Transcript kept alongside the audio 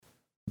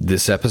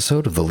This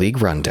episode of the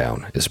League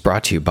Rundown is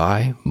brought to you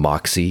by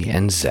Moxie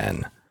and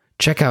Zen.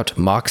 Check out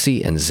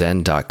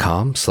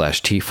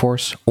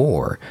moxieandzen.com/tforce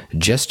or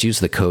just use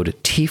the code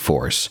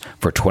TForce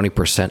for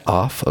 20%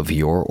 off of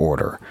your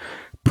order.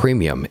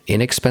 Premium,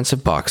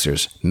 inexpensive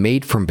boxers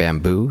made from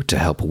bamboo to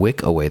help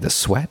wick away the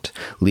sweat,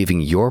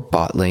 leaving your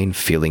bot lane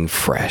feeling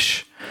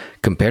fresh.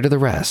 Compared to the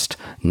rest,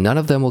 none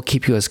of them will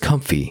keep you as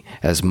comfy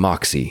as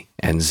Moxie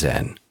and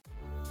Zen.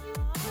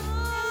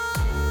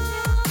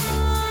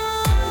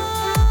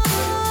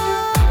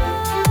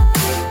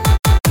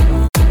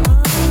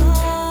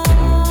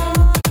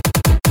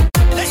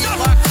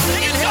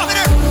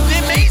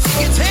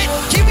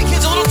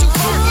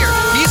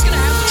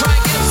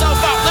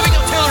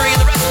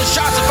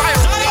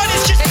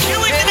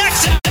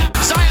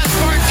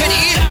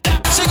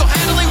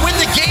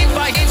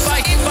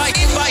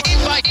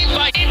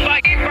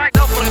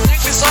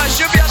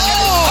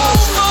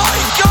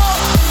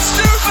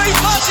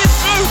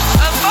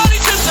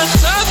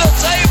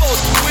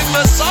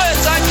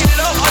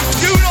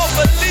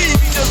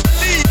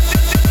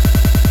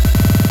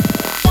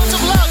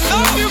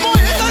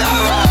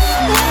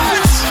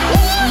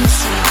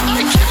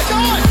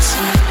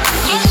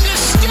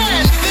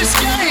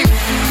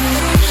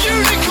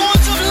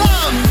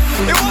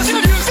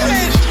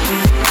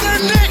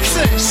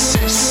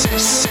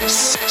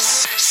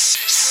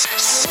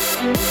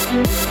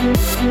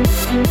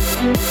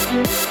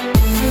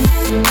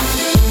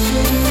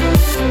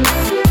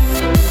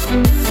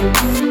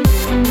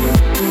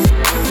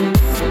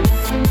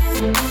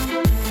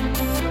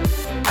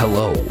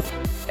 Hello,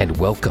 and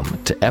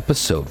welcome to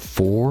episode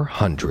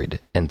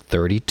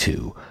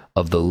 432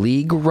 of the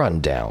League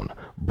Rundown,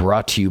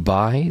 brought to you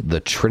by the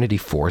Trinity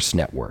Force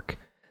Network.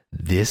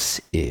 This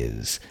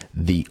is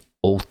the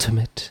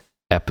ultimate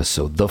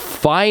episode, the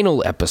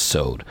final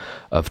episode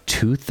of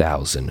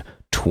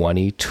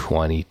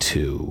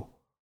 2022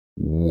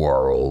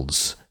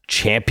 World's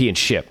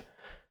Championship,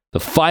 the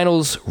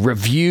finals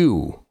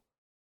review.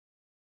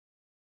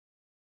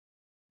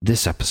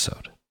 This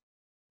episode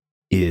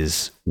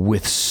is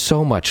with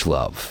so much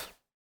love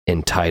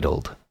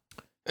entitled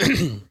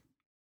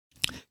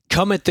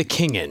Come at the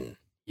Kingin',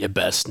 you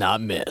best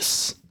not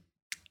miss.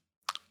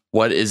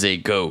 What is a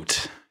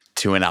goat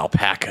to an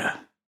alpaca?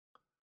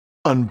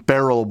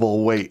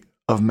 Unbearable weight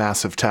of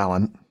massive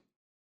talent.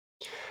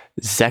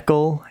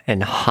 Zekel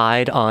and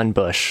Hide on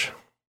Bush.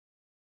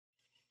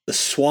 The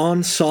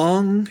Swan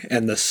Song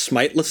and the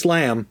Smiteless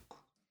Lamb.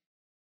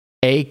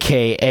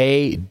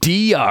 AKA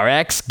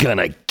DRX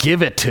gonna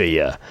give it to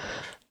you.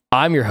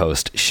 I'm your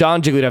host,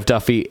 Sean Jigglyduff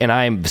Duffy, and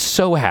I am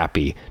so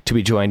happy to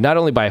be joined not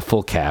only by a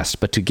full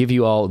cast, but to give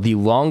you all the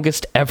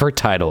longest ever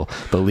title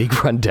the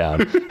League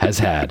Rundown has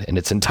had in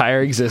its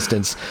entire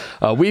existence.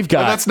 We've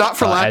got... And that's not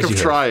for lack of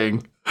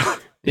trying.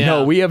 Yeah.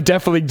 No, we have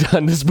definitely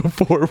done this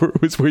before where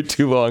it was way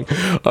too long.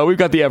 We've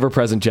got the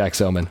ever-present Jack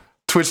Soman.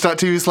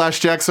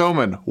 Twitch.tv/Jack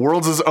Soman.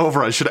 Worlds is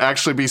over. I should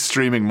actually be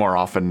streaming more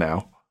often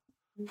now.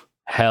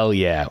 Hell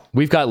yeah.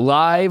 We've got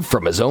live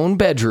from his own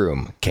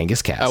bedroom,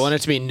 Kangas Cass. I want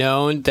it to be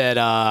known that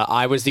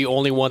I was the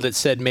only one that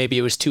said maybe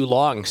it was too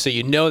long. So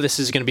you know this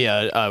is going to be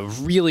a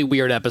really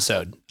weird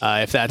episode,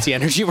 if that's the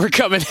energy we're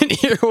coming in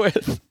here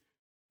with.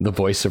 The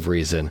voice of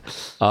reason.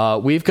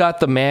 We've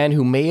got the man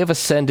who may have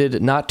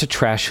ascended not to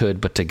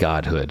trashhood, but to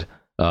godhood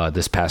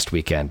this past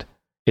weekend.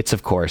 It's,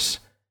 of course,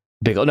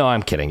 Big... No,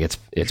 I'm kidding. It's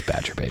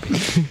Badger, baby.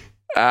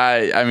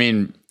 I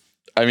mean,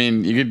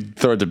 you could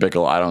throw it to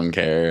Bickle. I don't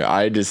care.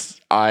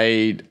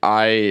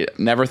 I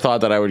never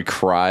thought that I would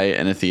cry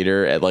in a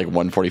theater at like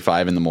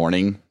 1:45 in the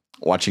morning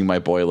watching my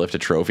boy lift a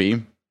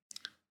trophy.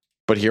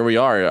 But here we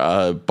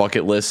are,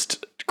 bucket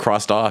list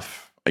crossed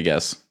off, I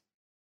guess.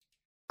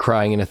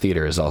 Crying in a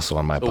theater is also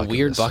on my bucket list.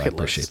 Weird bucket list. I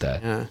appreciate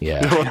that.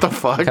 Yeah. What the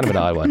fuck? Kind of an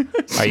odd one.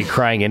 Are you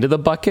crying into the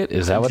bucket?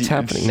 Is that what's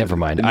happening? Never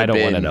mind. I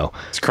don't want to know.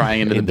 It's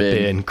crying into the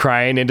bin.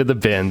 Crying into the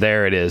bin.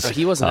 There it is.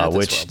 He wasn't at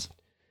this world.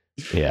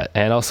 Yeah,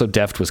 and also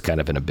Deft was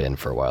kind of in a bin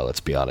for a while, let's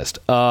be honest.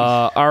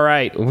 All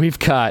right, we've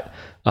got,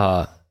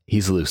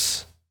 he's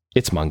loose.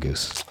 It's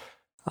Mongoose.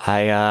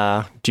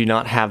 I do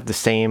not have the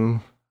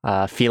same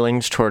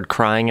feelings toward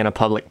crying in a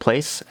public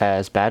place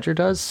as Badger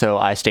does, so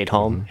I stayed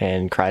home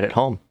and cried at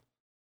home.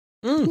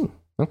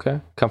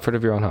 Okay, comfort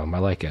of your own home. I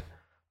like it.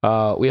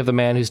 We have the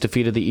man who's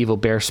defeated the evil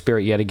bear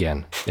spirit yet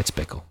again. It's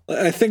Bickle.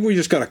 I think we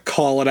just got to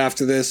call it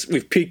after this.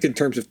 We've peaked in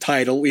terms of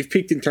title. We've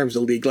peaked in terms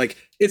of league. Like,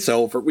 it's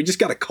over. We just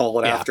got to call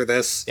it after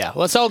this. Yeah,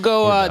 let's all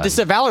go. This is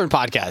a Valorant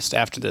podcast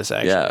after this,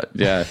 actually.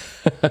 Yeah.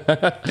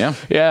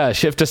 Yeah,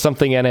 shift to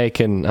something NA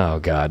can... Oh,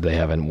 God, they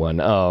haven't won.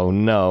 Oh,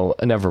 no.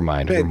 Never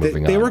mind. We're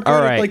moving on. They were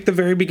good at like the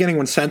very beginning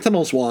when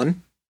Sentinels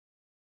won.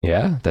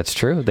 Yeah, that's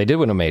true. They did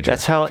win a major.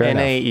 That's how Fair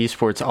NA enough.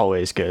 esports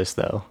always goes,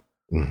 though.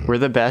 Mm-hmm. We're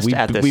the best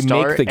at the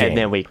start, and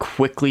then we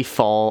quickly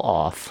fall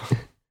off.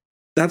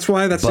 That's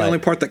why that's the only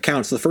part that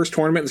counts. The first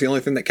tournament is the only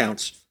thing that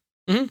counts.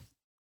 Mm-hmm.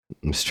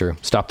 It's true.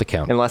 Stop the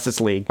count. Unless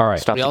it's league. All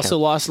right. We also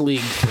lost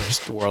league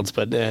first worlds,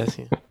 but yeah.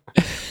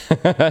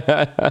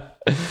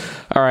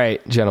 All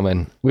right,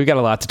 gentlemen, we've got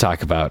a lot to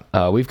talk about.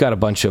 We've got a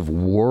bunch of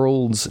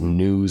worlds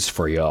news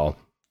for y'all.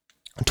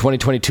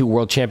 2022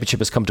 World Championship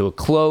has come to a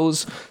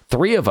close.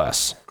 3 of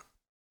us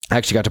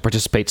actually got to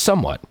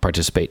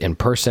participate in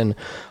person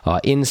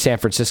in San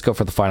Francisco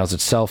for the finals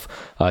itself.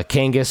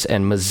 Kangas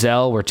and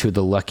Mazel were 2 of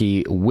the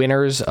lucky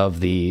winners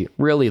of the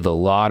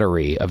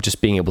lottery of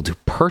just being able to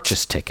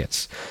purchase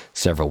tickets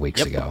several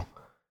weeks ago.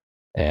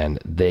 And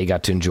they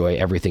got to enjoy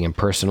everything in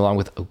person, along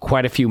with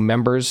quite a few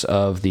members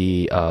of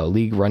the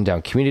League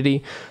Rundown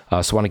community. So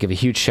I want to give a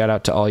huge shout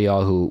out to all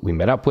y'all who we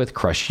met up with,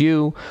 Crush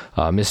You,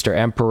 Mr.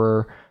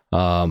 Emperor,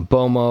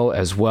 Bomo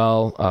as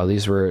well.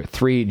 These were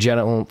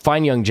 3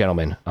 fine young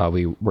gentlemen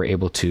we were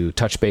able to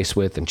touch base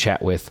with and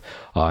chat with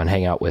and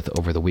hang out with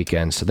over the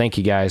weekend. So thank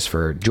you guys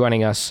for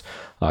joining us.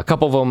 A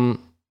couple of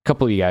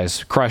you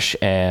guys, Crush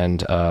and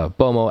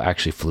Bomo,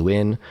 actually flew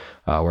in,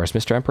 whereas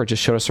Mr. Emperor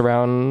just showed us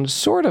around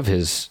sort of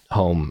his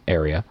home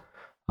area.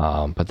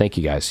 But thank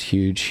you guys.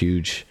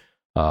 Huge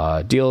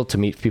deal to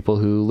meet people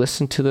who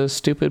listen to the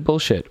stupid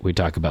bullshit we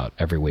talk about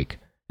every week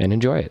and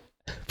enjoy it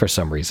for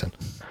some reason.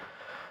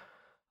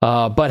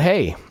 But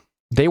hey,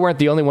 they weren't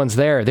the only ones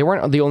there. They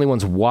weren't the only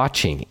ones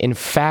watching. In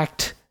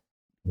fact,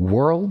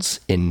 Worlds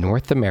in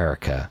North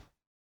America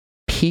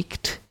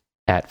peaked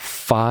at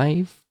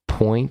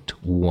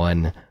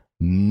 5.1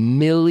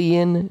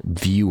 million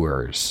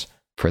viewers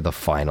for the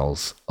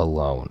finals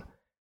alone.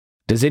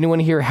 Does anyone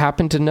here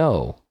happen to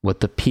know what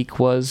the peak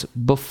was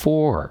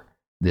before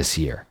this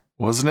year?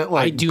 Wasn't it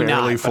like I do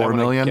barely not, 4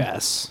 million?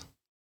 Yes.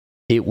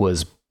 It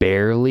was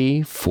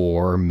barely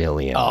 4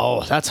 million.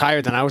 Oh, that's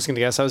higher than I was going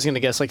to guess. I was going to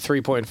guess like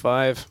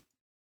 3.5.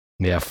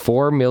 Yeah,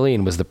 4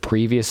 million was the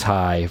previous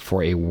high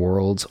for a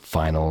World's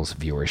Finals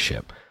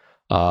viewership.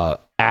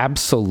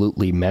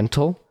 Absolutely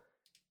mental.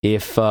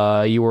 If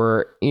you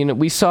were,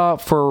 we saw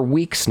for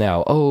weeks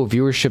now,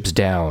 viewership's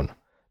down.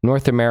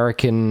 North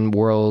American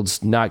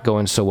Worlds not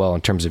going so well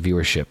in terms of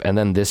viewership. And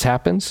then this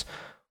happens.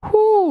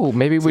 Whoo,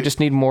 maybe we just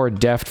need more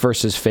deft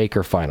versus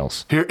faker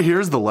finals.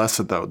 Here's the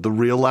lesson, though. The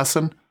real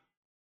lesson.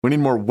 We need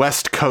more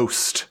West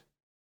Coast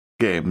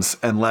games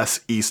and less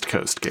East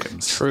Coast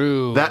games.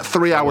 True. That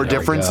 3-hour There we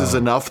difference go. is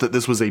enough that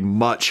this was a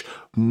much,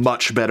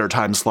 much better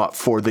time slot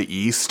for the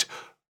East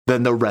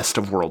than the rest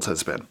of Worlds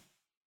has been.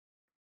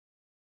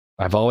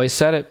 I've always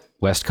said it.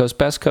 West Coast,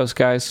 best coast,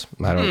 guys.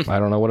 I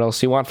don't know what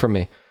else you want from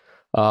me.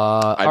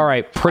 All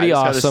right, pretty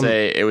I just awesome. gotta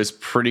say, it was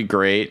pretty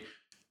great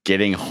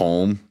getting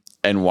home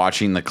and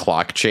watching the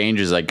clock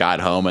change as I got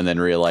home and then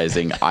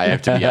realizing I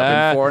have to be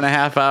up in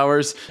 4.5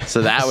 hours.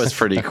 So that was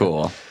pretty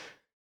cool.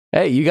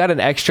 Hey, you got an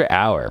extra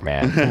hour,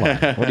 man. Come on.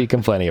 What are you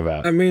complaining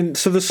about? I mean,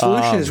 so the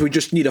solution is we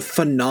just need a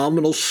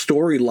phenomenal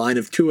storyline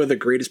of 2 of the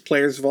greatest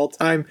players of all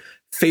time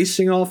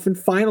facing off in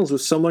finals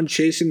with someone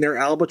chasing their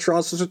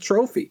albatross as a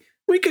trophy.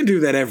 We can do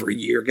that every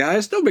year,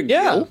 guys. No big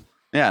deal.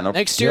 Yeah. No,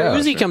 Next year, Yeah.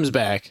 Uzi comes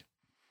back.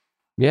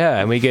 Yeah,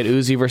 and we get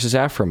Uzi versus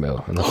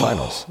Afremu in the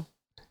finals.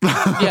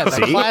 Yeah,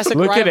 the classic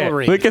Look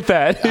rivalry. at it. Look at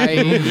that.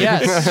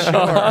 Yes,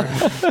 sure.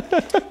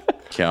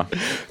 yeah.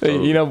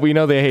 We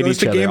know they hate Goes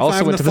each to other. game 5 Also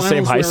in went to the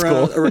same high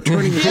finals where, school. a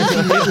returning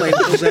mid lane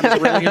goes at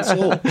Brilliant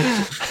Soul.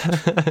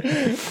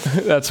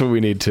 That's what we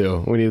need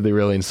too. We need the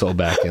Aurelian Soul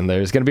back, and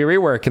there's going to be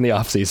rework in the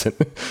offseason.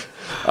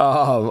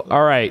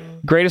 All right.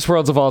 Greatest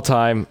worlds of all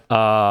time.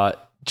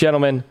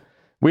 Gentlemen,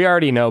 we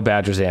already know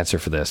Badger's answer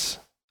for this.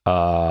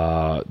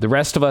 The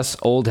rest of us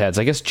old heads,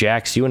 I guess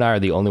Jax, you and I are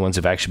the only ones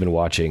who've actually been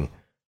watching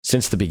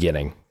since the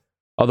beginning.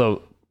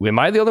 Although, am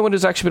I the only one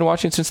who's actually been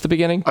watching since the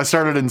beginning? I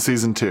started in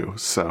season 2,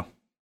 so.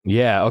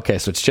 Yeah, okay,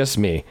 so it's just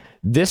me.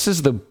 This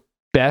is the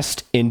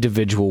best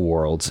individual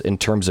worlds in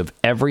terms of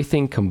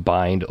everything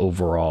combined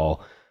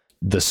overall.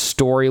 The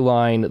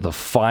storyline, the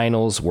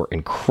finals were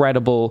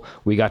incredible.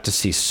 We got to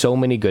see so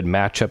many good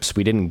matchups.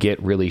 We didn't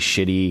get really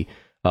shitty.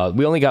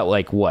 We only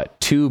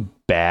got, 2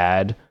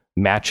 bad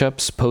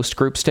matchups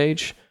post-group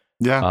stage?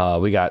 Yeah.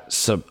 We got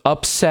some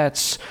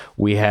upsets.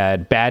 We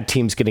had bad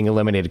teams getting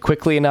eliminated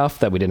quickly enough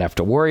that we didn't have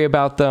to worry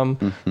about them.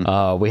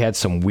 We had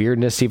some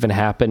weirdness even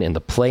happen in the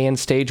play-in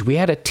stage. We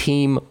had a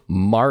team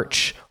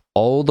march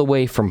all the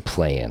way from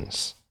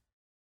play-ins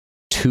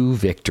to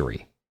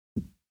victory.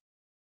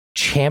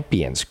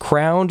 Champions,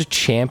 crowned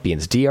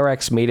champions.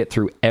 DRX made it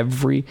through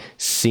every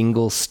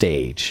single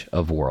stage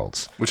of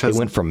Worlds. They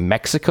went from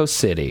Mexico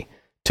City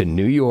to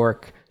New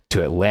York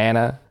to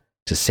Atlanta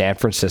to San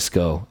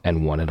Francisco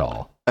and won it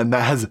all. And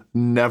that has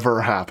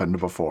never happened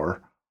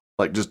before.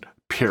 Just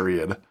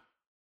period.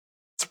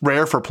 It's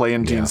rare for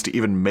play-in teams to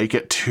even make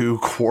it 2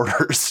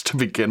 quarters to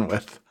begin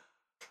with.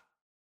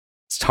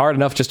 It's hard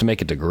enough just to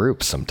make it to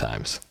groups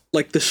sometimes.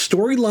 The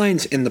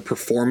storylines and the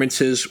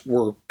performances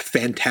were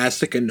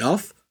fantastic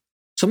enough.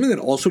 Something that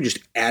also just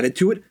added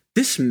to it,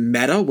 this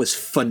meta was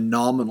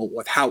phenomenal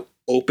with how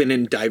open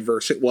and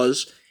diverse it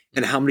was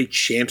and how many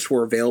champs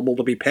were available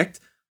to be picked.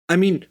 I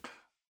mean,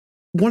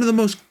 one of the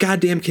most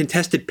goddamn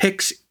contested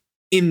picks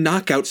in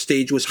knockout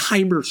stage was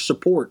Heimer's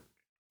support.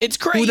 It's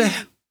crazy.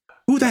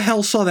 Who the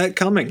hell saw that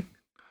coming?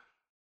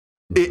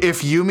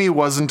 If Yuumi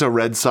wasn't a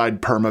red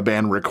side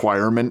permaban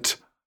requirement,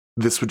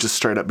 this would just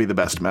straight up be the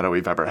best meta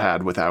we've ever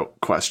had without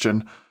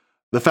question.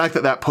 the fact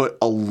that put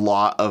a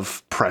lot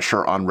of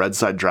pressure on red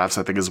side drafts,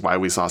 I think, is why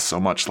we saw so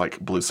much like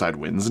blue side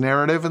wins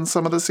narrative in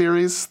some of the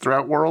series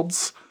throughout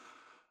Worlds.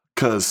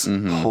 Because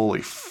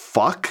holy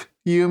fuck,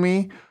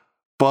 Yuumi.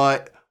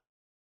 But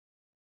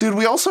dude,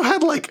 we also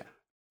had like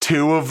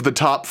 2 of the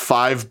top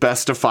 5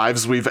 best of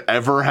 5s we've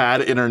ever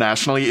had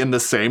internationally in the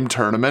same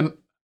tournament.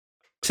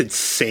 It's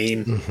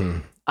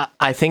insane.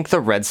 I think the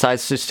red side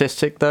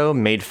statistic, though,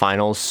 made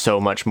finals so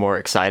much more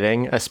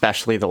exciting,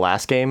 especially the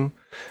last game.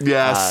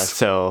 Yes.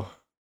 So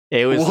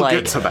it was We'll like,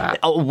 get to that.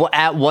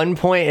 At one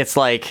point, it's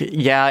like,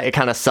 yeah, it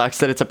kind of sucks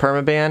that it's a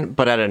permaban,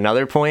 but at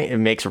another point, it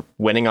makes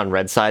winning on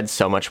red side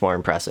so much more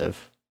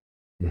impressive.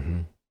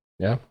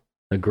 Yeah,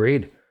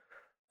 agreed.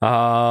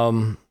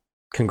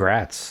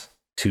 Congrats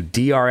to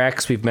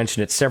DRX. We've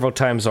mentioned it several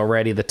times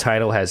already. The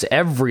title has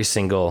every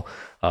single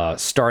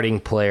starting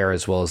player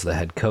as well as the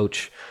head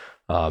coach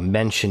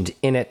mentioned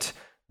in it.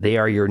 They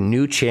are your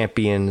new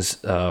champions,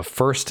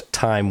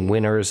 first-time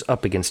winners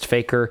up against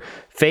Faker.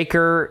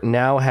 Faker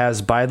now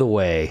has, by the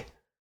way,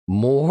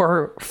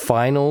 more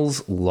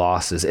finals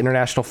losses,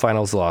 international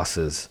finals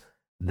losses,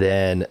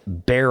 than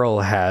Beryl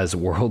has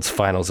World's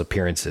finals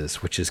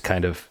appearances, which is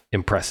kind of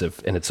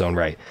impressive in its own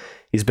right.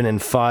 He's been in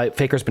 5.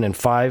 Faker's been in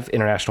 5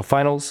 international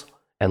finals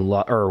and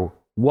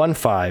won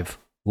 5,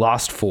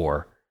 lost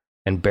 4,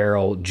 and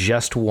Beryl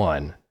just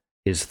won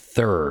his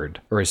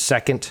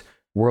second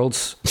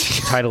World's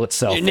title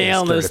itself. You're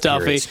nailing this,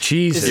 Duffy.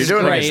 Jesus, This is You're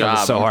doing a great. good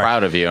job. So I'm hard.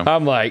 proud of you.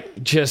 I'm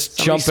like just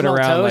Somebody jumping smell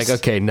around, toast? like,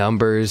 okay,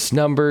 numbers.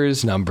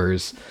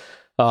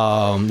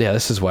 Yeah,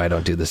 this is why I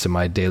don't do this in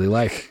my daily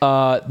life.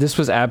 This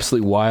was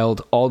absolutely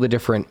wild. All the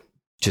different,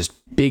 just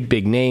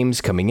big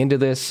names coming into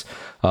this.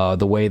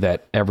 The way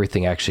that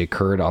everything actually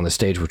occurred on the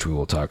stage, which we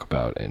will talk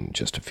about in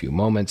just a few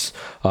moments,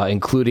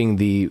 including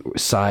the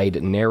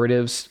side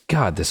narratives.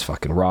 God, this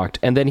fucking rocked.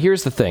 And then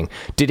here's the thing.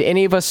 Did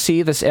any of us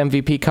see this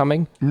MVP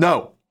coming?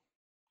 No.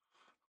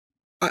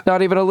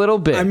 Not even a little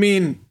bit. I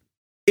mean,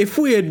 if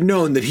we had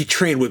known that he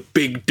trained with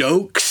Big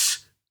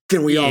Dokes,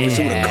 then we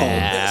obviously would have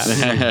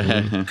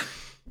called this.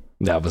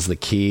 That was the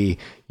key.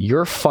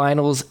 Your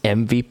finals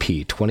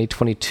MVP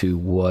 2022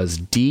 was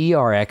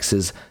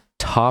DRX's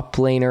top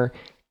laner,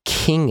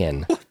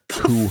 Kingen,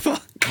 who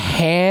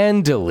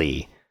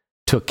handily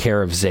took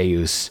care of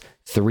Zeus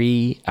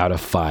 3 out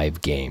of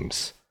 5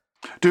 games.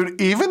 Dude,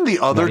 even the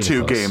other Not even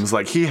 2 close. games,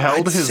 like he held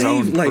I'd his say,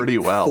 own like, pretty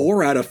well.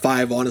 4 out of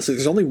 5, honestly.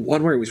 There's only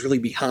one where he was really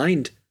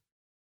behind.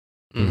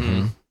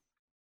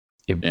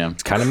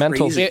 It's kind of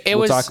mental. Crazy. It We'll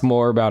was- talk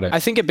more about it. I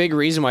think a big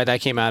reason why that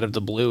came out of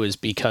the blue is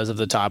because of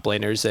the top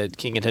laners that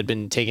Kingen had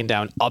been taken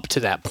down up to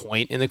that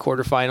point in the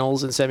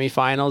quarterfinals and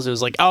semifinals. It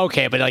was like,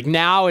 okay, but like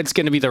now it's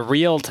going to be the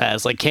real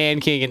test. Like, can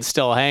Kingen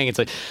still hang? It's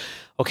like,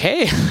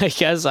 okay,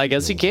 I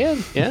guess he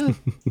can. Yeah.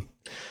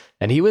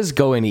 And he was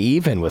going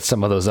even with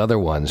some of those other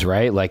ones,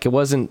 right? Like, it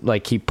wasn't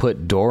like he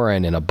put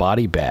Doran in a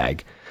body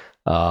bag.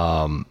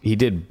 He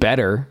did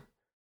better,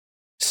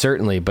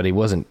 certainly, but he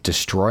wasn't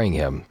destroying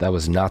him. That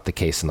was not the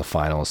case in the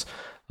finals.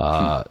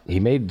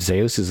 He made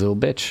Zeus his little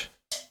bitch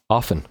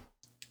often,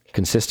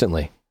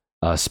 consistently,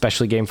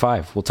 especially game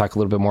 5. We'll talk a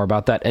little bit more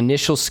about that.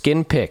 Initial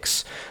skin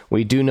picks.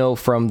 We do know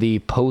from the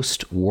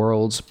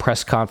post-Worlds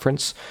press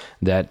conference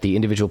that the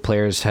individual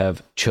players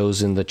have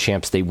chosen the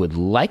champs they would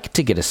like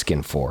to get a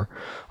skin for.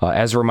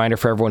 As a reminder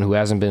for everyone who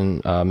hasn't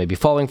been maybe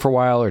following for a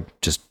while or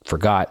just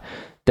forgot,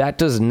 that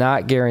does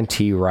not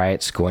guarantee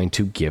Riot's going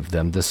to give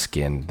them the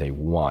skin they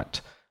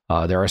want.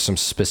 There are some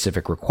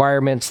specific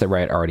requirements that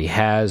Riot already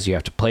has. You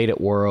have to play it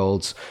at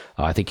Worlds.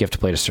 I think you have to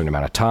play it a certain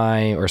amount of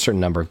time or a certain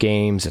number of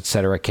games,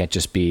 etc. It can't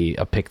just be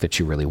a pick that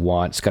you really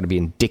want. It's got to be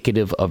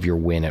indicative of your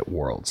win at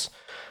Worlds.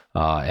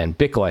 And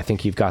Bickle, I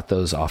think you've got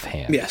those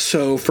offhand. Yeah,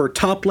 so for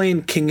top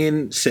lane,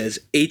 Kingen says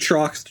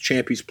Aatrox, the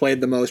champ he's played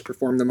the most,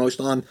 performed the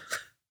most on.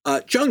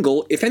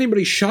 Jungle, if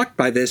anybody's shocked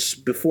by this,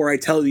 before I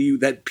tell you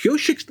that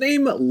Pioshik's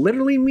name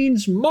literally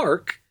means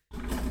Mark,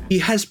 he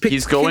has picked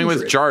He's going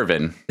with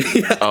Kindred.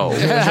 Jarvan. Oh,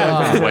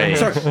 wait.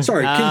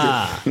 Sorry,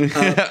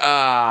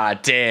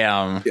 Kindred.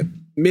 Damn.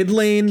 Mid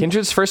lane.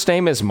 Kindred's first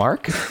name is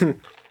Mark?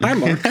 Hi,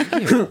 Mark.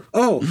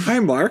 Oh, hi,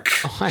 Mark.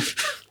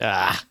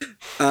 Yeah.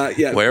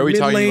 Where are we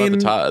talking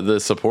mid-lane, about the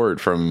support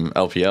from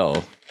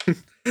LPL?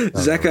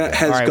 Zeka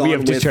has All right, gone we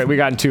have with. we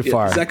gotten too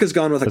far. Zeka's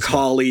gone with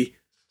Akali.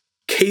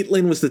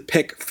 Caitlyn was the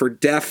pick for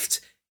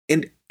Deft,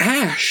 and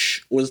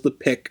Ashe was the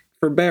pick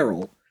for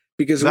Beryl.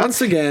 Because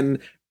once again,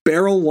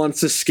 Beryl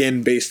wants a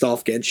skin based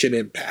off Genshin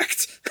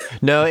Impact.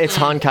 No, it's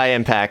Honkai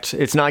Impact.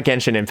 It's not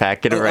Genshin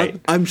Impact. Get it right.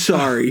 I'm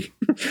sorry.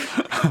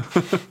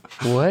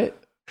 What?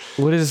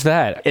 What is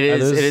that? It Are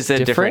is. those It is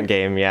a different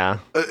game. Yeah.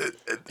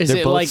 Is They're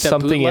it both like the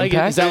something bootleg?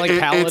 Impact? Is that like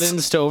It's-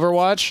 Paladins to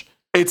Overwatch?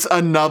 It's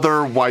another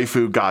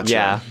waifu gotcha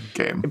Yeah.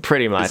 game.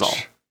 Pretty much. all.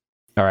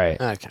 All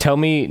right. Okay. Tell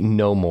me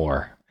no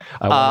more.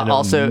 I wanna know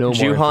Also, no more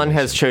Juhan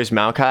has information. chose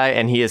Maokai,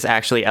 and he is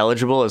actually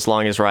eligible as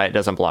long as Riot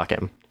doesn't block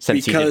him,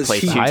 since he did Because play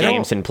he- 2 I don't-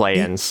 games in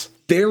play-ins.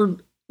 Their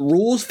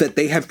rules that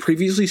they have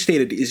previously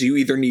stated is you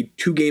either need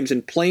 2 games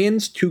in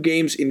play-ins, 2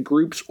 games in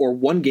groups, or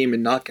 1 game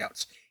in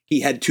knockouts.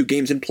 He had 2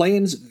 games in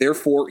play-ins,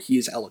 therefore he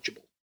is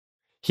eligible.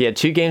 He had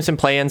 2 games in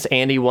play-ins,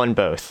 and he won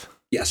both.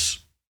 Yes.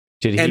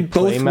 Did he And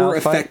play both were Malphite?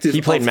 effective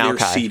He played of their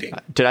Maokai. seeding.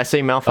 Did I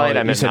say Malphite? I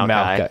you meant said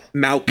Maokai.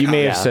 Maokai. You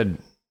may have Yeah. said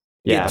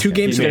Yeah, 2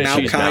 games He's of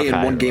gonna choose Maokai and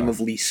Maokai. 1 game of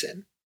Lee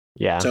Sin.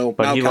 Yeah, So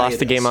but he Maokai lost it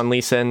the game is. on Lee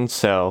Sin,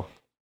 so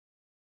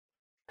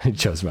he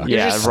chose Malphite. Yeah,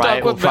 You're just Riot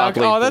stuck will with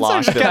probably Malcolm. Oh, that's block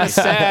actually them. kind of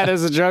sad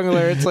as a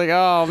jungler. It's like,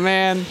 oh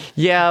man.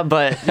 yeah,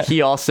 but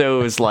he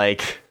also was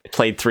like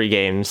played 3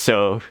 games,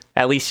 so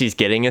at least he's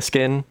getting a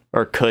skin,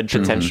 or could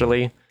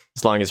potentially,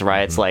 as long as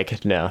Riot's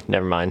like, no,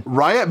 never mind.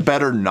 Riot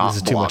better This not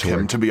is too block much him,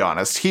 work. to be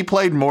honest. He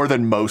played more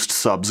than most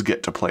subs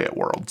get to play at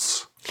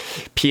Worlds,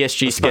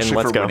 PSG especially skin,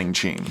 let's for go. winning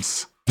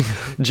teams.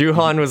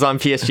 Juhan was on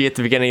PSG at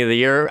the beginning of the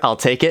year. I'll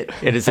take it.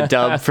 It is a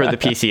dub for the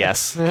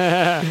PCS.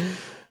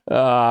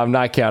 I'm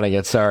not counting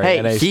it. Sorry.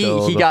 Hey, NA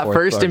still he the got fourth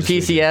first in largest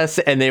region. PCS,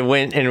 and they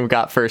went and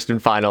got first in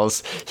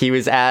finals. He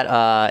was at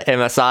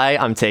MSI.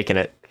 I'm taking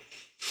it.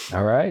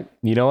 All right.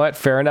 You know what?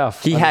 Fair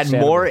enough. He had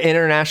Understandable. more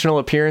international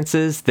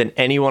appearances than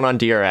anyone on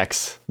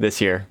DRX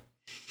this year.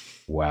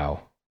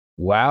 Wow.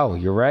 Wow.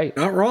 You're right.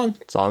 Not wrong.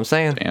 That's all I'm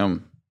saying.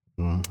 Damn.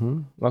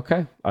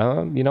 Okay.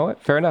 You know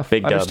what? Fair enough.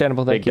 Big dub.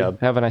 Understandable. Thank Big you.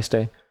 dub. Have a nice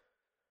day.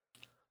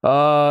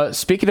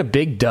 Speaking of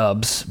big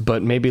dubs,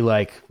 but maybe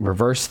like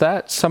reverse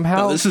that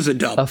somehow. No, this is a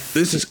dub.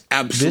 This is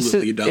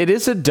absolutely a dub. It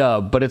is a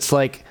dub, but it's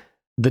like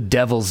the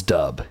devil's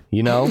dub,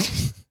 you know?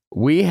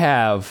 We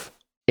have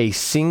a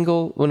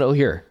single, well, no,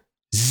 here,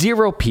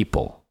 0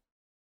 people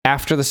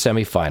after the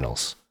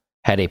semifinals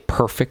had a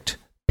perfect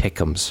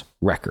pick'ems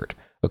record,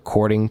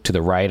 according to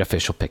the Riot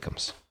official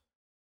pick'ems.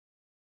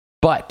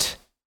 But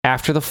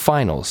after the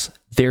finals,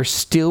 there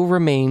still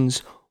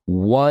remains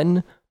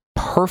 1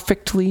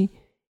 perfectly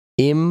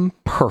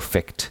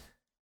imperfect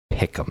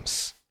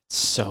pick'ems.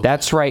 So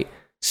That's right.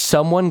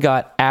 Someone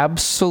got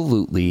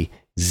absolutely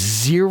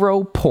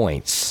 0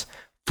 points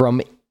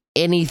from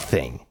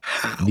anything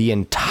the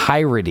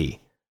entirety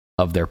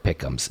of their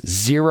pick'ems.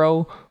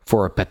 0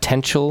 for a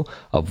potential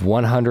of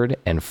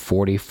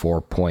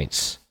 144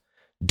 points.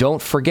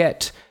 Don't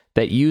forget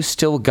that you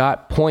still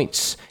got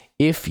points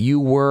if you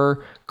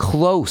were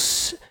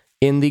close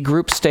in the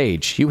group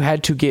stage. You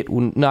had to get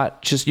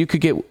not just, you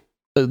could get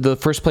the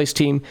first place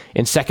team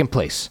in second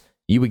place.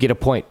 You would get a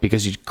point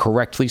because you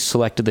correctly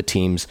selected the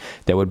teams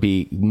that would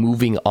be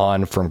moving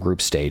on from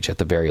group stage at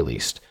the very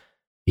least.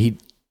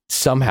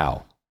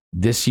 Somehow,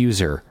 this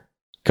user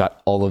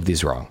got all of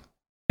these wrong,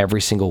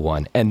 every single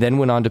one, and then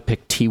went on to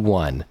pick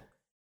T1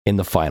 in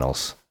the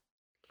finals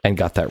and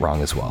got that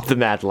wrong as well. The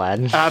Mad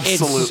Lad.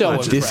 Absolutely. so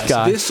This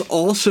guy, This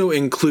also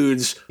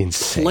includes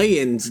insane.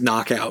 play-ins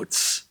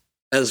knockouts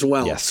as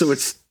well. Yes. So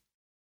it's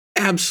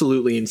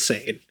absolutely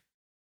insane.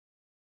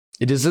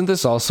 Doesn't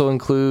this also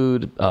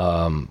include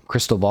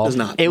Crystal Ball? Does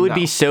not. It would No.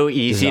 be so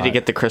easy to not.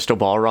 get the crystal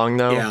ball wrong,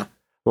 though. Yeah.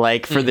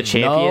 Like for the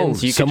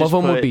champions, No, you could some just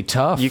of them would put- be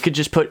tough. You could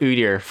just put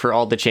Udyr for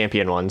all the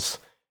champion ones,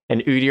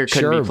 and Udyr couldn't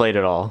Sure. be played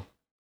at all.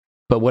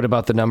 But what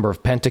about the number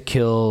of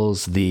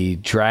pentakills, the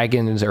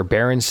dragons or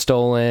barons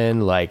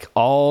stolen? Like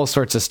all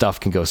sorts of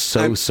stuff can go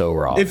so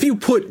wrong. If you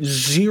put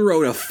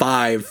 0 to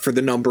 5 for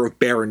the number of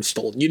barons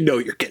stolen, you know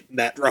you're getting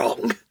that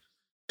wrong.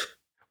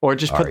 Or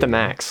just Are put the you?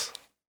 max.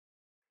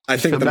 I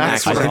think The the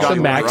max max I would've think got the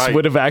you max right.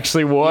 would have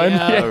actually won.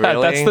 Yeah. Yeah,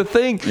 Really? that's the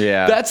thing.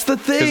 Yeah. That's the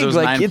 'Cause it thing. was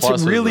Like 9 it's plus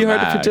was really the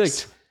hard to max.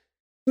 predict.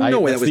 No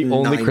way That's that was the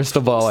only 9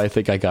 crystal ball plus. I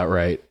think I got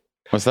right.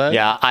 What's that?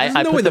 Yeah, There's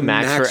I no way put the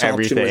max for option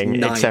was everything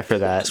 9 except for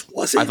that. plus,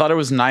 was it? I thought it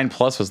was 9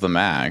 plus was the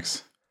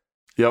max.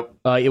 Yep.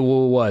 It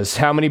was.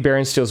 How many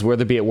Baron steals were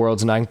there be at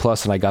Worlds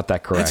 9+, and I got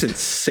that correct. That's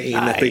insane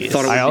that they Nice.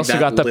 thought it would I be also that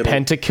got the little.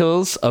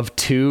 pentakills of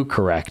 2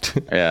 correct.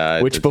 Yeah.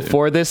 I Which did too.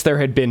 before this, there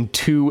had been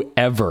 2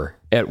 ever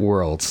at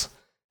Worlds.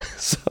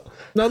 So,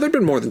 No, there've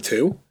been more than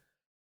 2.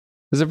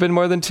 has there been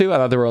more than 2? I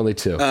thought there were only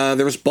 2.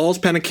 There was Ball's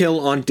pentakill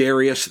on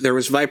Darius. There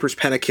was Viper's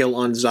pentakill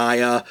on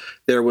Zaya.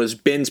 There was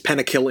Bin's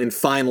pentakill in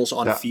finals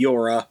on Yeah.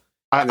 Fiora.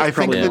 I think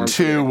probably the more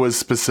 2 was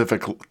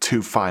specific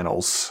to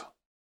finals.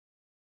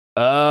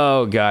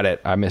 Oh, got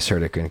it. I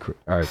misheard it.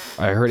 Or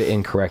I heard it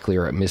incorrectly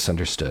or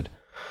misunderstood.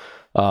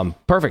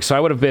 Perfect. So I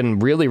would have been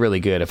really, really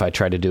good if I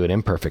tried to do an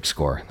imperfect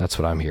score. That's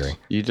what I'm hearing.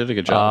 You did a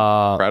good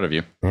job. Proud of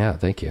you. Yeah,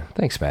 thank you.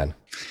 Thanks, man.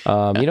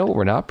 You know what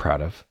we're not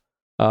proud of?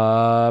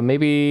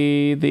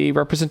 Maybe the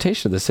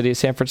representation of the city of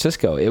San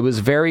Francisco. It was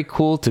very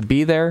cool to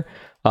be there.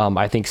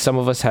 I think some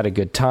of us had a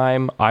good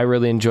time. I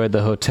really enjoyed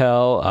the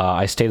hotel.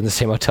 I stayed in the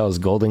same hotel as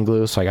Golden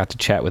Glue, so I got to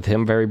chat with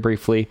him very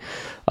briefly.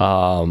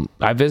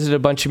 I visited a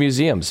bunch of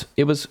museums.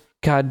 It was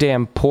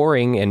goddamn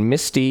pouring and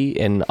misty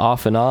and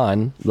off and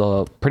on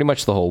pretty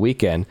much the whole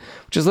weekend,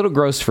 which is a little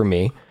gross for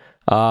me.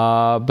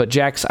 But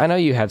Jax, I know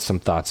you had some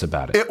thoughts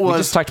about it. We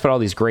just talked about all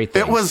these great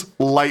things. It was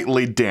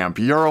lightly damp.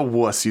 You're a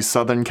wuss, you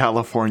Southern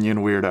Californian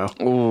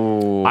weirdo.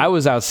 Ooh. I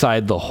was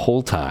outside the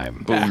whole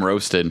time. Boom,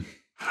 roasted.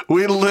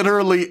 We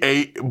literally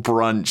ate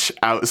brunch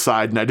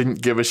outside and I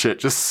didn't give a shit,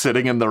 just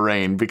sitting in the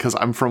rain because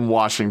I'm from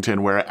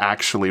Washington where it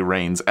actually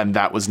rains, and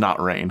that was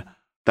not rain.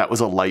 That was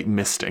a light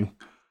misting.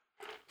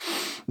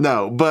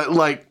 No, but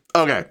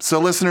okay, so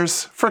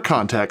listeners, for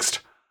context,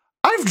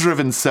 I've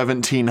driven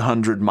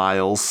 1,700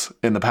 miles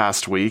in the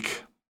past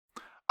week.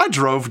 I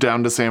drove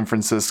down to San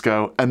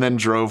Francisco and then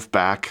drove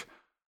back.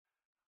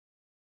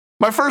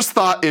 My first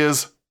thought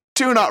is,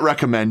 do not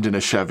recommend in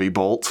a Chevy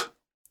Bolt.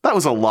 That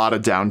was a lot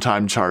of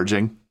downtime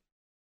charging.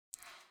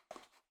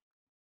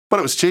 But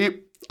it was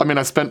cheap. I mean,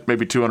 I spent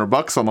maybe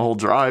 $200 on the whole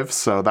drive,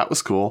 so that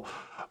was cool.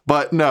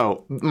 But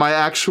no, my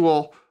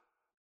actual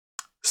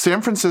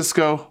San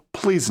Francisco,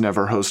 please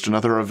never host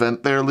another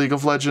event there, League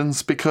of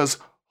Legends, because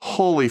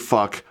holy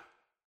fuck,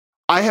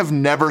 I have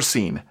never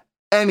seen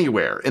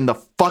anywhere in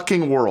the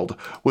fucking world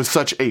with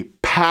such a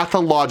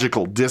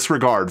pathological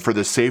disregard for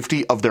the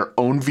safety of their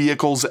own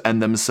vehicles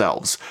and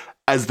themselves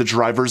as the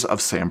drivers of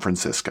San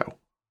Francisco.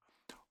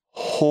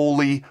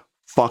 Holy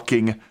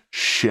fucking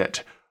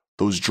shit.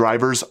 Those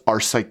drivers are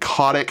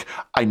psychotic.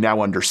 I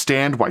now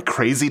understand why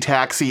Crazy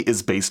Taxi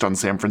is based on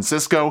San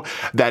Francisco.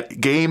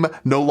 That game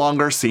no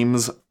longer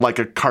seems like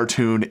a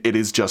cartoon. It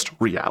is just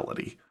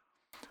reality.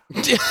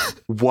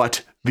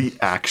 What the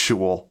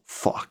actual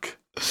fuck?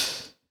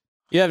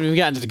 You haven't even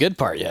gotten to the good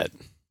part yet.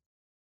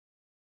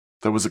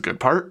 That was a good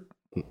part?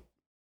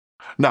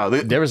 No.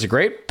 There was a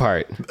great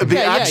part.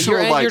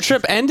 Your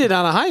trip ended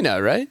on a high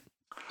note, right?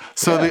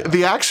 So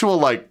the actual,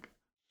 like,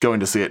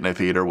 going to see it in a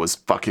theater was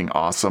fucking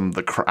awesome.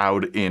 The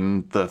crowd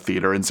in the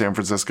theater in San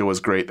Francisco was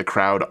great. The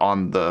crowd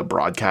on the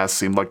broadcast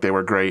seemed like they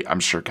were great. I'm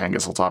sure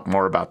Kangas will talk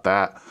more about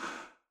that.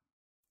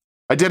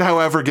 I did,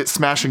 however, get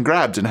smash and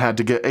grabbed and had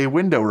to get a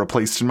window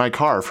replaced in my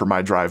car for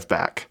my drive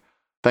back.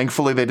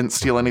 Thankfully, they didn't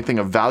steal anything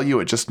of value.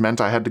 It just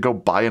meant I had to go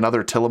buy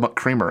another Tillamook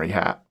Creamery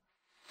hat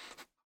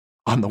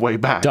on the way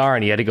back.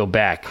 Darn, you had to go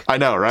back. I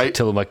know, right?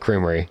 Tillamook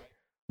Creamery.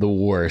 The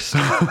worst.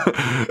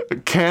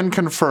 Can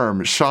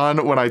confirm,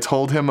 Sean, when I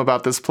told him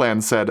about this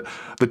plan, said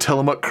the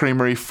Tillamook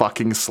Creamery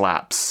fucking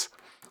slaps.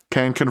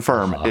 Can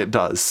confirm, it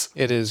does.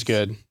 It is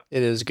good.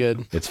 It is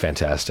good. It's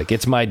fantastic.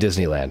 It's my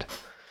Disneyland.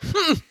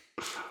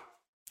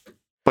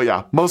 But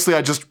yeah, mostly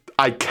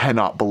I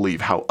cannot believe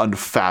how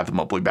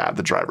unfathomably bad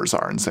the drivers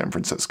are in San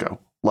Francisco.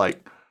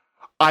 Like,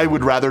 I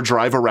would rather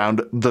drive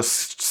around the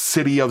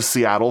city of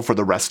Seattle for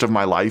the rest of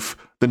my life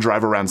than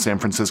drive around San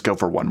Francisco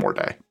for one more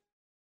day.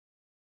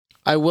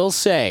 I will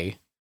say,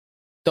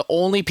 the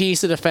only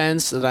piece of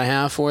defense that I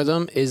have for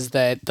them is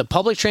that the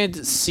public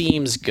transit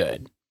seems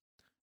good.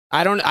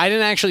 I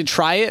didn't actually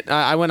try it.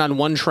 I went on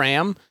one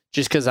tram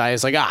just because I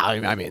was like,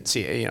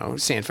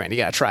 San Fran, you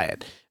gotta try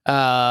it.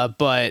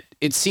 But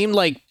it seemed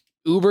like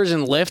Ubers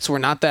and Lyfts were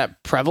not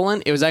that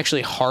prevalent. It was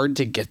actually hard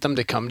to get them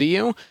to come to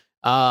you.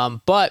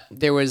 But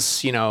there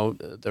was,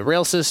 the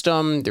rail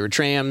system, there were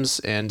trams,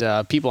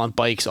 and people on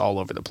bikes all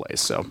over the place.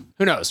 So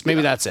who knows?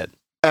 Maybe that's it.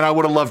 And I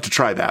would have loved to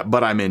try that,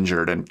 but I'm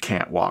injured and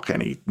can't walk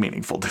any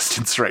meaningful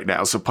distance right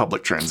now, so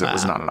public transit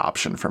was not an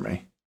option for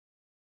me.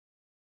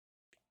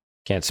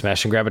 Can't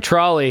smash and grab a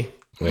trolley.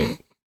 Wait,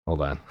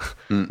 hold on.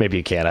 Maybe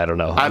you can. I don't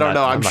know. I don't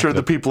know. I'm sure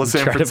the people of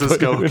San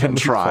Francisco can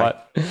try.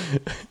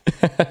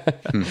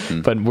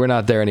 But we're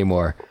not there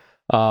anymore.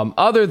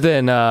 Other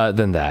than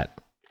that,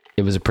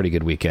 it was a pretty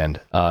good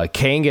weekend.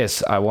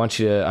 Kangas,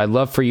 I'd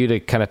love for you to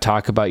kind of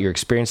talk about your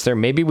experience there.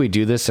 Maybe we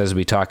do this as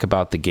we talk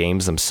about the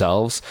games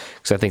themselves,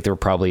 because I think there were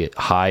probably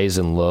highs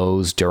and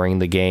lows during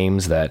the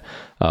games that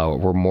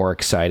were more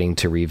exciting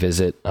to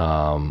revisit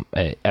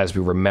as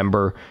we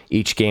remember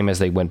each game as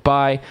they went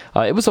by.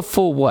 It was a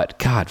full,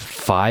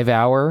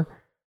 5-hour,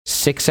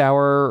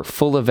 6-hour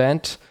full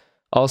event.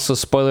 Also,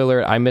 spoiler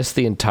alert, I missed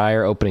the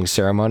entire opening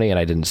ceremony and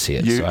I didn't see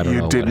it. So I don't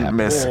know what happened. You didn't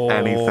miss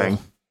anything.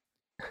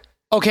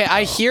 Okay,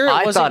 I hear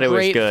it wasn't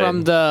great good.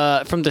 from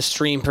the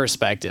stream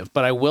perspective,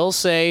 but I will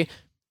say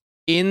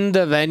in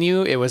the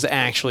venue it was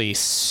actually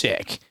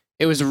sick.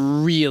 It was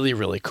really,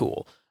 really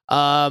cool.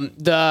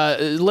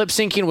 The lip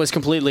syncing was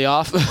completely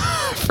off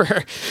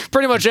for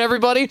pretty much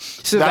everybody,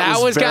 so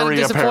that was kind of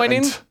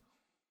disappointing. Apparent.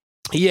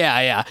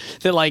 Yeah.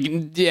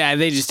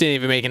 They just didn't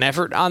even make an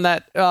effort on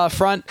that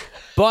front.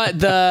 But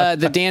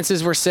the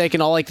dances were sick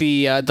and all like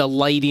the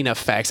lighting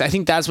effects. I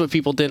think that's what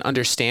people didn't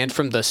understand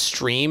from the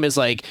stream is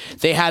like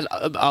they had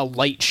a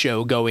light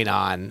show going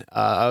on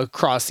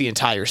across the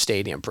entire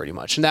stadium pretty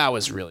much. And that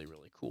was really,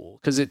 really cool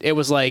because it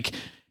was like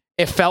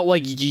it felt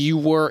like you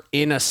were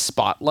in a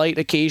spotlight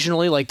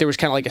occasionally. Like there was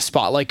kind of like a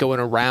spotlight going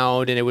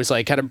around and it was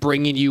like kind of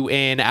bringing you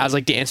in as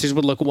like dancers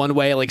would look one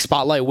way, like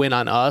spotlight went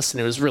on us.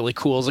 And it was really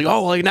cool. It's like,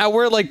 oh, like now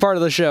we're like part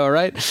of the show.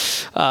 Right.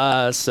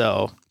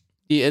 So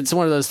it's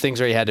one of those things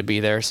where you had to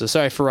be there. So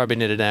sorry for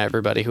rubbing it in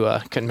everybody who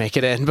couldn't make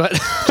it in, but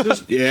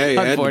you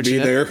had to be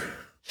there.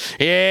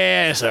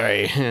 Yeah.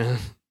 Sorry.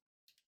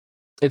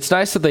 It's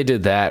nice that they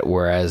did that.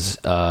 Whereas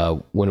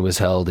when it was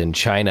held in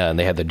China and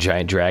they had the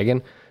giant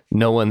dragon,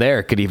 no one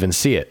there could even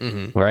see it,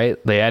 right?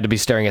 They had to be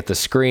staring at the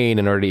screen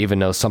in order to even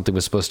know something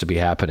was supposed to be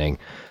happening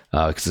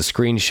because the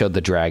screen showed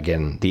the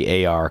dragon,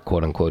 the AR,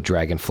 quote unquote,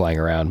 dragon flying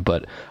around.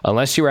 But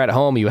unless you were at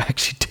home, you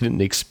actually didn't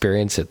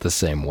experience it the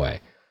same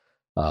way.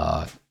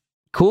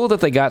 Cool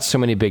that they got so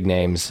many big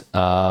names.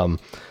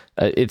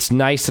 It's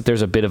nice that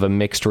there's a bit of a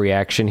mixed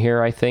reaction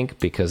here, I think,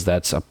 because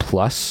that's a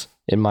plus,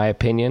 in my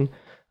opinion,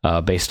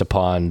 based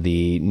upon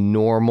the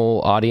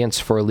normal audience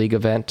for a league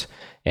event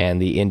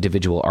and the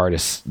individual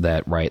artists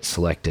that Riot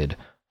selected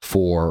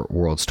for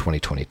Worlds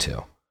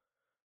 2022.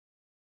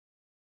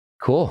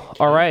 Cool.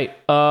 All right.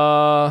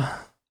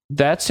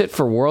 That's it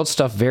for World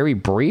stuff very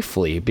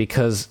briefly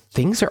because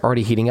things are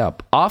already heating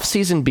up.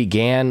 Off-season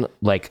began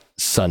like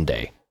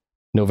Sunday,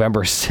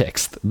 November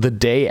 6th. The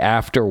day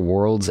after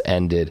Worlds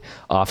ended,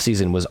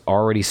 off-season was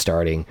already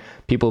starting.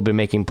 People have been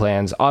making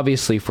plans,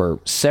 obviously, for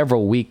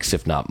several weeks,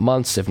 if not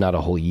months, if not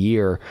a whole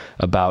year,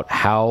 about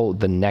how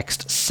the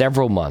next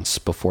several months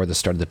before the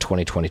start of the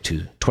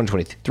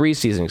 2023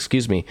 season,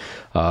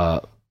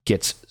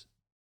 gets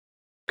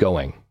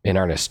going in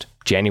earnest.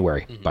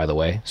 January, by the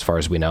way, as far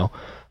as we know.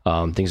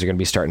 Things are going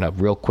to be starting up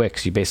real quick.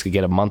 So you basically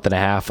get a month and a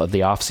half of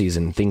the off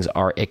season. Things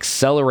are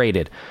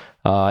accelerated.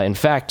 In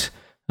fact,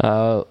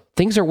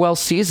 things are well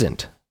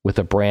seasoned with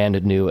a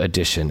brand new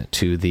addition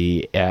to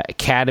the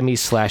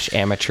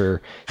academy/amateur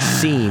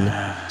scene.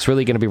 It's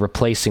really going to be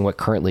replacing what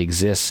currently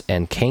exists.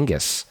 And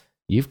Kangas,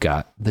 you've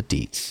got the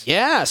deets.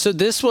 Yeah. So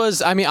this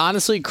was, I mean,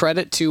 honestly,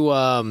 credit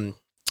to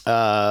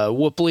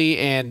Whoopley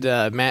and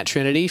Matt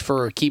Trinity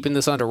for keeping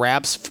this under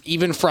wraps,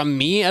 even from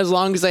me, as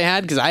long as they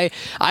had, because I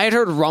had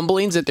heard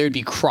rumblings that there'd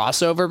be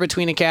crossover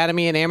between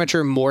academy and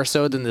amateur more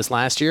so than this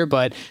last year,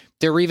 but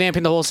they're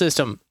revamping the whole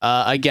system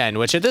again,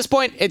 which at this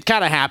point it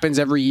kind of happens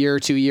every year,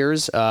 2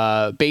 years.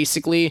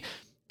 Basically,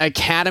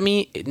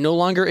 academy no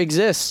longer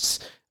exists.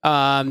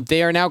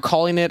 They are now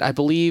calling it, I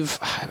believe,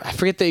 I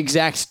forget the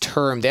exact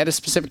term. They had a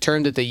specific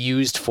term that they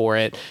used for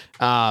it.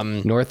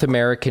 North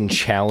American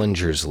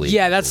Challengers League.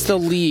 Yeah, that's the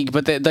league,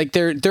 but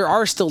there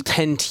are still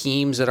 10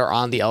 teams that are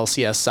on the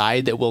LCS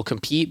side that will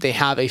compete. They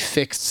have a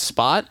fixed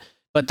spot,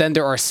 but then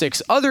there are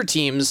 6 other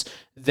teams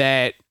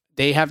that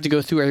they have to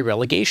go through a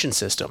relegation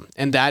system,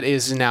 and that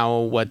is now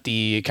what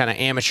the kind of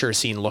amateur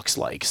scene looks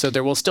like. So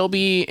there will still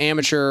be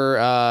amateur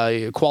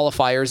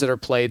qualifiers that are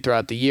played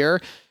throughout the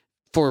year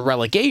for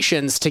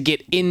relegations to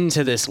get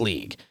into this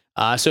league.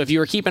 So if you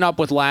were keeping up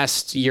with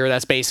last year,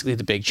 that's basically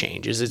the big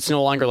change. Is it's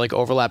no longer like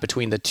overlap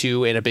between the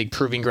two in a big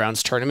Proving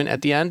Grounds tournament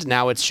at the end.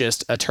 Now it's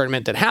just a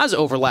tournament that has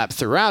overlap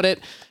throughout it.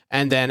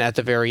 And then at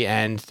the very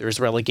end, there's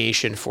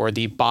relegation for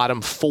the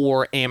bottom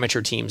 4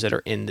 amateur teams that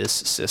are in this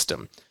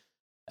system.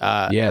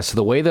 So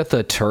the way that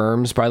the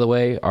terms, by the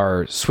way,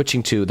 are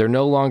switching to, they're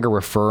no longer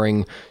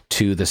referring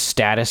to the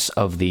status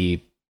of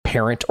the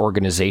parent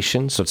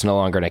organization. So it's no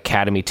longer an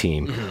academy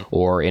team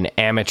or an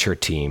amateur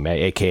team,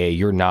 aka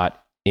you're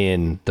not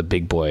in the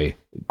big boy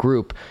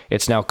group.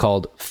 It's now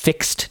called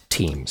fixed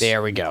teams.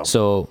 There we go.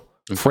 So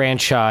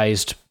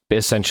franchised,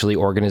 essentially,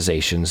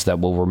 organizations that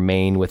will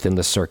remain within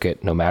the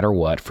circuit no matter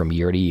what from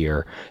year to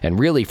year and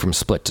really from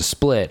split to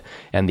split.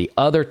 And the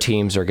other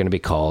teams are going to be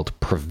called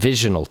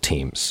provisional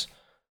teams.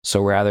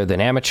 So rather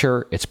than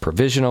amateur, it's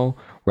provisional.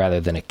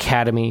 Rather than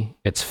academy,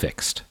 it's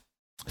fixed.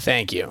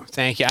 Thank you.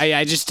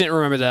 I just didn't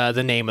remember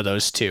the name of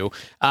those two.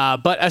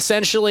 But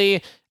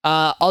essentially,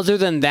 other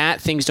than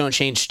that, things don't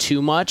change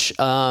too much.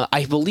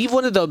 I believe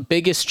one of the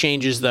biggest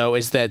changes, though,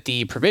 is that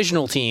the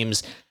provisional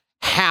teams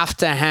have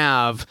to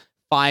have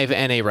 5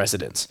 NA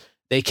residents.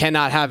 They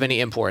cannot have any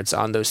imports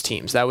on those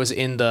teams. That was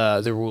in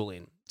the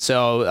ruling.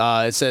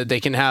 So it said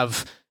they can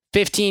have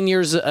 15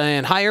 years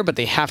and higher, but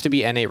they have to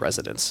be NA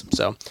residents.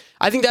 So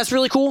I think that's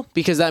really cool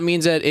because that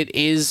means that it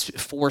is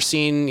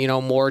forcing,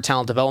 more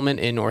talent development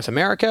in North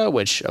America,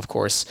 which of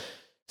course,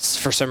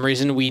 for some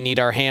reason we need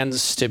our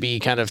hands to be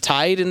kind of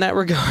tied in that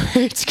regard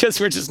because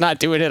we're just not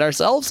doing it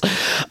ourselves.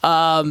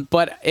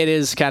 But it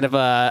is kind of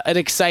an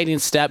exciting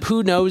step.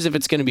 Who knows if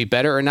it's going to be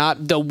better or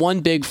not? The one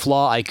big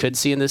flaw I could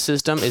see in this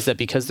system is that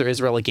because there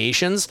is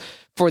relegations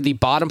for the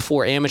bottom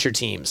 4 amateur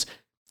teams,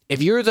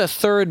 if you're the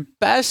 3rd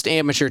best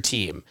amateur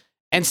team,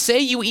 and say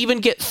you even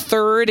get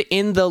 3rd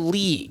in the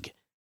league,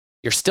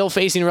 you're still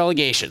facing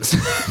relegations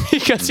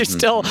because you're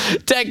still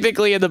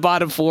technically in the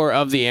bottom 4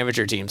 of the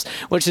amateur teams,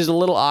 which is a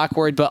little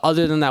awkward. But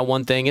other than that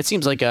one thing, it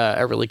seems like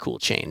a really cool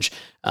change.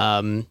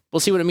 We'll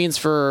see what it means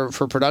for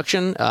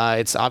production.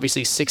 It's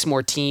obviously 6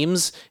 more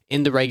teams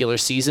in the regular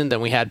season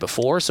than we had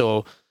before.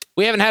 So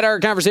we haven't had our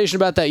conversation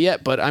about that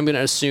yet, but I'm going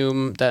to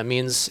assume that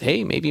means,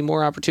 hey, maybe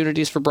more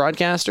opportunities for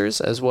broadcasters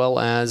as well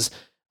as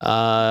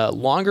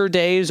longer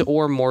days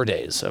or more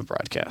days of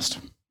broadcast.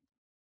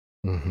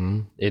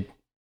 I'm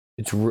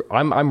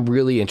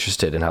really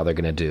interested in how they're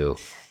going to do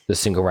the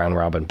single round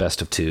robin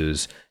best of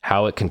 2s,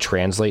 how it can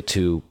translate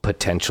to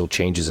potential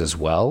changes as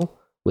well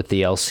with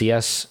the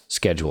LCS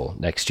schedule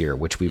next year,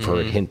 which we've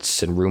heard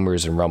hints and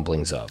rumors and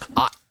rumblings of.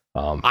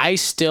 I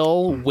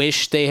still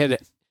wish they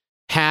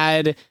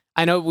had.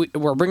 I know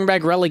we're bringing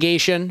back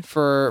relegation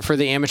for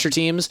the amateur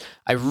teams.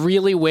 I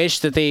really wish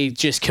that they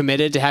just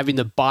committed to having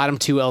the bottom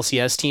 2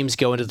 LCS teams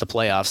go into the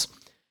playoffs.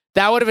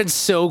 That would have been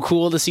so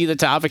cool to see the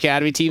top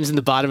academy teams and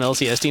the bottom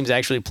LCS teams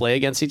actually play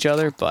against each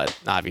other, but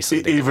obviously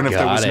even if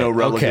there was no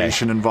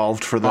relegation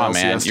involved for the LCS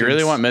man, teams. You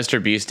really want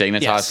Mr. Beast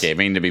Dignitas Yes.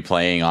 Gaming to be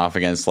playing off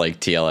against like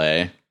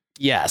TLA?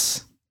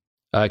 Yes.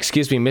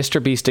 Excuse me,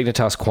 Mr. Beast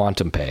Dignitas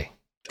Quantum Pay.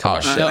 Oh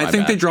shit! I my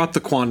think bad. they dropped the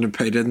Quantum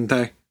Pay, didn't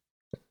they?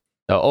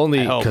 Only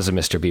I hope. because of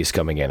Mr. Beast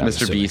coming in. I'm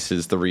Mr. assuming. Beast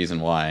is the reason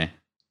why.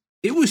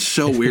 It was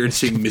so weird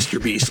seeing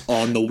Mr. Beast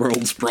on the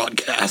world's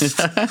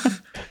broadcast.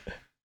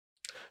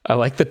 I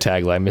like the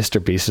tagline.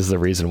 Mr. Beast is the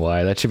reason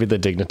why. That should be the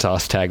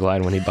Dignitas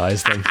tagline when he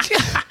buys them.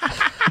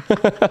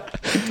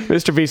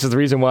 Mr. Beast is the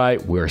reason why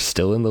we're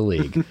still in the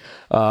league.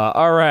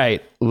 All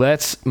right,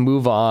 let's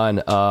move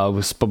on.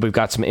 But we've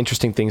got some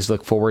interesting things to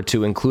look forward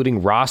to,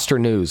 including roster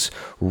news,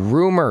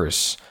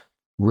 rumors.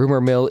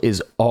 Rumor mill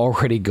is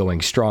already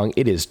going strong.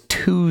 It is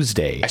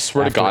Tuesday. I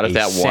swear to God, if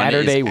that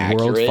Saturday one is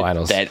World accurate,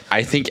 Finals. that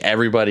I think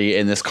everybody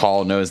in this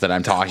call knows that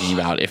I'm talking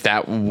about. If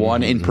that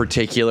one in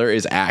particular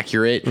is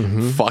accurate,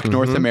 fuck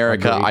North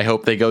America. I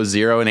hope they go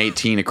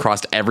 0-18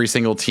 across every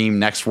single team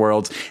next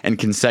Worlds and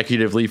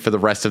consecutively for the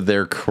rest of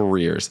their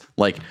careers.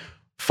 Like,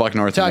 fuck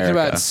North Talking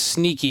America. about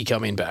Sneaky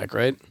coming back,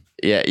 right?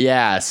 Yeah.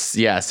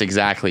 Yes,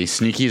 exactly.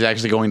 Sneaky's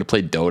actually going to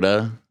play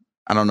Dota.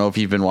 I don't know if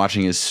you've been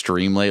watching his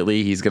stream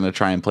lately. He's going to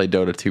try and play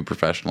Dota 2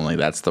 professionally.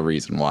 That's the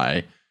reason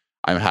why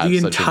I'm having The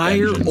such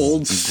entire a vengeance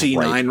old C9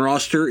 right.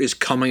 roster is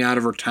coming out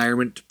of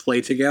retirement to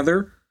play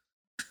together.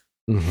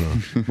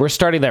 We're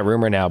starting that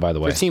rumor now, by the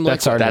way. For Team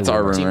That's Liquid. our That's new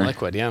our rumor. rumor. Team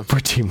Liquid, yeah. For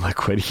Team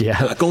Liquid,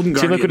 yeah. Golden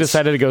Team Liquid Guardians.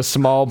 decided to go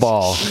small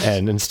ball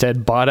and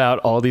instead bought out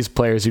all these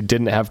players who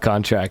didn't have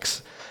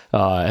contracts.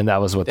 And that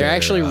was what They're their,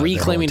 actually their whole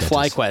reclaiming intent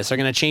is. FlyQuest. They're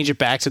going to change it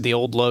back to the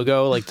old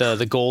logo, like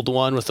the gold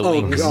one with the Oh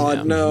wings. God,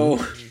 Yeah. no!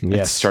 It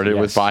Yes, started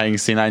with yes. buying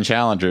C9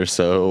 Challenger,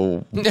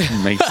 so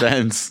makes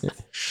sense.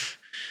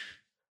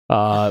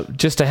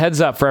 Just a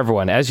heads up for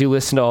everyone. As you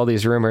listen to all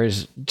these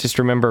rumors, just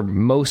remember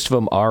most of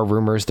them are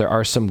rumors. There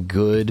are some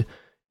good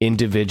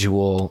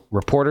individual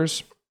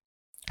reporters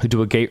who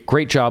do a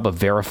great job of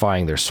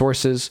verifying their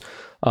sources.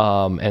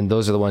 And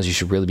those are the ones you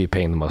should really be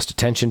paying the most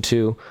attention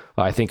to.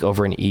 I think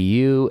over in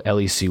EU,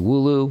 LEC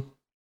Wulu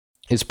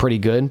is pretty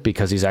good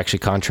because he's actually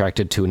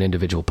contracted to an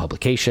individual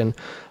publication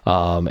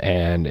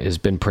and has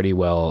been pretty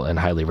well and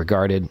highly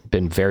regarded,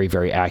 been very,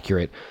 very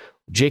accurate.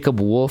 Jacob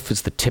Wolf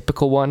is the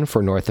typical one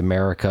for North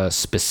America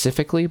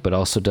specifically, but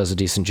also does a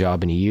decent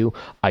job in EU.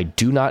 I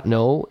do not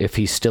know if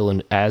he's still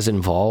as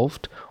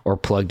involved or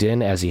plugged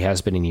in as he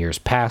has been in years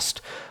past.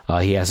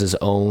 He has his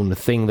own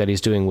thing that he's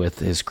doing with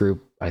his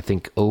group. I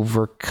think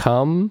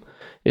Overcome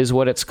is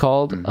what it's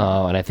called. And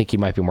I think he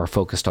might be more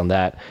focused on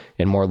that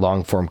and more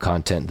long form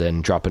content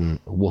than dropping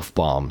wolf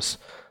bombs.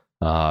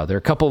 There are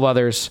a couple of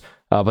others,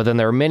 but then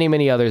there are many,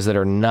 many others that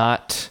are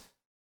not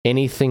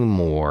anything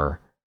more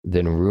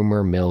than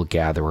rumor mill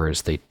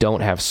gatherers. They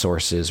don't have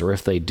sources, or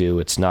if they do,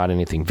 it's not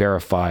anything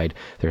verified.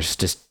 They're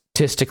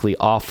statistically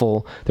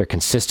awful. They're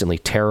consistently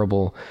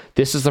terrible.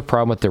 This is the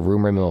problem with the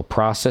rumor mill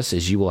process,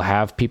 is you will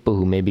have people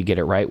who maybe get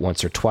it right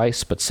once or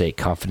twice, but say it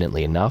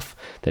confidently enough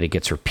that it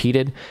gets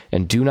repeated.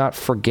 And do not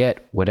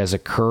forget what has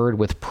occurred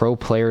with pro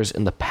players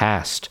in the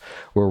past,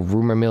 where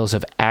rumor mills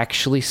have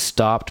actually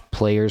stopped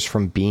players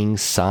from being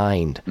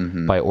signed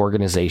by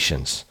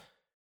organizations,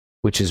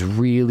 which is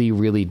really,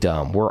 really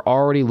dumb. We're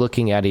already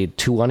looking at a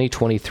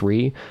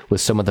 2023 with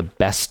some of the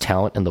best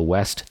talent in the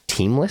West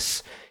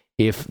teamless.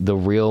 If the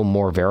real,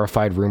 more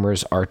verified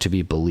rumors are to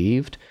be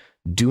believed,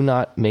 do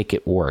not make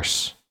it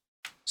worse.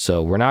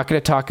 So we're not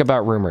going to talk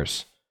about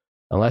rumors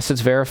unless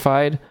it's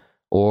verified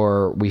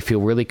or we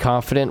feel really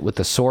confident with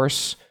the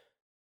source.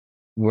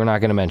 We're not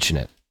going to mention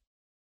it.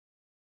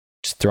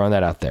 Just throwing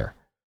that out there.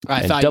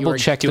 I And thought double you were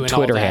check the doing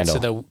Twitter all that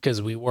handle.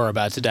 because we were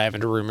about to dive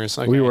into rumors.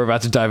 Okay. We were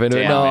about to dive into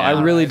it. Damn, No, man.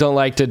 I really don't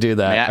like to do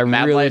that. I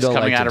Matt really Life's don't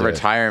coming like out to of do it.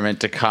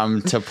 retirement to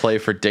come to play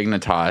for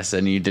Dignitas,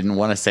 and you didn't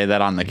want to say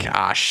that on the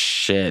gosh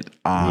shit.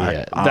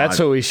 Yeah, that's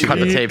what we should cut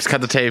do. the tapes.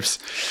 Cut the tapes.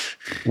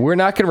 We're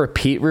not going to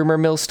repeat rumor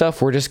mill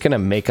stuff. We're just going to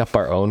make up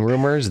our own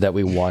rumors that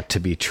we want to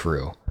be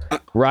true.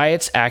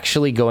 Riot's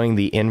actually going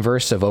the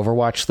inverse of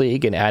Overwatch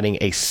League and adding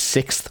a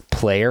 6th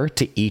player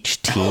to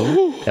each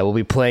team that will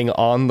be playing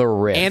on the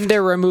Rift. And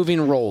they're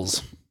removing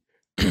roles.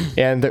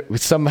 And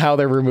somehow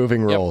they're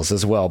removing roles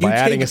as well. By You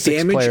adding a take 6th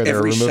damage player, they're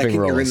every removing second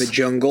roles. you're in the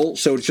jungle,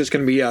 so it's just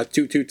going to be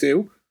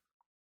 2-2-2.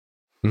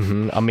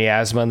 A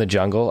miasma in the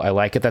jungle. I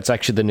like it. That's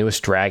actually the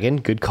newest dragon.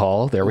 Good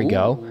call. There we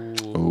go.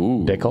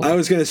 Ooh. Pickle. I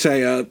was going to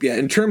say,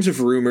 in terms of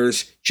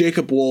rumors,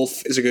 Jacob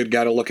Wolf is a good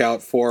guy to look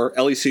out for,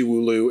 LEC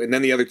Wulu, and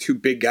then the other two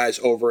big guys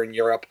over in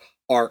Europe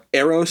are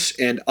Eros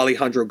and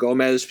Alejandro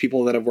Gomez,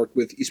 people that have worked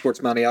with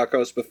Esports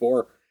Maniacos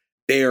before.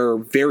 They are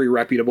very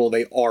reputable.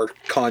 They are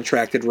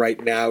contracted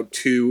right now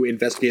to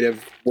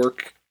investigative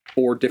work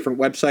for different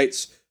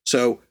websites.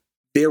 So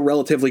they're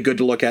relatively good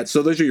to look at.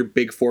 So those are your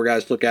big four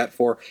guys to look at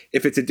for.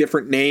 If it's a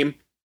different name,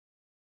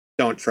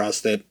 don't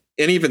trust it.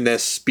 And even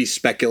this, be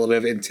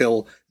speculative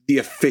until the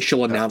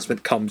official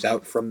announcement comes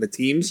out from the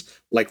teams,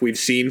 like we've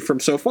seen from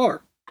so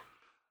far.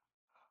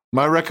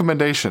 My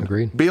recommendation,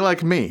 Agreed. be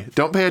like me.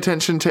 Don't pay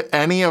attention to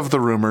any of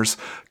the rumors.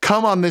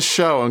 Come on this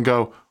show and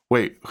go,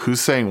 wait, who's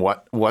saying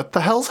what? What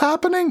the hell's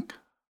happening?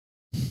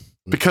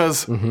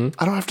 Because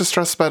I don't have to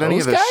stress about any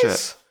of Those this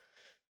guys?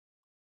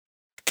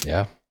 shit.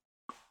 Yeah.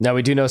 Now,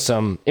 we do know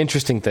some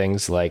interesting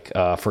things, like,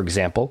 for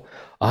example,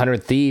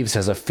 100 Thieves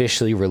has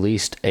officially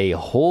released a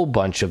whole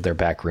bunch of their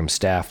backroom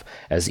staff,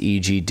 as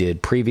EG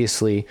did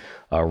previously.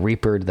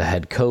 Reaper, the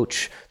head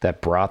coach, that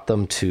brought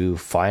them to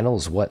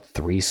finals,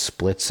 3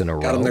 splits in a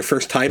row? Got them their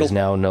first title. Is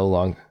now no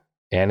longer...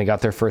 and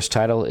got their first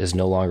title, is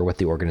no longer with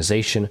the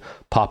organization.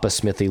 Papa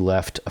Smithy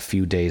left a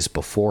few days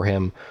before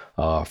him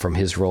from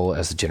his role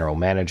as the general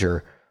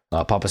manager.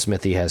 Papa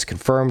Smithy has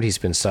confirmed he's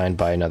been signed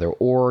by another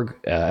org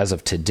as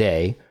of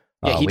today.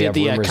 Yeah, he we did have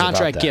the rumors about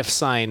contract that. GIF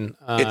sign.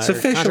 It's or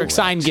official. Contract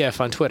sign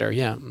GIF on Twitter.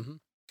 Yeah.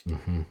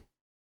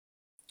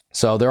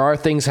 So there are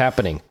things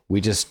happening.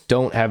 We just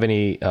don't have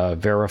any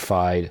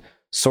verified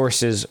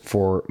sources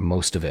for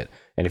most of it.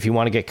 And if you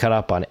want to get caught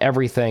up on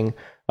everything,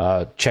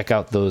 check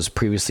out those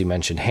previously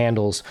mentioned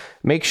handles.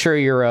 Make sure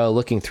you're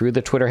looking through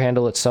the Twitter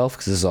handle itself,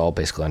 because this is all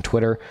basically on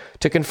Twitter,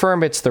 to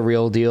confirm it's the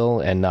real deal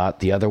and not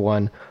the other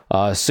one.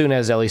 As soon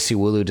as LEC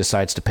Wooloo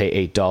decides to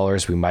pay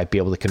 $8, we might be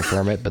able to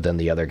confirm it, but then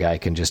the other guy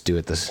can just do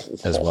it this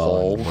as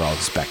well, and we're all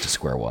just back to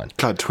square one.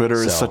 God, Twitter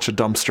is So- such a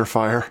dumpster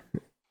fire.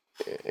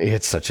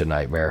 It's such a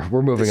nightmare.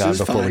 We're moving This on is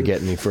before we fine.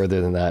 get any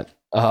further than that.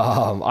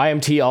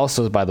 IMT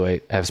also, by the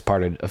way, has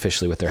parted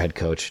officially with their head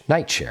coach,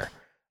 Nightshare.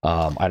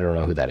 I don't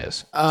know who that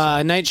is.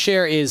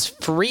 Nightshare is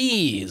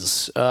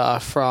Freeze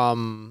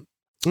from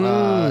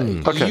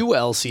Okay.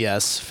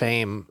 ULCS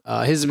fame.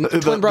 His twin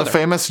The brother.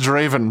 famous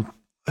Draven,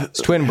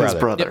 twin his brother.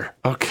 brother.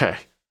 Okay.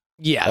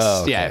 Yes.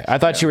 Oh, okay. Yeah. I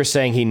thought you were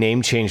saying he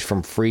name changed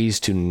from Freeze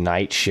to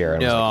Nightshare.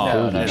 And I was like,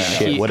 No, holy no.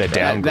 shit, what a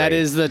downgrade. That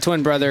is the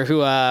twin brother who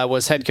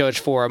was head coach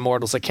for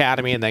Immortals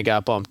Academy, and then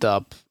got bumped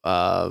up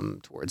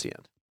towards the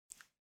end.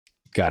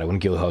 Got it, when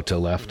Gil Hoto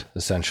left,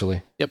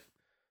 essentially. Yep.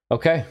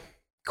 Okay,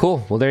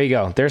 cool. Well, there you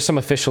go. There's some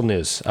official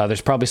news.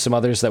 There's probably some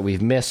others that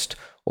we've missed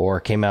or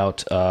came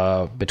out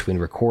between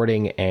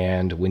recording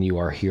and when you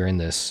are hearing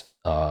this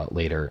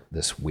later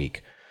this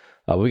week.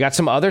 We got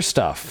some other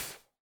stuff.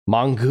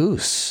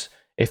 Mongoose.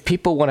 If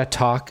people want to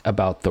talk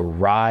about the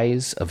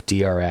rise of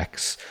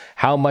DRX,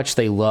 how much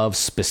they love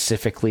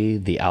specifically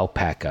the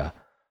alpaca,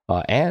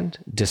 and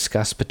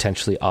discuss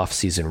potentially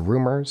off-season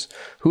rumors,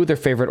 who their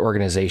favorite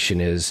organization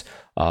is,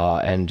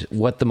 and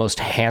what the most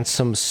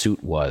handsome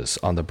suit was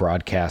on the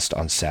broadcast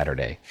on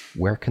Saturday,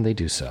 where can they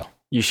do so?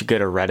 You should go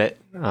to Reddit.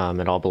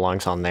 It all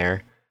belongs on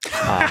there.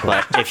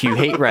 But if you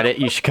hate Reddit,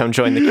 you should come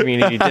join the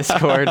community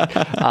Discord.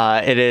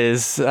 It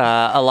is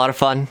a lot of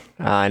fun.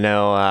 I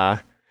know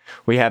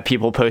we have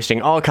people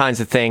posting all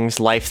kinds of things,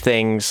 life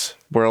things,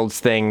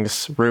 worlds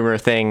things, rumor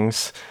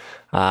things,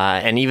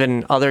 and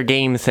even other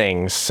game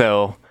things.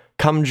 So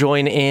come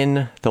join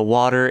in. The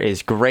water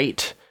is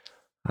great,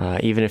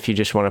 even if you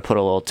just want to put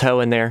a little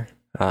toe in there.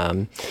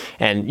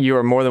 And you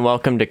are more than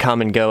welcome to come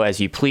and go as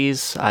you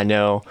please. I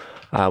know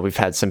we've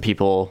had some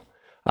people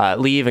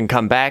leave and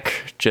come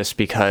back just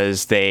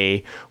because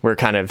they were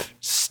kind of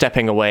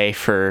stepping away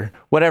for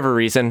whatever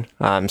reason.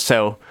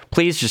 So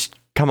please just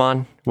come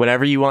on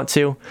whenever you want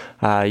to.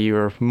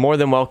 You're more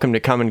than welcome to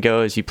come and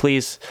go as you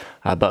please,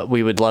 but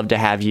we would love to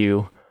have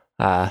you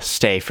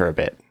stay for a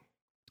bit.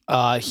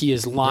 He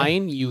is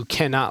lying. You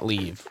cannot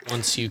leave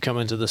once you come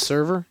into the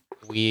server.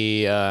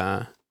 We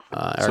So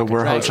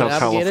we're contractually Hotel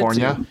obligated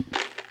California.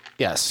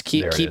 Yes,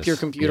 There it keep your is.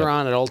 computer Yep.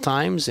 on at all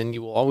times, and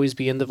you will always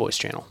be in the voice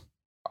channel.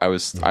 I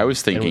was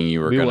thinking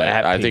you were we will gonna.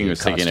 at I think PD I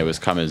was thinking it customer. was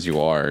come as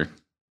you are,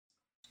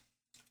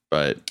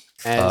 but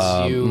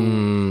As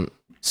you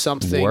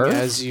something were?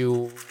 as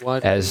you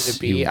want As me to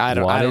be. you I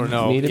don't wanted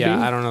know. me to Yeah,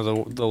 be? I don't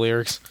know the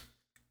lyrics.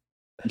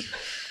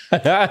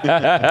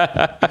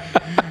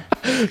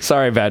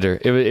 Sorry, Badger.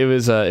 It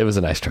was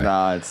a nice try.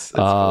 nah, it's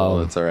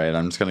cool. It's all right.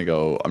 I'm just gonna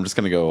go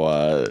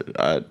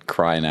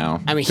cry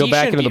now. I mean, Go he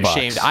back shouldn't into be the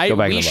box. ashamed. Go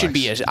back We into the should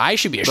be. box. I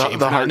should be ashamed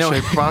The for not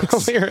knowing heart-shaped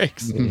box? the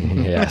lyrics.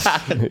 Yes.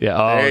 Yeah.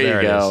 Oh, There you there,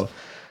 it go. is.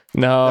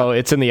 No,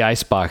 it's in the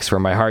ice box where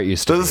my heart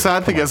used to The be.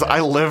 sad thing is,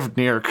 I lived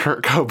near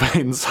Kurt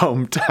Cobain's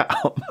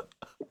hometown.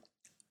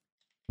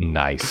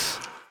 Nice.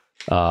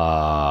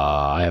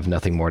 I have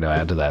nothing more to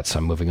add to that, so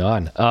I'm moving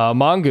on.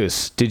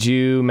 Mongoose, did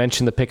you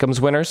mention the Pick'ems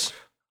winners?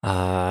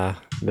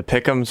 The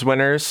Pick'ems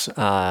winners,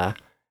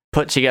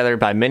 put together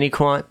by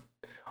Miniquant,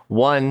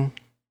 won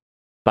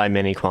by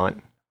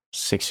Miniquant,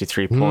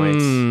 63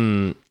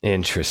 points.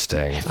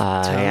 Interesting.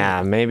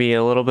 Yeah, maybe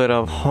a little bit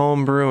of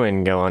home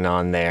brewing going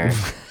on there.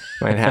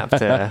 might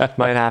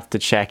have to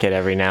check it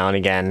every now and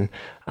again.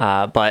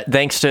 But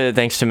thanks to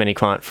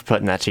Miniquant for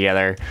putting that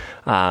together.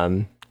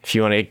 If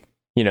you want to,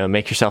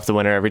 make yourself the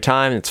winner every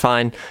time, it's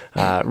fine.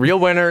 Real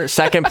winner,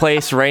 second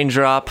place,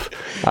 Raindrop,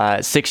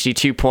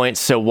 62 points,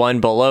 so one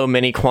below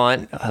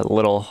Miniquant, a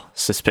little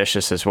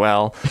suspicious as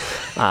well.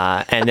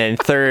 And then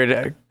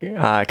third,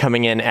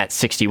 coming in at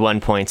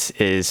 61 points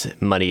is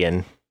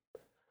Muddian.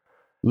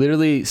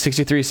 Literally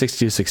 63,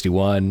 62,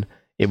 61.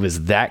 It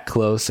was that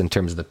close in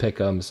terms of the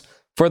Pick'ems.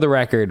 For the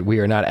record, we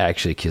are not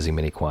actually accusing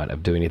Miniquant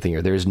of doing anything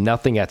here. There's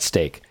nothing at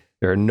stake.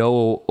 There are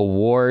no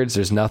awards.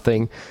 There's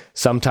nothing.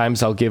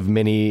 Sometimes I'll give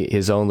Mini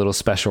his own little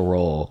special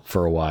role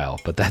for a while,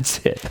 but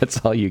that's it. That's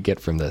all you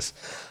get from this.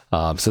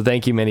 So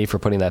thank you, Mini, for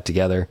putting that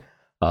together.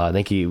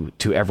 Thank you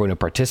to everyone who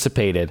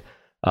participated.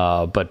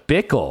 But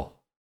Bickle,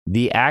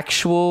 the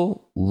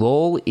actual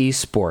LOL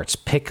Esports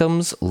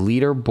Pick'ems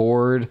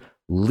leaderboard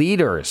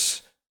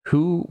leaders,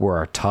 who were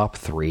our top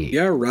three?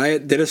 Yeah,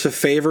 Riot did us a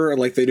favor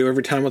like they do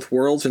every time with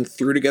Worlds and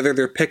threw together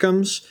their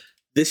pick'ems.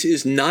 This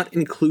is not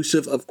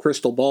inclusive of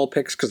crystal ball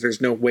picks because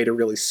there's no way to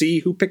really see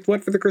who picked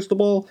what for the crystal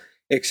ball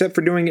except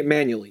for doing it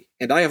manually.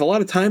 And I have a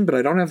lot of time, but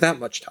I don't have that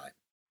much time.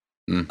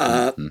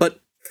 But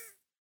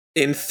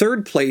in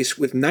third place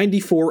with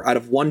 94 out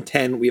of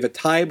 110, we have a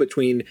tie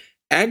between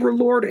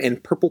Agrilord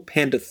and Purple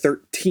Panda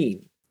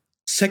 13.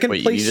 Second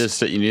Wait,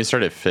 place. you need to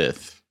start at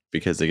fifth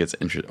because it gets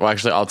interesting. Well,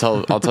 actually, I'll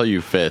tell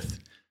you fifth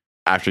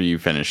after you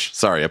finish.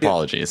 Sorry,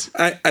 apologies.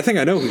 I think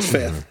I know who's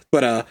fifth.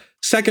 But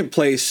second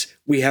place,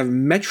 we have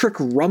Metric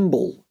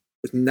Rumble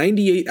with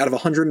 98 out of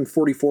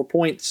 144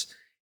 points.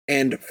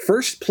 And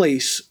first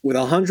place with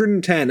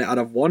 110 out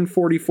of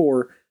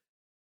 144,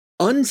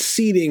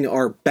 unseating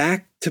our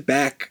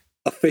back-to-back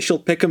official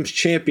Pick'ems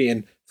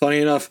champion, funny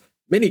enough,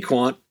 Mini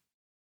Quant.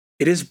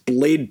 It is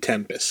Blade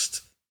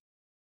Tempest.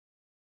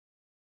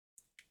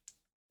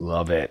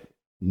 Love it.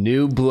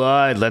 New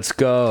blood. Let's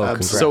go.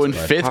 Congrats, So in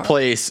bud. fifth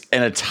place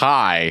in a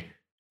tie,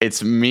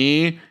 it's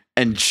me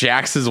and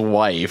Jax's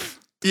wife.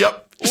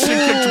 Yep. She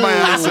kicked my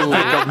ass at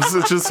Pick'ems,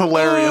 which is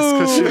hilarious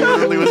because she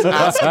literally was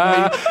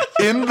asking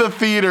me in the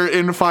theater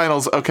in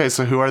finals. Okay,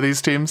 so who are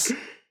these teams?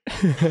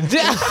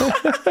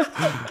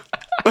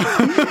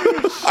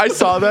 I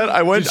saw that.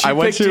 I went to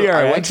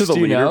DRX? the Do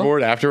you know?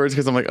 leaderboard afterwards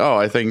because I'm like, oh,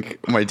 I think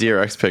my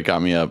DRX pick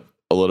got me up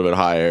a little bit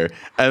higher.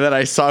 And then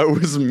I saw it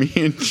was me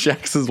and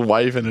Jax's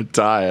wife in a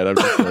tie, and I'm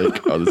just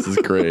like, oh, this is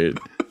great.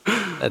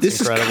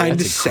 This incredible. is kind of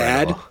That's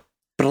sad, incredible.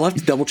 but I'll have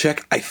to double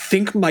check. I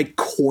think my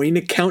coin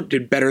account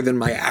did better than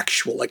my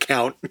actual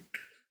account.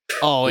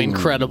 Oh,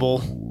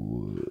 incredible.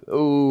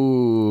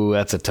 Ooh,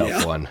 that's a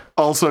tough one.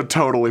 Also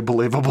totally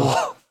believable.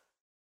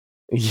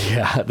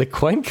 Yeah, the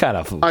coin kind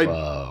of I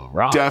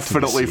rocked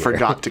Definitely this year.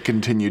 forgot to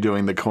continue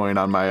doing the coin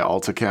on my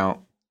alt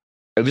account.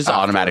 It just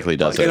automatically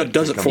does It it.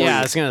 does it for Yeah, I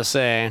you. was going to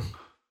say.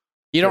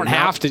 You don't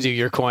have to do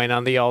your coin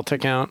on the alt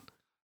account.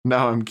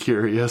 Now I'm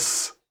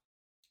curious.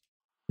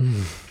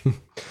 You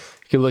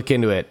can look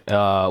into it.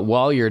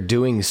 While you're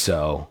doing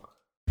so,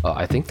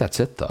 I think that's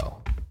it, though.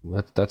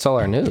 That's all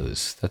our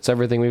news. That's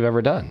everything we've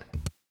ever done.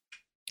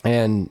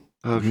 And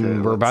Okay,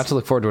 we're about to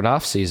look forward to an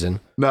off season.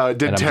 No, it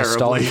did And I'm just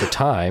stalling terribly. for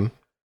time.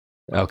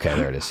 Okay,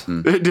 there it is.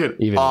 It did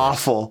Even worse.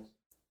 awful.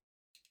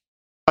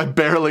 I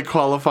barely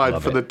qualified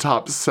Love for it. the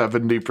top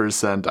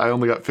 70%. I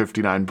only got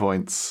 59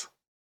 points.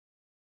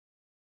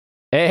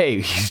 Hey,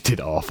 you did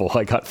awful.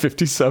 I got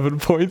 57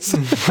 points.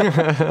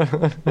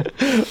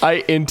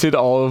 I inted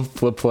all of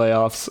the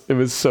playoffs. It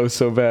was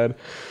so bad.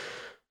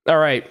 All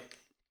right.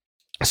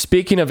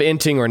 Speaking of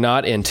inting or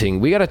not inting,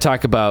 we got to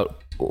talk about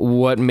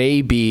what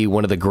may be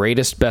one of the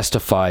greatest best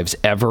of fives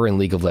ever in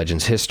League of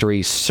Legends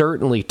history.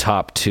 Certainly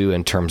top 2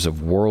 in terms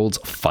of Worlds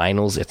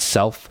Finals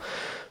itself.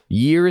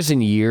 Years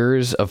and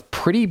years of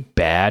pretty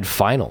bad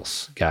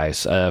finals,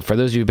 guys. For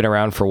those of you who've been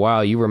around for a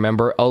while, you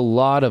remember a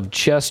lot of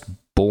just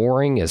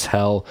boring as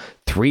hell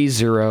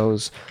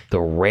 3-0s, the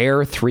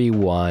rare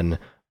 3-1.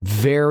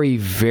 Very,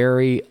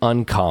 very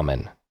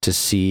uncommon to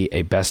see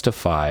a best of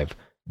 5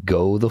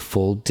 go the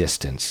full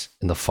distance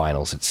in the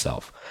finals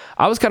itself.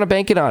 I was kind of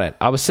banking on it.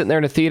 I was sitting there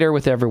in a theater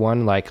with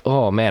everyone like,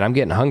 oh man, I'm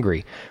getting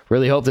hungry.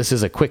 Really hope this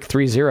is a quick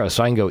 3-0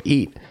 so I can go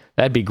eat.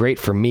 That'd be great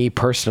for me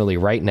personally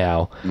right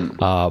now.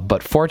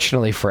 But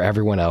fortunately for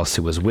everyone else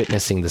who was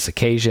witnessing this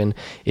occasion,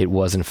 it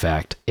was in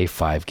fact a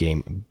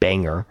 5-game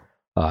banger,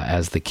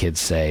 as the kids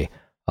say.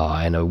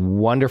 And a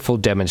wonderful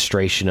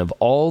demonstration of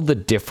all the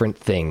different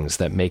things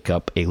that make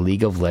up a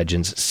League of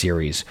Legends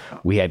series.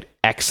 We had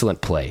excellent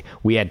play.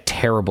 We had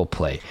terrible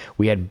play.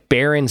 We had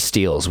Baron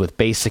steals with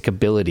basic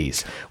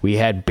abilities. We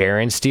had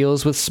Baron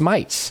steals with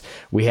smites.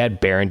 We had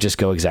Baron just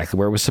go exactly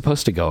where it was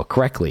supposed to go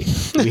correctly.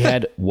 We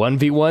had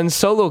 1v1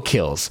 solo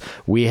kills.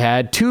 We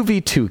had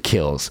 2v2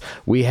 kills.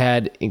 We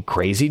had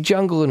crazy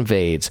jungle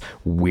invades,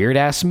 weird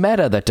ass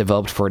meta that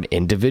developed for an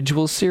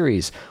individual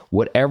series.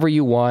 Whatever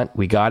you want,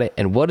 we got it.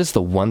 And what is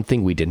the one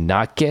thing we did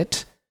not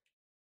get?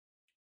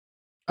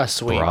 A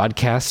sweep.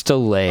 Broadcast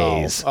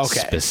delays, Oh, okay.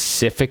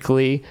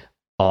 specifically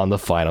on the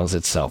finals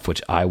itself,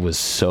 which I was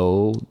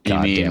so You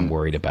goddamn mean-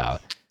 worried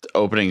about.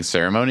 Opening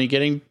ceremony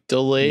getting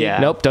delayed. Yeah.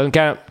 Nope, doesn't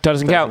count.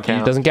 Doesn't count.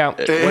 count. Doesn't count.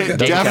 It Doesn't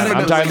count. I'm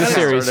definitely tired of the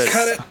series.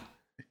 Cut it.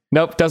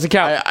 Nope, doesn't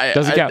count.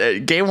 Doesn't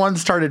count. Game 1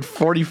 started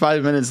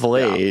 45 minutes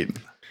late.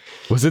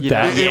 Was it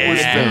that? It was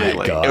very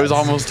late. God. It was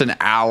almost an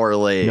hour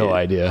late. No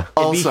idea. It'd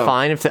be Also,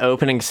 fine if the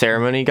opening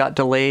ceremony got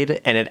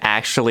delayed and it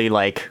actually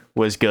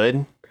was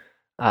good.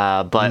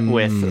 But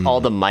with all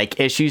the mic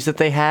issues that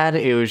they had,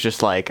 it was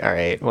just like, all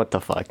right, what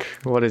the fuck?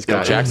 What is The going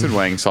on? Jackson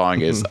Wang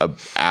song is an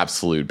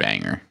absolute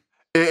banger.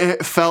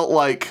 it felt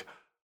like,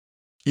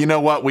 you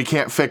know what? We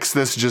can't fix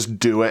this. Just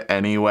do it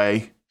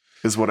anyway,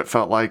 is what it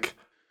felt like.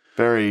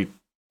 Very.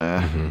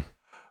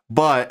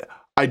 But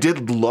I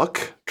did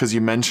look, because you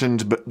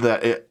mentioned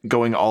that it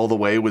going all the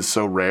way was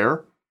so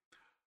rare.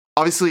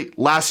 Obviously,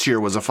 last year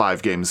was a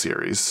 5-game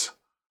series.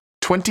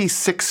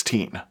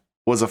 2016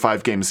 was a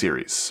 5-game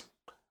series.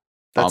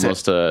 That's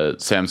Almost a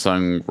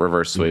Samsung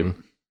reverse sweep.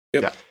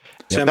 Yep.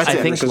 Yeah, that's I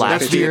it. think That's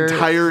last the year-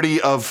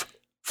 entirety of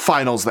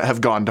finals that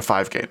have gone to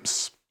 5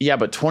 games. Yeah,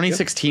 but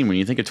 2016, when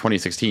you think of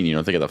 2016, you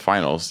don't think of the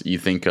finals. You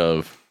think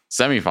of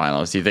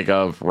semifinals. You think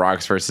of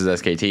Rocks versus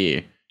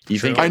SKT. You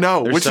think I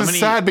know, there's which so is many-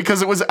 sad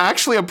because it was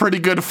actually a pretty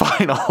good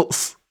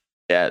finals.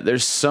 Yeah,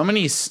 there's so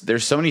many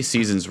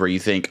seasons where you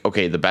think,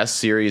 okay, the best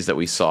series that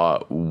we saw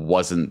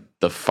wasn't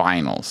the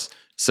finals.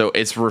 So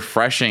it's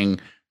refreshing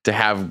to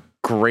have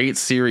great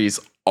series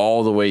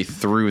all the way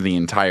through the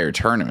entire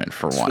tournament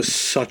for It one. was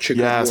such a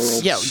Yes. good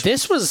world. Yeah,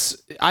 this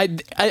was I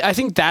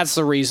think that's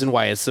the reason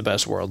why it's the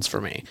best worlds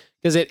for me,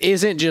 because it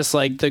isn't just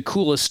like the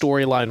coolest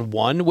storyline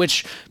won,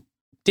 which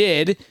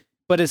did,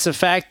 but it's the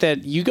fact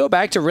that you go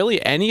back to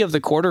really any of the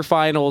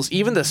quarterfinals,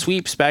 even the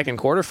sweeps back in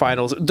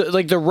quarterfinals,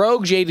 like the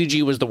Rogue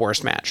JDG was the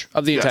worst match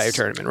of the entire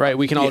tournament, right?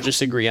 We can all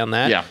just agree on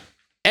that. Yeah.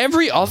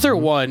 Every other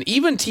one,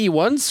 even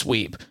T1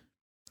 sweep,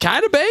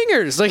 kind of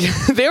bangers. Like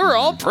they were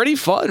all pretty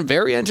fun,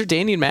 very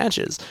entertaining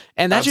matches,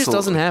 and that just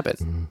doesn't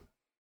happen.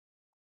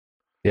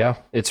 Yeah,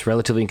 it's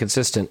relatively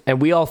inconsistent.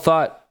 And we all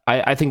thought,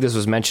 I think this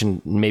was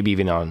mentioned maybe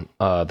even on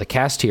the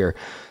cast here,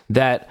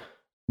 that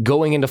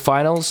going into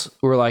finals,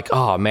 we're like,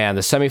 oh man,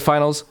 the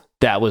semifinals,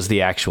 that was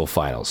the actual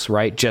finals,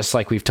 right? Just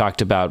like we've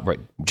talked about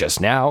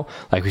just now,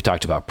 like we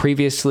talked about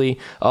previously.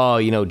 Oh,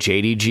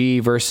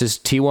 JDG versus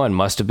T1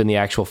 must have been the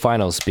actual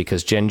finals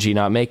because Gen G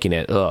not making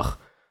it. Ugh,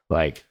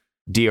 like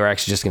DRX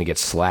is just going to get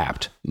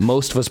slapped.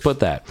 Most of us put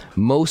that.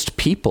 Most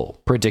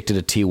people predicted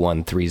a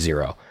T1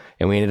 3-0,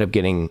 and we ended up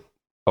getting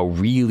a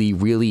really,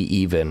 really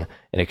even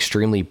and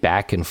extremely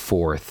back and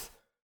forth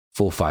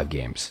full 5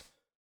 games.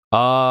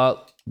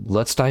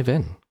 Let's dive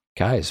in.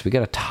 Guys, we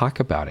got to talk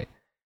about it.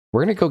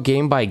 We're going to go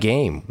game by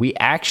game. We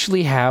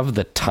actually have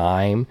the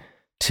time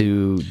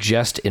to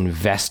just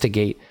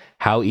investigate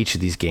how each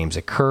of these games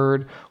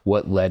occurred,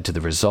 what led to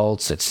the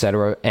results,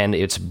 etc. And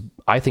it's,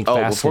 I think,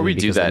 fascinating. Before we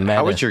do because the that, meta-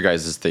 how was your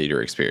guys'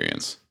 theater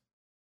experience?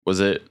 Was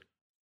it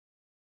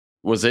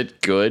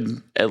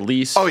good at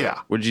least? Oh, yeah.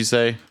 Would you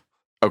say?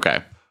 Okay.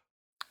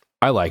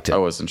 I liked it. I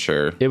wasn't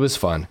sure. It was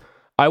fun.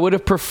 I would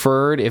have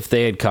preferred if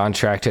they had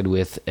contracted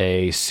with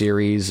a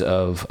series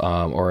of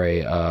or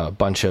a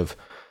bunch of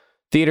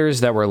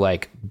theaters that were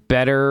like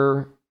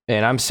better.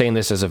 And I'm saying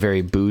this as a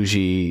very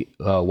bougie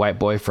white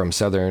boy from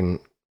Southern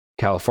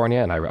California,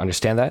 and I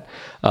understand that,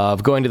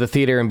 of going to the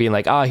theater and being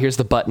like, here's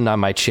the button on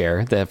my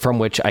chair from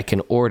which I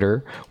can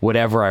order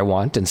whatever I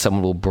want, and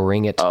someone will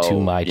bring it to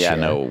my chair. Yeah,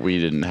 no, we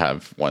didn't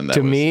have one that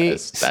To was me,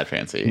 that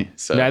fancy.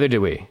 So Neither did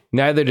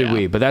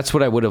we. But that's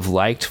what I would have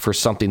liked for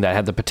something that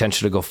had the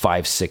potential to go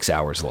 5-6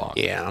 hours long.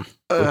 Yeah.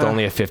 With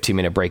only a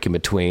 15-minute break in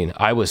between.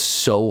 I was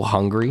so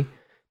hungry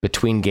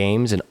between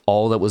games, and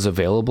all that was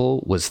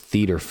available was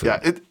theater food.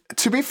 Yeah,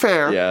 to be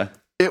fair, yeah.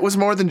 it was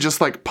more than just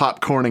like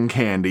popcorn and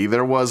candy.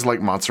 There was like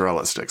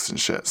mozzarella sticks and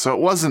shit. So it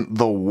wasn't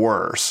the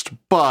worst,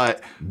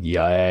 but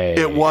Yay.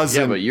 it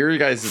wasn't. Yeah, but your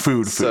guys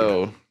food.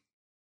 So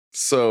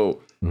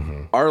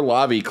our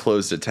lobby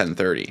closed at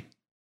 10:30.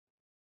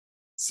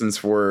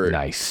 Since we're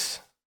Nice.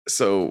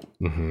 so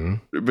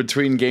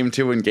between game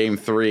 2 and game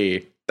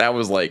 3, that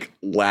was like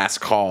last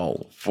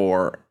call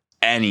for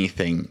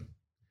anything.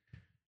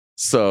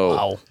 So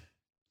Wow.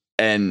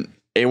 and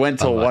it went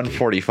till Unlucky.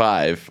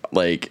 1:45.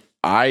 Like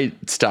I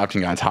stopped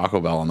and got Taco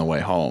Bell on the way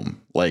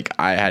home. Like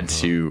I had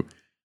to,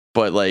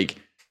 but like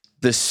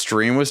the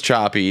stream was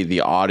choppy.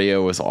 The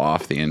audio was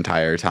off the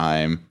entire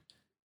time.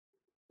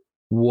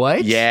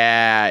 What?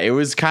 Yeah, it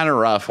was kind of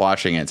rough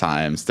watching at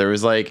times. There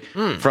was like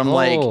from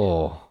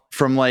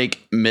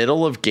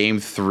middle of game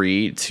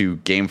 3 to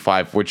game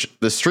 5, which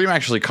the stream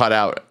actually cut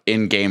out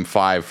in game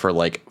 5 for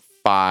like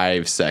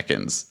 5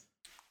 seconds.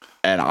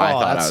 And I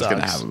thought I was going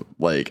to have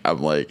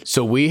I'm like,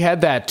 So we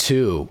had that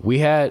too.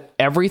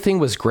 Everything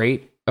was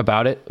great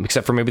about it,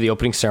 except for maybe the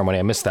opening ceremony.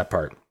 I missed that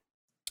part.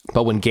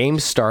 But when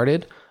games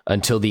started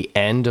until the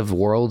end of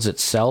Worlds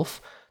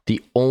itself, the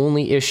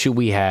only issue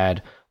we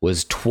had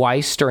was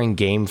twice during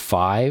game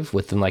 5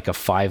 within like a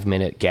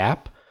 5-minute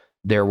gap.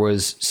 There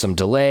was some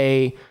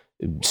delay,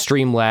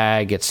 stream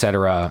lag,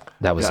 etc.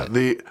 That was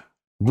it.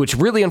 Which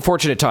really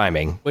unfortunate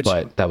timing,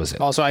 but that was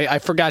it. Also, I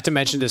forgot to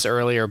mention this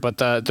earlier, but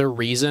the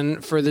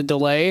reason for the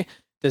delay,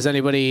 does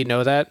anybody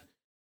know that?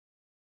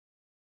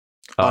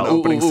 On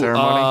opening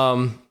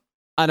ceremony?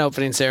 On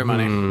opening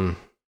ceremony.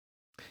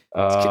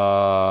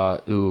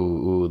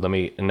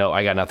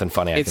 I got nothing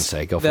funny I can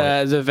say. Go for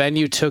it. The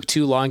venue took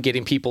too long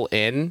getting people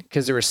in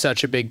because there was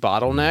such a big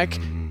bottleneck,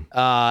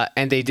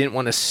 and they didn't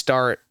want to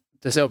start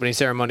this opening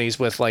ceremonies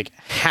with like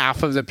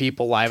half of the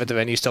people live at the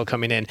venue still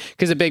coming in,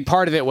 because a big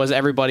part of it was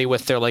everybody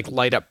with their like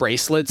light up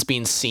bracelets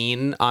being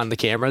seen on the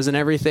cameras and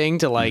everything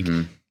to like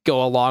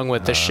go along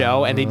with the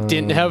show, and they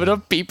didn't have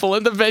enough people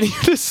in the venue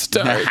to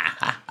start.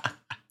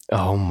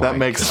 Oh my! That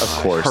makes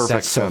perfect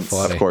That's so sense.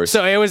 funny. of course.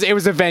 So it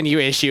was a venue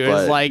issue. It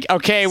was But- like,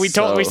 okay, we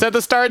set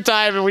the start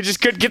time and we just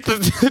couldn't get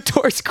the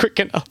doors quick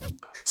enough.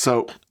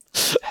 So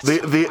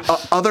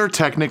the other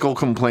technical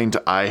complaint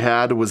I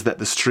had was that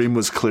the stream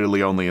was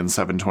clearly only in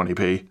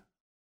 720p.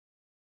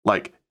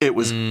 Like it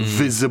was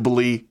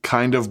visibly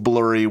kind of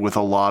blurry with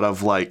a lot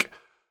of like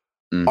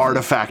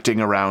artifacting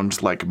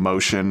around like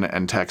motion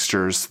and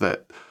textures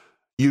that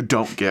you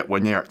don't get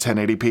when you're at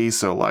 1080p.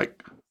 So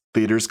like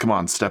Theaters, come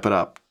on, step it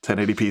up.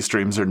 1080p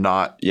streams are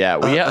not Yeah,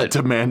 a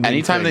demanding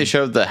anytime thing. they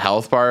showed the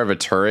health bar of a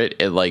turret,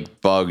 it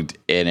like bugged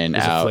in and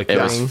out. It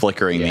was flickering?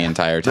 flickering the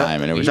entire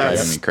time, and it was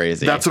driving me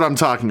crazy. That's what I'm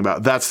talking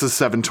about. That's the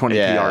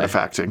 720p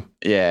artifacting.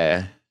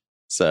 Yeah.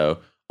 So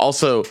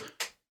also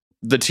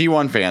the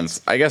T1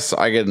 fans, I guess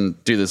I can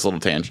do this little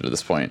tangent at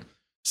this point.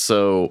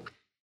 So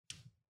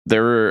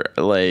there were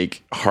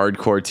like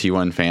hardcore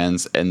T1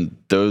 fans, and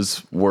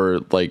those were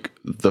like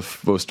the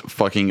most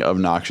fucking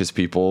obnoxious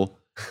people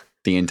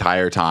the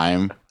entire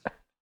time.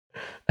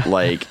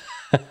 Like,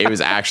 it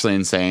was actually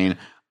insane.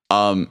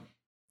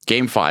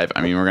 Game 5,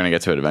 I mean, we're gonna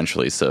get to it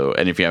eventually, so,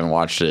 and if you haven't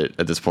watched it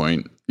at this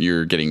point,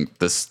 you're getting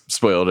this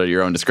spoiled at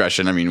your own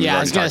discretion. I mean, we've Yeah, I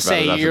already was gonna talked about it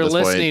say enough you're at this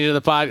listening point. to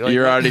the podcast.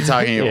 You're already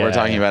talking. Yeah. We're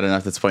talking about it enough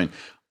at this point.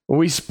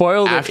 We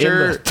spoiled it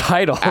in the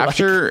title.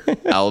 After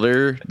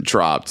Elder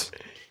dropped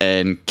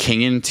and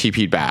Kingen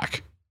TP'd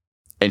back,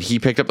 and he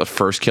picked up the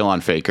first kill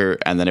on Faker,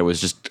 and then it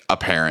was just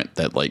apparent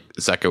that like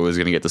Zeka was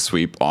going to get the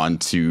sweep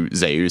onto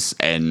Zeus,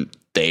 and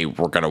they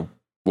were going to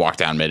walk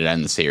down mid and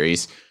end the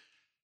series.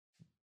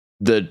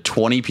 The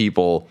 20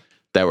 people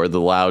that were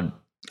the loud,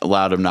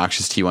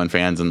 obnoxious T1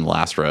 fans in the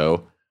last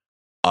row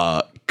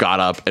got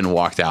up and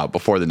walked out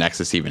before the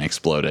Nexus even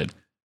exploded.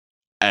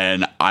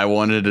 And I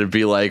wanted to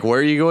be like, "Where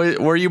are you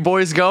going? Where are you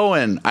boys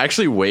going?" I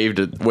actually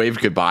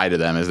waved goodbye to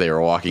them as they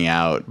were walking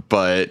out,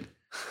 but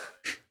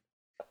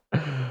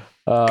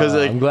because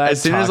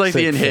as soon as like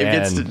the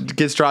inhib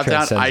gets dropped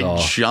down, I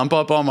jump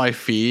up on my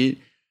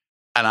feet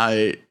and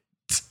I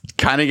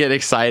kind of get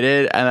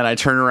excited, and then I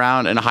turn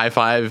around and high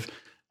five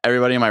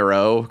everybody in my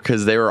row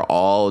because they were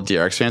all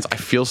DRX fans. I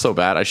feel so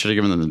bad. I should have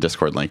given them the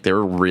Discord link. They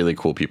were really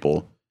cool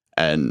people,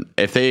 and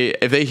if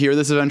they hear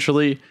this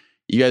eventually,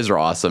 you guys are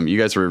awesome. You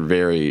guys were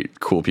very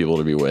cool people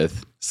to be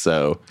with.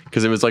 So,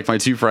 because it was like my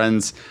two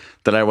friends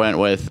that I went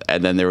with,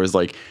 and then there was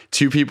like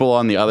two people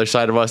on the other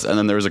side of us, and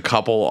then there was a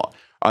couple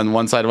on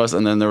one side of us,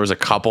 and then there was a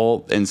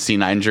couple in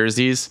C9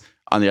 jerseys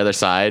on the other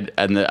side.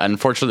 And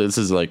unfortunately, this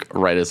is like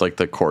right as like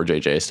the core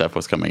JJ stuff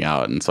was coming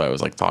out, and so I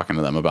was like talking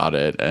to them about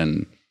it,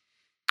 and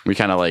we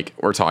kind of like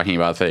were talking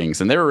about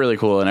things, and they were really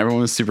cool, and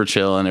everyone was super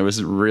chill, and it was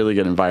a really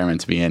good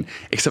environment to be in,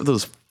 except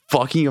those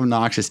fucking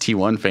obnoxious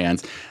T1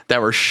 fans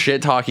that were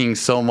shit talking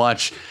so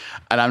much.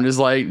 And I'm just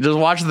like, just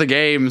watch the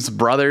games,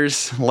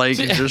 brothers. Like,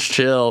 just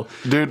chill.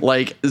 Dude.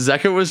 Like,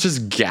 Zeka was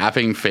just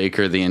gapping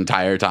Faker the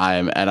entire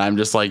time. And I'm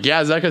just like,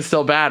 yeah, Zeka's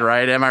still bad,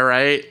 right? Am I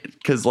right?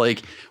 Because,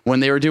 like, when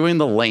they were doing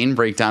the lane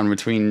breakdown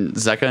between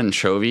Zeka and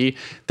Chovy,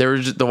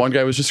 the one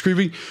guy was just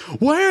screaming,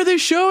 "Why are they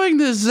showing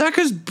this?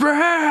 Zeka's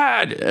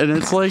bad!" And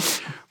it's like,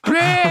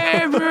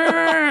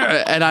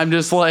 and I'm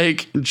just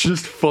like,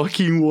 just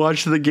fucking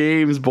watch the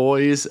games,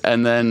 boys.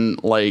 And then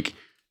the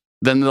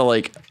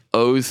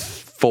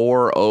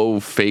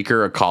 0-4-0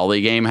 Faker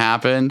Akali game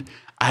happened,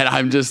 and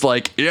I'm just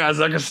like, yeah,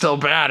 Zeka's still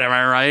bad, am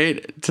I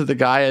right? To the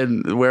guy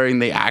wearing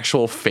the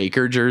actual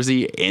Faker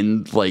jersey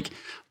in like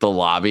the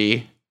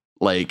lobby,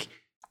 like,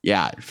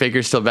 yeah,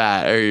 Faker's still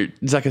bad, or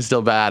Zeka's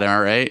still bad, am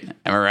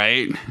I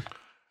right?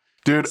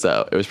 Dude,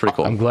 so it was pretty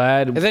cool. I'm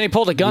glad. And then he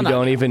pulled a gun. We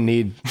don't even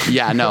need.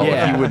 Yeah, no,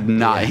 Yeah. he would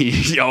not.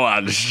 you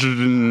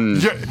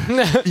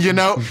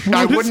know,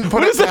 I wouldn't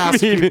put it past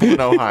people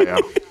in Ohio.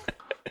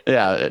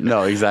 Yeah,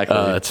 no, exactly.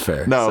 That's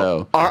fair. No,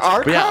 So,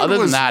 our but yeah, crowd other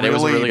than was that, it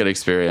was a really really good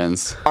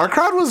experience. Our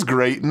crowd was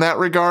great in that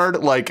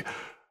regard. Like,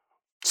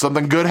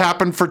 something good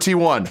happened for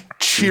T1.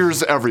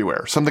 Cheers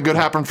everywhere. Something good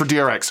happened for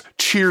DRX.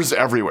 Cheers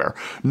everywhere.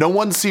 No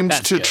one seemed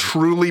to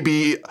truly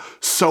be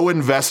so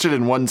invested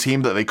in one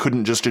team that they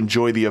couldn't just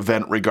enjoy the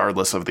event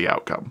regardless of the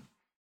outcome.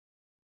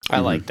 I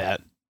like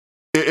that.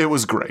 It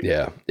was great.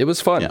 Yeah, it was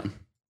fun. Yeah.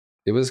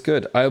 It was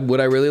good. What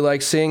I really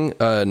like seeing,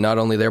 not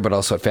only there but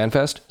also at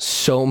FanFest,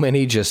 so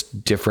many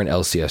just different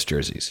LCS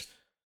jerseys.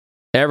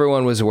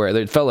 Everyone was wearing.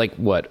 It felt like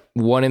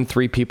 1 in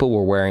 3 people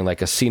were wearing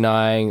like a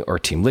C9 or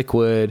Team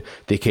Liquid,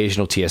 the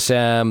occasional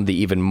TSM, the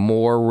even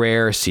more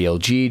rare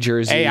CLG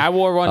jersey. Hey, I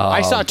wore one.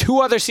 I saw 2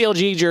 other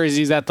CLG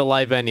jerseys at the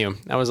live venue.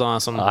 That was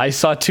awesome. I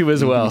saw 2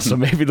 as well, so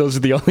maybe those are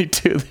the only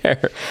 2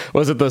 there.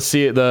 Was it the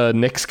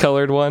Nyx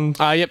colored one?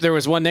 Yep, there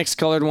was one Nyx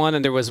colored one,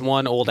 and there was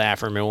one old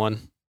Afro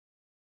one.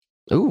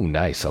 Ooh,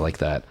 nice. I like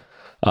that.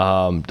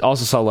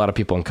 Also saw a lot of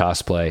people in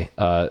cosplay.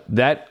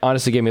 That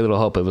honestly gave me a little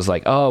hope. It was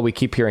like, oh, we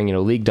keep hearing,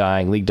 League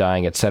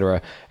dying,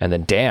 etc. And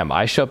then, damn,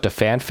 I show up to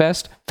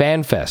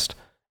FanFest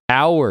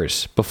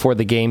hours before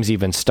the games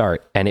even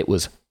start, and it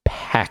was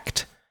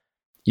packed.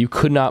 You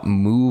could not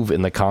move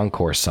in the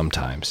concourse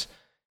sometimes.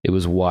 It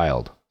was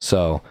wild.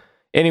 So,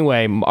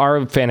 anyway,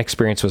 our fan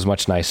experience was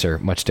much nicer,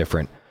 much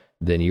different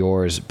than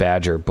yours,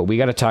 Badger. But we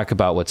got to talk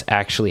about what's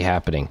actually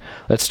happening.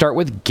 Let's start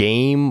with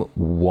Game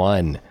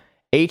 1.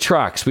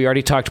 Aatrox, we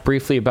already talked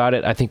briefly about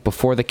it, I think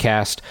before the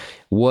cast,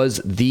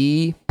 was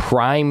the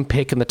prime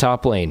pick in the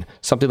top lane.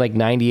 Something like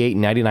 98,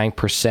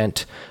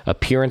 99%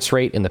 appearance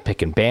rate in the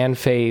pick and ban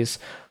phase.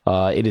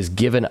 It is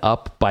given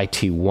up by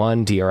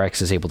T1.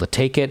 DRX is able to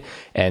take it,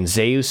 and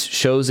Zeus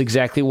shows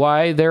exactly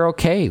why they're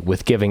okay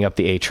with giving up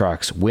the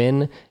Aatrox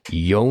when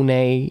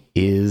Yone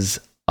is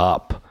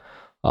up.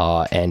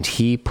 and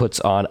he puts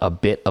on a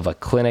bit of a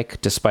clinic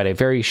despite a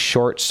very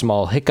short,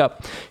 small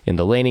hiccup in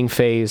the laning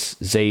phase.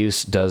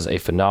 Zeus does a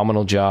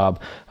phenomenal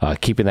job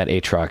keeping that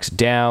Aatrox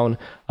down,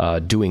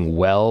 doing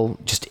well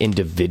just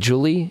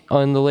individually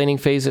on the laning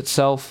phase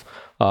itself.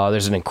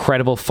 There's an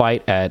incredible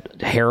fight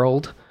at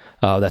Herald.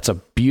 That's a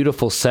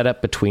beautiful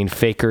setup between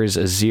Faker's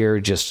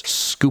Azir just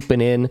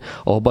scooping in a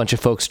whole bunch of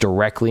folks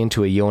directly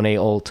into a Yone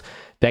ult.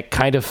 That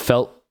kind of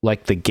felt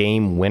like the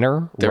game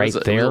winner right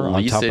there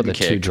on top of the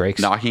two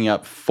Drakes. Knocking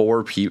up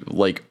four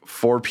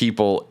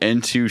people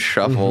into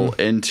Shuffle,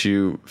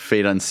 into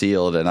Fate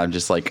Unsealed, and I'm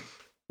just like,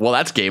 well,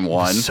 that's game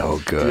one.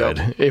 So good.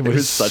 Yep. It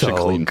was such a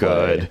clean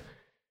good. Play.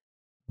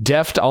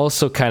 Deft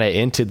also kind of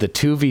into the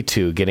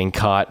 2v2, getting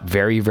caught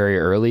very, very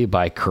early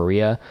by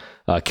Keria,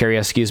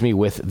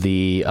 with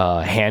the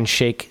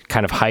handshake,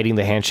 kind of hiding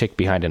the handshake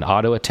behind an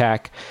auto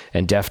attack,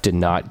 and Deft did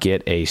not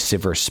get a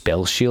Sivir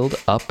spell shield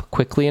up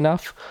quickly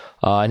enough,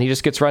 and he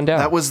just gets run down.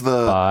 That was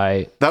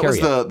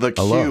the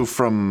cue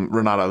from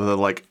Renata, the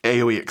like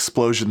AoE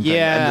explosion thing,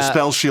 and the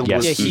spell shield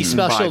was he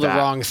spell shielded the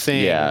wrong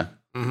thing. Yeah.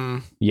 Mm-hmm.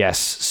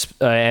 Yes,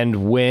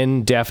 and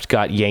when Deft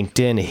got yanked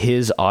in,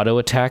 his auto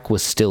attack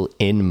was still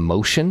in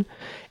motion,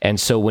 and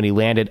so when he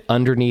landed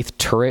underneath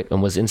turret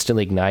and was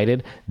instantly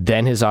ignited,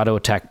 then his auto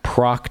attack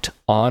procced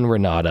on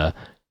Renata,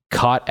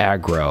 caught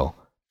aggro,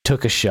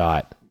 took a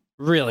shot.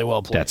 Really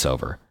well played. That's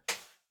over.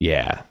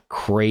 Yeah,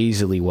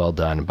 crazily well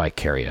done by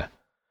Keria.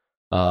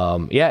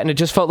 And it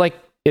just felt like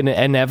an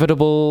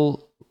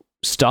inevitable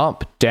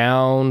stomp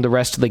down the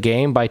rest of the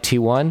game by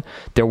T1.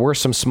 There were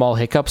some small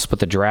hiccups, but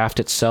the draft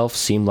itself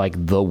seemed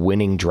like the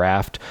winning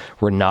draft.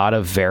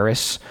 Renata,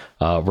 Varus,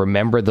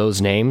 remember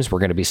those names. We're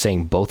going to be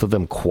saying both of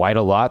them quite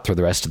a lot through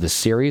the rest of the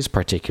series,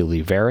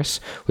 particularly Varus,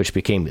 which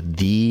became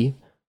the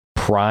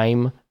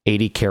prime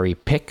 80 carry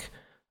pick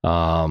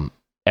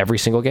every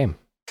single game.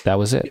 That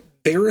was it.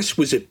 Varus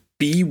was at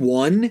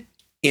B1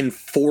 in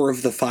 4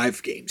 of the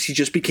 5 games. He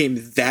just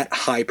became that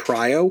high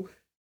prio,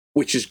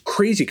 which is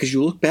crazy because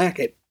you look back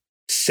at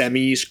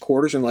semis,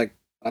 quarters, and like,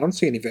 I don't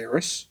see any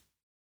Varus.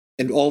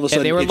 And all of a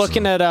sudden, they were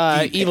looking at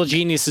Evil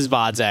Genius's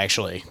VODs,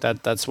 actually.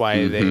 That's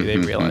why they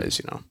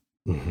realized,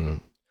 Mm-hmm.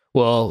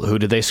 Well, who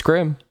did they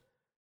scrim?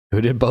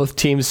 Who did both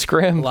teams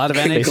scrim? A lot of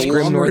they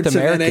scrim North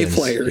Americans. NA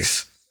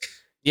players.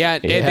 Yeah,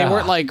 they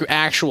weren't like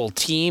actual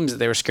teams that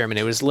they were scrimming.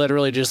 It was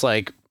literally just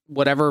like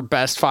whatever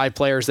best 5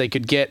 players they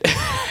could get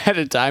at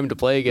a time to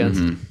play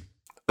against. Mm-hmm.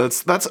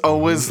 That's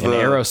always the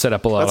Arrow set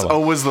up a lot. That's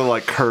always the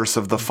like curse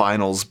of the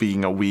finals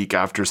being a week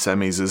after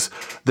semis is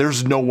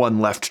there's no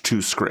one left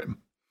to scrim.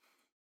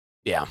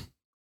 Yeah.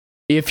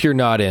 If you're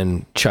not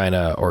in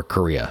China or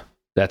Korea,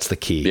 that's the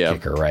key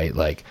kicker, right?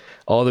 Like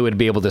all they would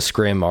be able to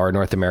scrim are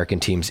North American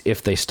teams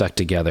if they stuck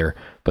together,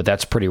 but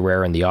that's pretty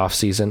rare in the off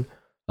season.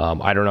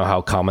 I don't know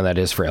how common that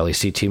is for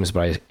LEC teams,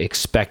 but I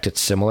expect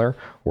it's similar.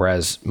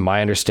 Whereas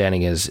my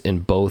understanding is in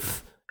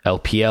both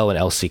LPL and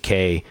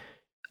LCK,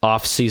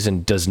 off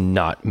season does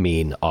not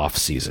mean off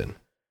season.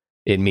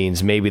 It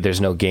means maybe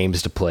there's no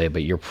games to play,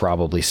 but you're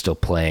probably still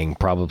playing,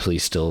 probably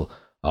still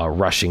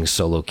rushing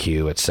solo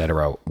queue,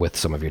 etc. with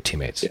some of your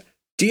teammates. Yeah.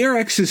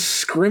 DRX's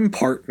scrim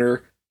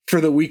partner for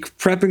the week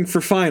prepping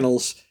for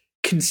finals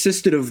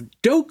consisted of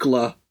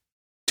Dokla,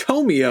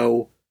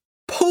 Tomio,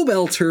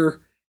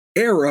 Pobelter,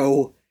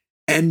 Arrow,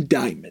 and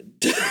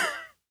Diamond.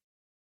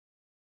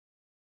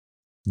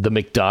 The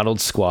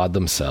McDonald's squad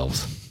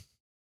themselves.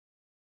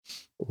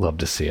 Love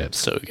to see it.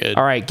 So good.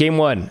 All right, game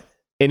 1.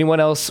 Anyone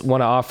else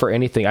want to offer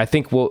anything? I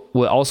think what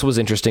also was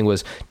interesting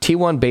was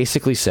T1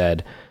 basically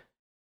said,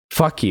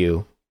 fuck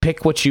you,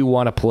 pick what you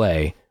want to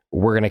play.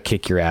 We're going to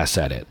kick your ass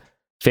at it.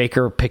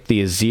 Faker picked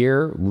the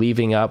Azir,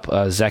 leaving up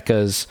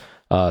Zeka's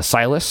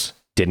Sylas.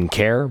 Didn't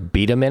care.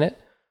 Beat him in it.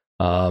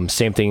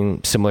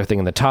 Similar thing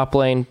in the top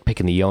lane,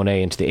 picking the Yone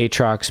into the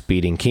Aatrox,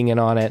 beating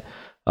Kingen on it.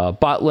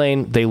 Bot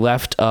lane, they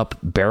left up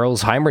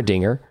Barrel's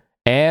Heimerdinger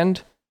and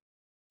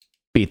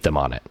beat them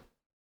on it.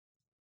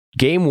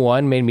 Game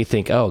 1 made me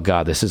think, oh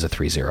god, this is a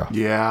 3-0.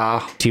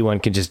 Yeah.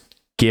 T1 can just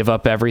give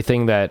up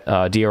everything that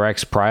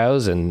DRX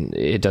prios and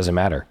it doesn't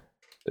matter.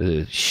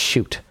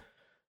 Shoot.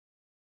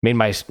 Made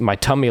my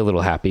tummy a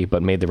little happy,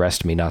 but made the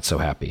rest of me not so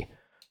happy.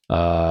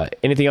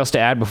 Anything else to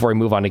add before we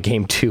move on to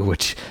game 2,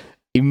 which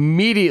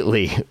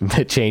immediately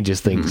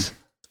changes things?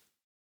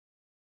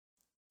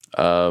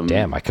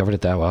 Damn, I covered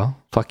it that well.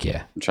 Fuck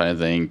yeah. I'm trying to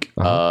think.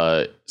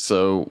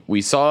 So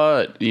we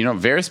saw,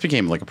 Varus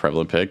became like a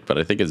prevalent pick, but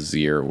I think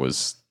Azir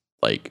was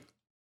like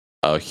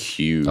a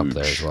huge up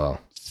there as well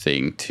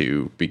thing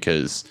too,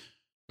 because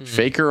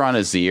Faker on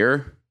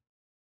Azir,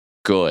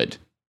 good.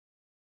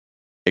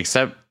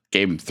 Except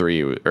game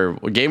 3 or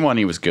game 1,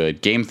 he was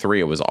good. Game 3,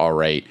 it was all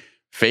right.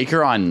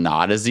 Faker on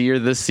not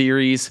Azir this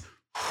series,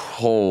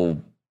 oh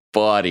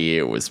buddy,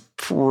 it was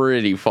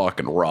pretty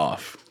fucking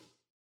rough.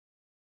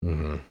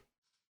 Mm-hmm.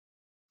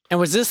 And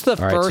was this the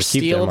first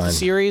steal of the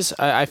series?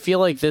 I feel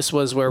like this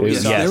was where we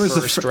saw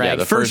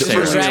the first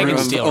dragon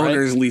steal, right?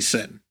 Owner's Lee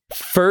Sin.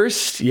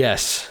 First,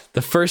 yes.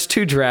 The first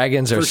 2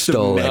 dragons are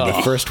stolen.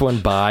 The first one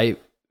by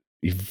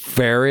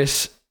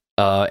Varus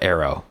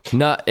Arrow.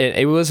 Not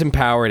it was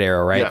empowered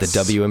Arrow, right? Yes. The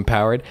W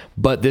empowered.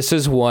 But this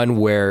is one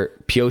where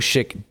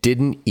Pyosik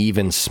didn't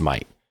even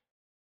smite.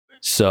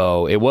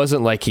 So it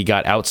wasn't like he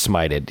got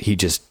outsmited. He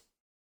just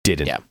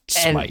didn't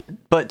smite.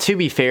 But to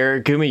be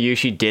fair,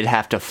 Gumayushi did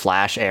have to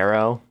flash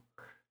Arrow.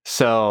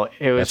 So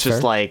it was That's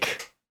just fair.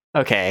 like,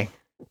 okay,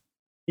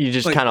 you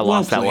just Like, kind of well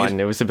lost that played. one.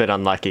 It was a bit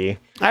unlucky.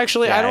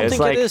 Actually, Yeah, I don't it's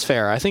think like- it is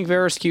fair. I think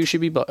Varus Q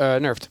should be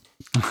nerfed.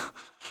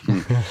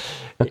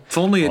 If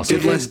only it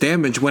did less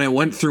damage when it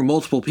went through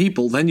multiple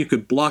people, then you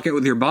could block it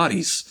with your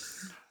bodies.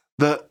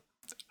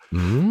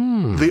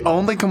 The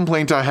only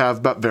complaint I have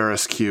about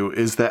Varus Q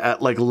is that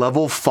at like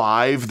level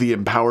 5, the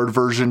empowered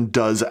version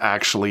does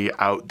actually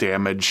out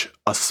damage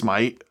a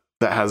smite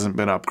that hasn't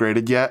been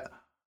upgraded yet.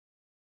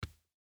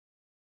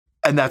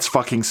 And that's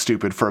fucking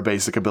stupid for a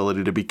basic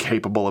ability to be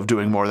capable of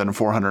doing more than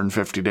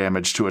 450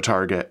 damage to a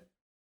target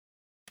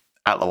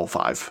at level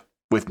 5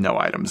 with no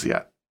items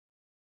yet.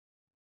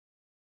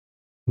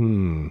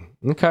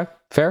 Okay,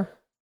 fair.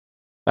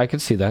 I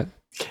could see that.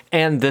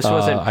 And this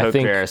wasn't I poke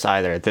think- Varus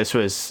either. This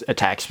was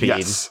attack speed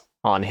Yes.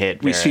 on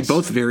hit We Varus. see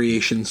both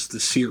variations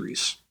this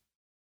series.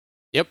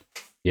 Yep.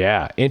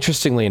 Yeah,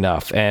 interestingly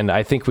enough. And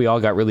I think we all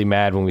got really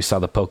mad when we saw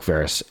the poke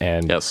Varus,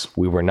 and Yes.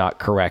 we were not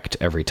correct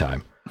every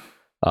time,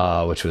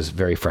 which was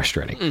very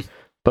frustrating.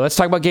 But let's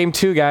talk about game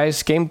 2,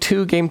 guys. Game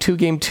 2.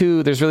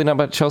 There's really not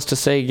much else to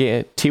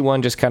say.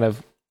 T1 just kind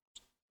of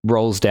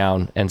rolls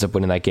down, ends up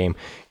winning that game.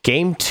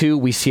 Game 2,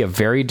 we see a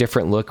very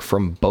different look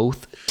from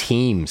both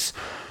teams.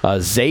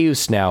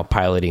 Zeus now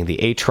piloting the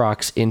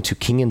Aatrox into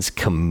Kingan's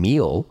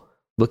Camille,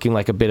 looking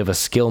like a bit of a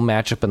skill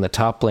matchup in the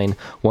top lane,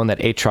 one that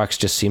Aatrox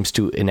just seems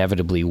to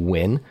inevitably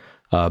win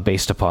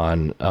based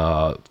upon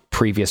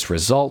previous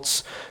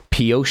results.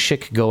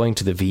 Pyosik going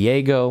to the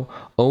Viego,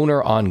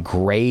 Owner on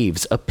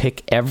Graves, a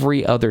pick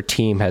every other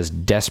team has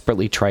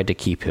desperately tried to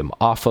keep him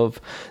off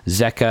of.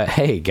 Zeka,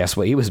 hey, guess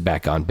what? He was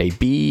back on,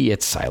 baby.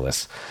 It's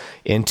Silas.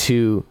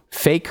 Into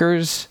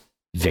Faker's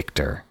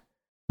Victor,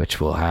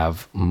 which we'll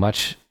have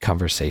much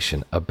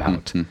conversation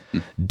about.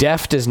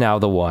 Deft is now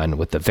the one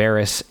with the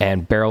Varus,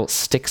 and Beryl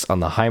sticks on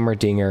the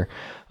Heimerdinger.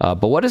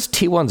 But what does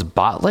T1's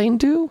bot lane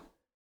do?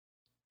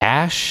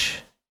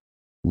 Ashe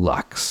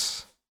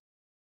Lux.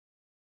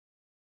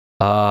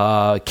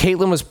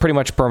 Caitlyn was pretty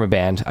much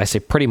permabanned. I say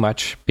pretty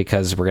much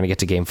because we're going to get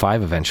to game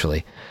 5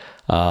 eventually.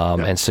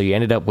 And so you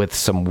ended up with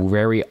some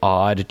very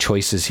odd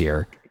choices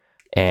here.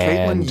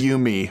 And Caitlyn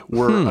Yumi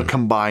were a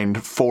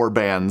combined 4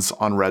 bans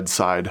on red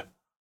side,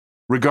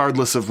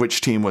 regardless of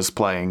which team was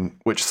playing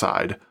which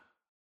side.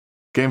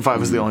 Game 5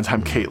 was the only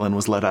time Caitlyn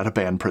was let out of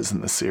ban prison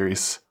this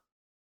series.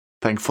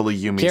 Thankfully,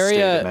 Yumi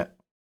stayed in it.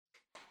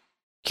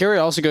 Carrie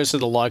also goes to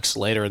the Lux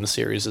later in the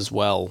series as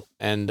well,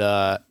 and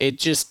it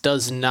just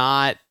does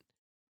not.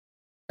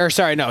 Or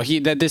sorry, no,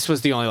 this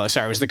was the only Lux.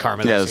 Sorry, it was the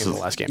Karma that was in the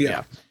last game.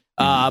 yeah.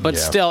 But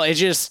still, it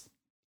just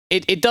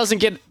it doesn't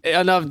get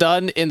enough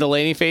done in the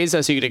laning phase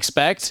as you could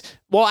expect.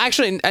 Well,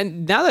 actually,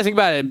 and now that I think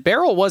about it,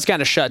 Beryl was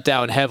kind of shut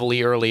down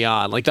heavily early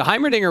on. Like the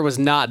Heimerdinger was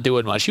not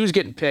doing much. He was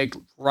getting picked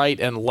right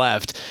and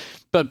left.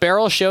 But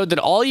Beryl showed that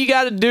all you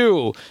got to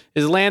do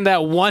is land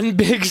that one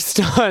big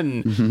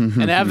stun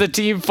and have the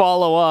team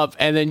follow up,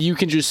 and then you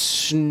can just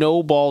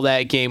snowball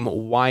that game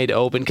wide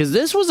open. Because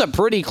this was a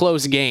pretty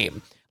close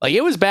game. Like,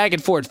 it was back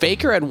and forth.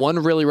 Faker had one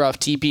really rough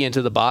TP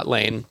into the bot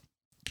lane,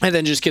 and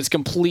then just gets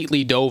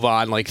completely dove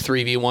on, like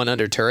 3v1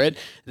 under turret.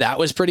 That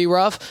was pretty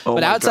rough.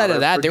 But outside of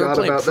that, they were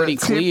playing pretty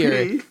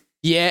clear.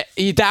 Yeah,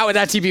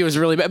 that TP was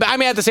really bad. But I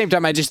mean, at the same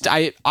time,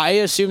 I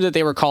assumed that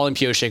they were calling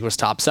Pyosik was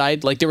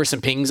topside. Like, there were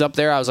some pings up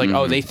there. I was like,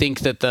 oh, they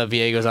think that the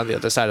Viego's on the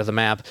other side of the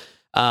map.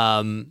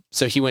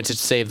 So he went to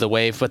save the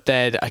wave. But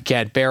then,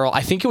 again, Beryl,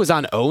 I think it was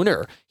on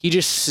Owner. He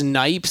just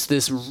snipes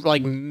this,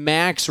 like,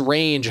 max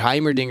range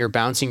Heimerdinger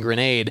bouncing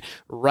grenade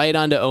right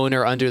onto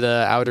Owner under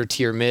the outer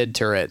tier mid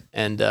turret.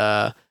 And,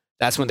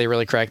 that's when they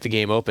really cracked the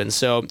game open.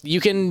 So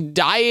you can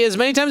die as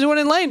many times as you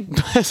want in lane,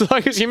 as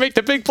long as you make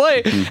the big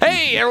play.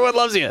 Hey, everyone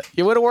loves you.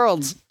 You win a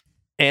Worlds.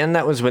 And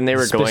that was when they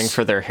were going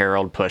for their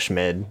Herald push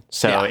mid.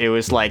 So it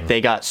was like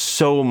they got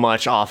so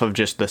much off of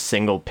just the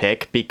single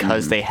pick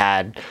because they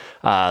had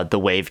the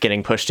wave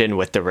getting pushed in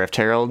with the Rift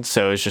Herald.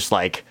 So it was just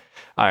like,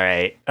 all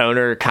right,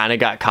 Owner kind of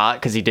got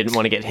caught because he didn't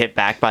want to get hit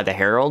back by the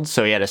Herald.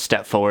 So he had to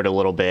step forward a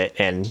little bit,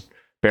 and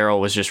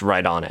Beryl was just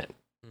right on it.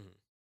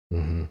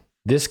 Mm-hmm.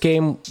 This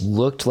game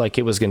looked like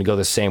it was going to go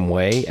the same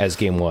way as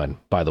game 1,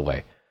 by the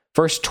way.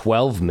 First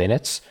 12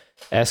 minutes,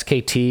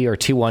 SKT or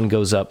T1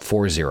 goes up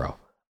 4-0.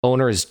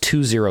 Owner is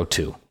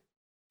 2-0-2.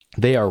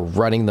 They are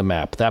running the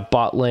map. That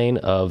bot lane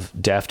of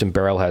Deft and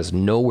Beryl has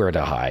nowhere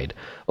to hide.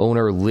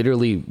 Owner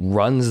literally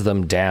runs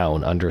them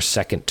down under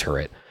second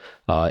turret.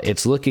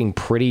 It's looking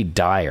pretty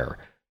dire.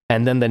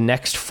 And then the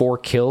next 4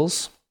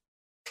 kills,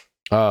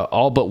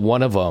 all but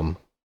one of them,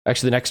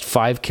 actually the next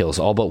 5 kills,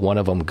 all but one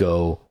of them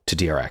go to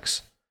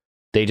DRX.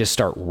 They just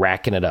start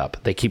racking it up.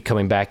 They keep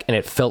coming back, and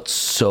it felt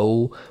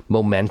so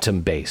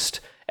momentum based.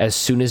 as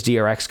soon as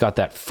DRX got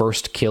that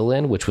first kill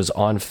in, which was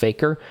on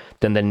Faker,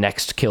 then the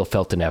next kill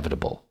felt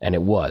inevitable, and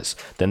it was.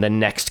 Then the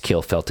next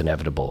kill felt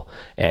inevitable,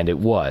 and it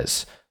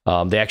was.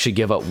 They actually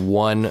give up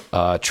one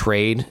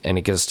trade, and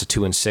it gets to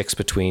 2 and 6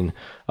 between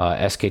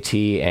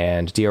SKT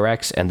and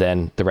DRX, and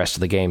then the rest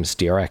of the game's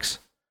DRX.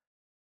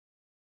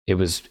 It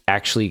was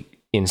actually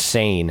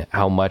insane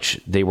how much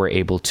they were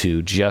able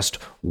to just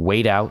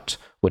wait out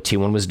what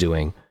T1 was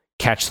doing,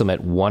 catch them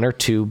at 1 or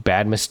 2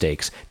 bad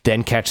mistakes,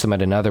 then catch them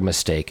at another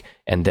mistake,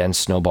 and then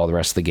snowball the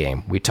rest of the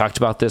game. We talked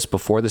about this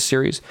before the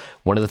series.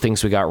 One of the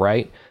things we got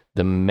right,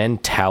 the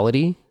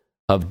mentality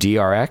of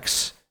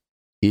DRX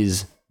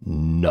is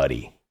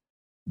nutty.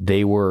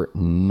 They were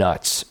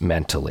nuts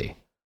mentally.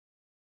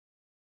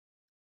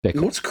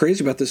 And what's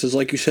crazy about this is,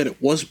 like you said,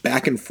 it was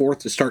back and forth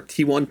to start.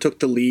 T1 took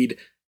the lead,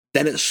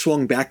 then it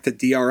swung back to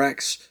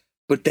DRX,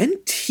 but then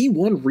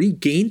T1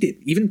 regained it,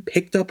 even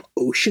picked up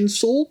Ocean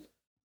Soul,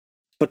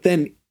 but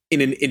then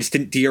in an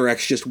instant,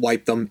 DRX just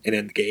wiped them and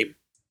ended the game.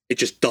 It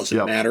just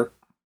doesn't matter.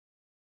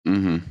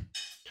 Mm-hmm.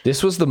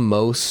 This was the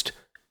most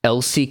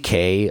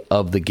LCK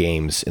of the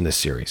games in the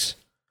series,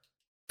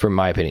 from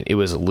my opinion. It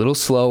was a little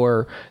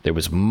slower. There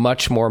was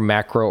much more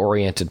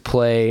macro-oriented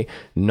play,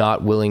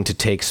 not willing to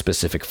take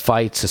specific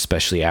fights,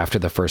 especially after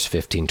the first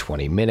 15,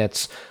 20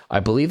 minutes. I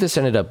believe this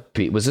ended up...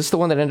 was this the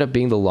one that ended up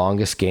being the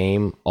longest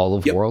game all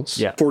of Worlds?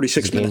 Yeah.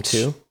 46 minutes.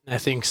 Game 2? I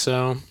think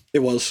so. It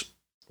was.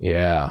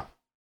 Yeah.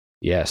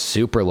 Yeah,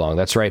 super long.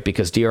 That's right,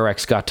 because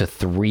DRX got to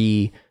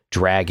 3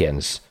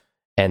 dragons,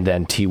 and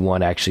then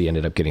T1 actually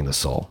ended up getting the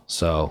soul.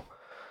 So...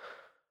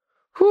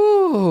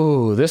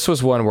 whew, this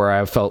was one where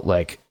I felt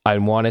like I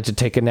wanted to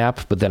take a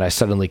nap, but then I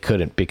suddenly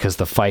couldn't because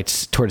the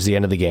fights towards the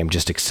end of the game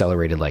just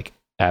accelerated like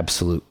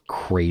absolute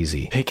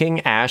crazy.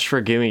 Picking Ashe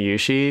for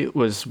Gumayusi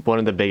was one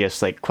of the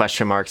biggest like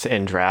question marks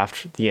in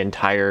draft the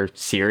entire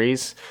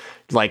series.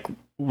 Like,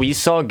 we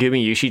saw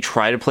Gumayusi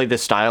try to play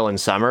this style in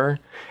summer,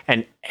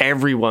 and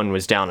everyone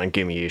was down on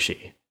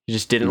Gumayusi. He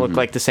just didn't look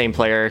like the same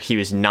player. He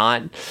was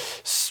not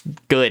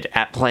good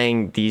at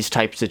playing these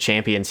types of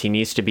champions. He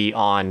needs to be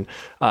on,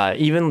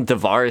 even the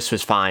Varus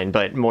was fine,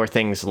 but more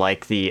things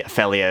like the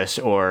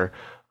Aphelios or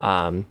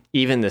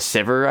even the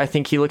Sivir, I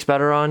think he looks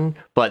better on.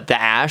 But the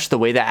Ashe, the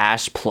way the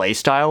Ashe play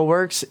style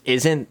works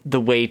isn't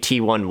the way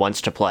T1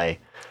 wants to play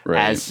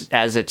as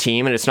a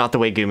team, and it's not the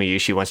way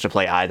Gumayusi wants to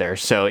play either.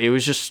 So it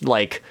was just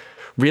like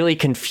really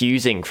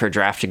confusing for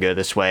draft to go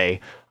this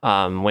way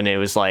when it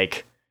was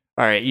like,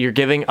 all right, you're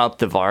giving up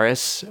the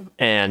Varus,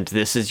 and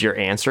this is your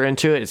answer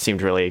into it. It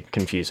seemed really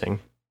confusing.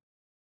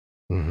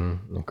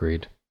 Mm-hmm.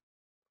 Agreed.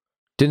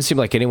 Didn't seem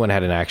like anyone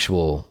had an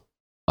actual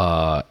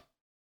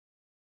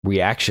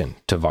reaction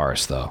to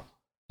Varus, though,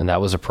 and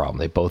that was a problem.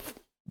 They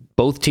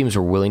both teams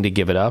were willing to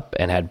give it up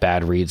and had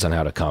bad reads on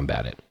how to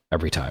combat it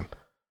every time.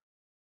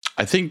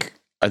 I think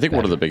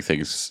one of the big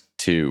things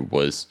too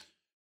was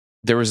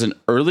there was an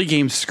early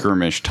game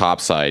skirmish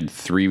topside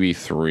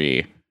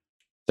 3v3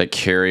 that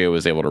Keria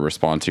was able to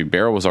respond to.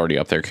 Barrow was already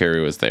up there.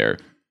 Keria was there.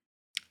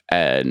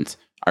 And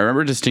I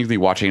remember distinctly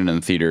watching it in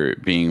the theater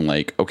being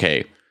like,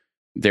 okay,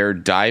 they're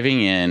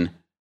diving in.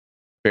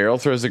 Barrow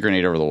throws the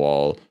grenade over the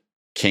wall.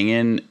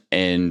 Kingen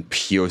and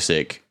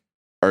Pyosik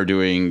are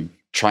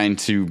trying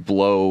to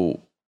blow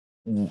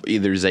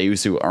either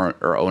Zeus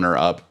or Owner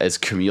up as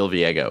Camille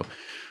Viego.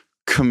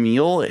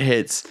 Camille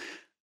hits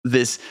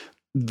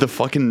the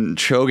fucking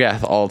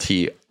Cho'Gath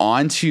ulti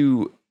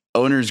onto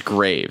Owner's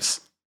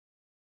Graves.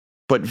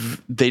 But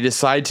they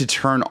decide to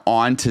turn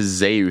on to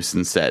Zeus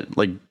instead.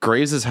 Like,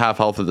 Graves is half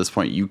health at this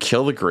point. You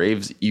kill the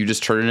Graves, you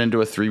just turn it into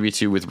a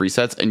 3v2 with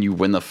resets, and you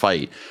win the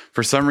fight.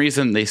 For some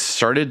reason, they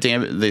started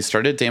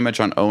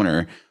damage on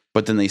Owner,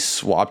 but then they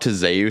swapped to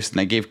Zeus, and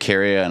they gave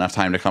Keria enough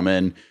time to come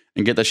in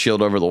and get the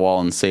shield over the wall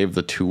and save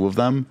the 2 of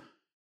them.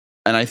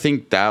 And I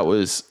think that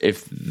was,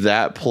 if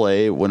that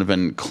play would have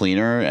been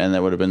cleaner, and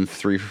that would have been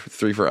 3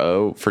 for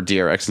O for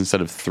DRX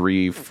instead of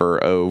 3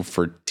 for O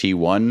for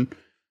T1,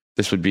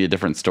 this would be a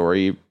different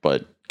story.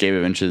 But Game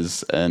of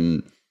Inches,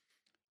 and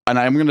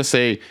I'm going to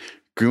say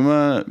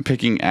Guma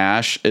picking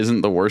Ashe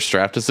isn't the worst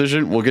draft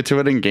decision. We'll get to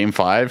it in Game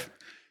 5,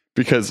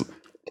 because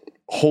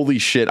holy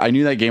shit, I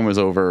knew that game was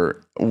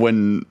over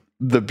when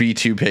the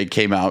B2 pick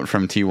came out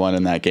from T1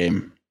 in that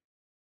game.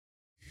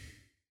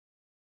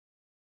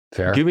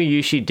 Fair.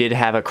 Gumayusi did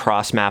have a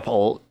cross map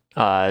ult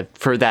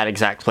for that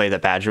exact play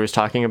that Badger was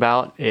talking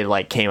about. It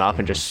like came up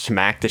and just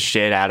smacked the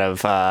shit out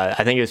of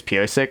I think it was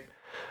Pyosik.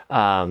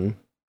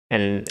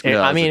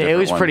 It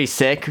was pretty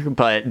sick,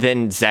 but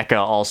then Zeka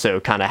also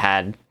kind of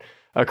had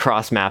a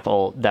cross map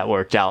ult that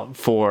worked out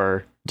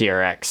for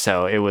DRX.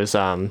 So it was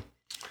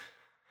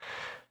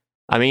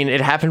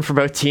it happened for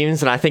both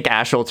teams, and I think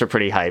Ashe ults are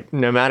pretty hype.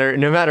 No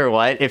matter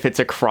what, if it's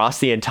across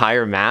the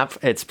entire map,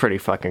 it's pretty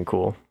fucking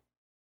cool.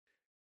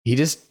 He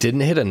just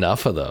didn't hit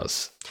enough of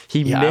those.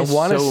 He missed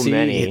so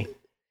many.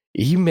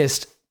 He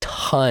missed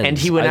tons. And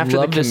he went after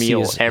the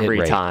Camille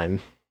every time.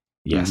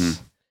 Yes.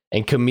 Mm-hmm.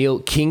 And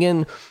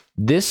Kingen,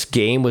 this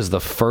game was the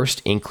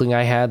first inkling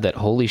I had that,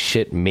 holy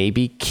shit,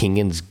 maybe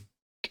Kingen's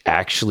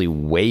actually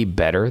way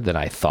better than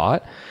I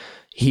thought.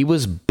 he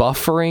was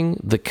buffering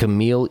the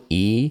Camille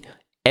E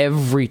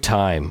every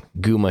time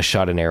Guma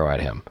shot an arrow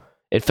at him.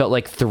 It felt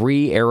like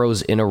 3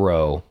 arrows in a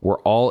row were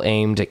all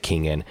aimed at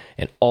Kingen,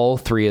 and all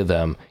 3 of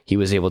them he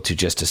was able to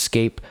just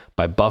escape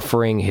by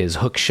buffering his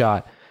hook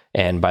shot.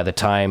 And by the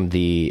time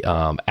the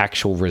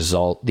actual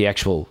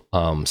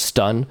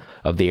stun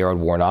of the arrow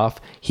had worn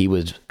off, he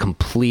was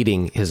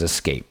completing his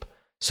escape.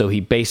 So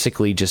he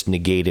basically just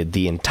negated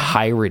the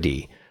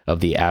entirety of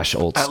the Ashe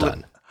ult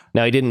stun.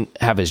 Now, he didn't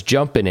have his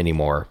jump in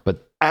anymore,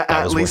 but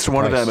at least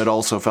one of them, it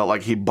also felt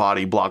like he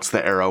body blocks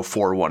the arrow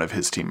for one of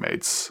his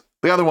teammates.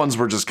 The other ones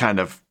were just kind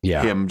of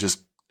him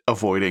just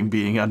avoiding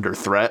being under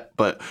threat.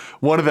 But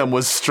one of them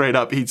was straight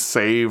up, he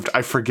saved,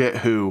 I forget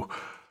who,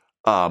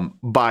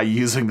 by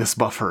using this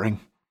buffering.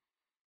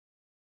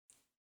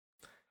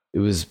 It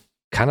was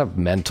kind of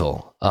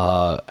mental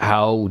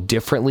how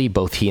differently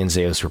both he and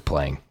Zeus were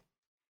playing.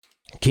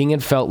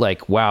 Kingen felt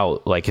like,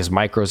 wow, like his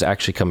micros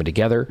actually coming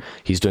together.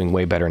 He's doing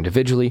way better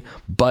individually.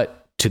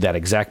 But to that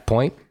exact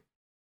point,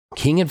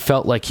 Kingen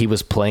felt like he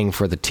was playing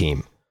for the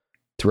team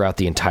throughout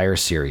the entire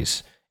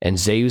series. And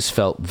Zeus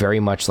felt very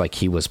much like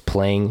he was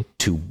playing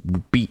to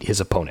beat his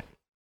opponent,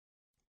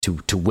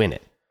 to win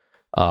it.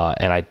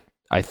 And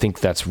I think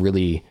that's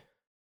really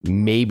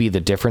maybe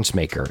the difference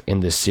maker in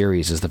this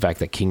series, is the fact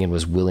that Kingen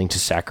was willing to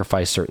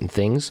sacrifice certain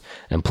things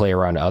and play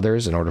around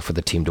others in order for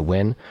the team to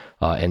win.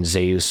 And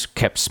Zeus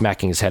kept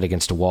smacking his head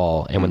against a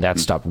wall. And when that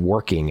stopped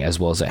working, as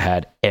well as it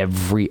had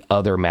every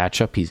other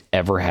matchup he's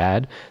ever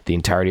had the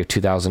entirety of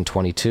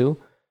 2022,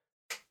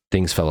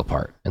 things fell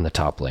apart in the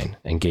top lane.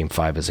 And Game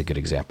 5 is a good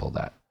example of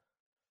that.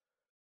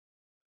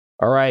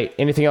 All right.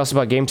 Anything else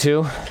about Game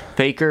 2?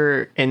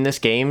 Faker in this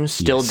game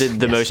still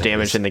did the most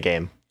damage in the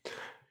game.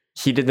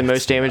 He did the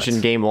most damage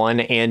in Game 1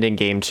 and in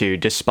Game 2,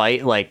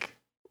 despite like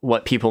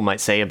what people might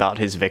say about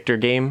his Victor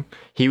game.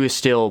 He was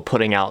still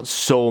putting out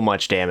so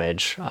much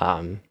damage.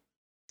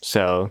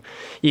 So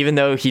even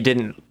though he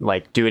didn't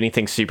like do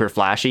anything super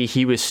flashy,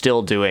 he was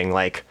still doing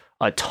like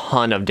a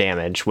ton of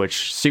damage,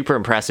 which super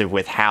impressive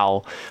with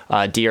how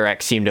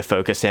DRX seemed to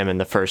focus him in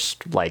the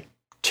first like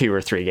 2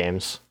 or 3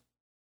 games.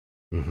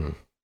 Mm-hmm.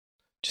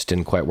 Just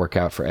didn't quite work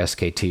out for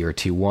SKT or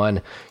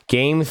T1.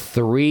 Game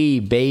 3,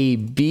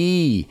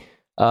 baby.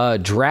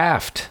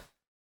 Draft.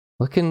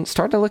 Starting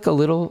to look a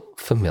little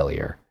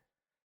familiar.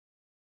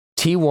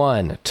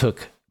 T1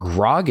 took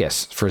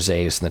Gragas for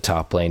Zeus in the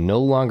top lane, no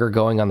longer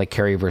going on the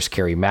carry versus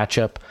carry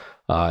matchup,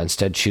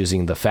 instead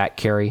choosing the fat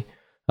carry.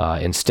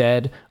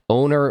 Instead,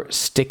 Owner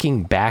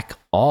sticking back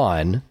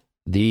on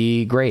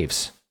the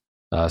Graves.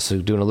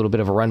 So doing a little bit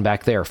of a run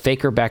back there.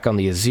 Faker back on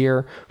the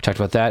Azir. We talked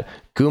about that.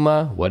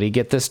 Guma, what did he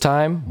get this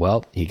time?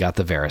 Well, he got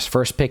the Varus.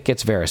 First pick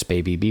gets Varus,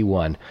 baby,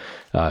 B1.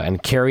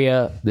 And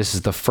Keria, this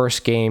is the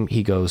first game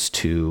he goes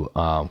to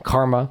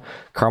Karma.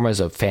 Karma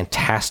is a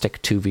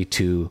fantastic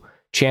 2v2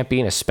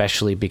 champion,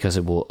 especially because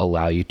it will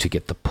allow you to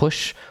get the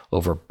push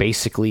over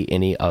basically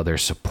any other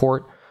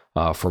support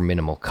for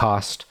minimal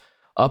cost.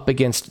 Up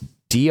against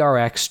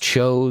DRX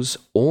chose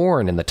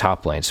Ornn in the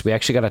top lane. So we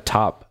actually got a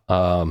top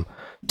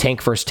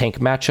tank versus tank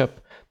matchup.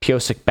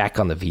 Pyosik back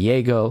on the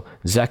Viego.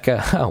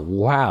 Zeka,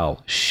 wow,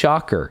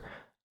 shocker.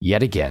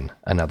 Yet again,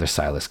 another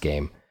Sylas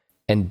game.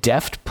 And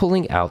Deft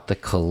pulling out the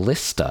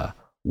Kalista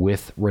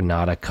with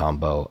Renata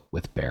combo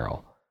with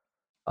Beryl.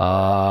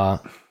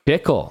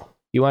 Bickle,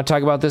 you want to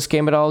talk about this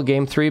game at all?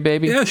 Game 3,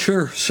 baby? Yeah,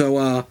 sure.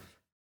 So,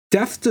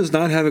 Deft does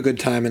not have a good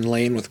time in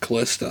lane with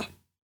Kalista.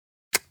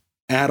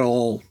 At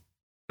all.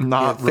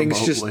 Not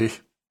remotely.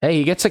 Hey,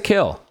 he gets a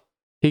kill.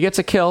 He gets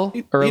a kill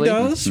early. He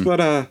does,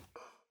 but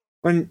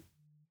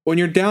when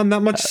you're down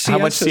that much CS, how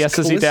much CS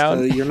is he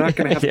down? You're not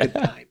going to have a good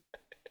time.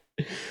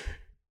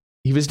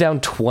 He was down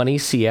 20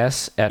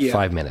 CS at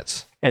 5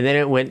 minutes. And then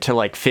it went to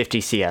like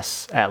 50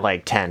 CS at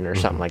like 10 or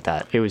something like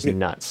that. It was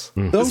nuts.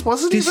 This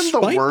wasn't even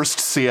the worst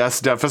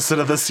CS deficit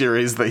of the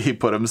series that he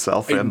put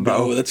himself in,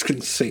 though. No, that's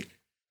insane.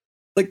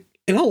 Like,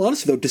 in all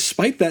honesty, though,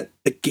 despite that,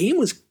 the game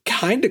was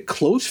kind of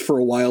close for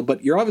a while,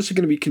 but you're obviously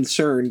going to be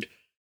concerned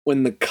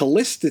when the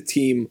Kalista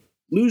team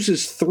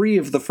loses 3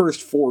 of the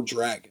first 4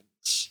 dragons.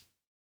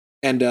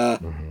 And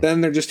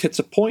then there just hits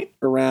a point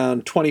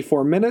around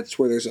 24 minutes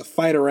where there's a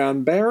fight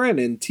around Baron,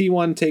 and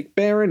T1 take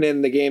Baron,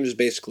 and the game is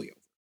basically over.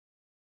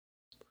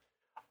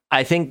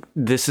 I think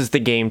this is the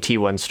game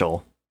T1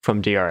 stole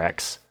from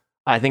DRX.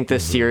 I think the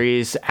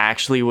series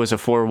actually was a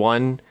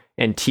 4-1,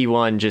 and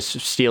T1 just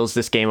steals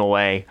this game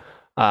away.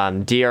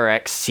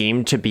 DRX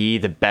seemed to be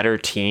the better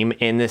team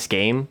in this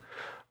game.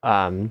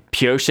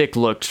 Pyosik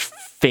looked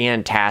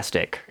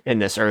fantastic in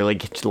this early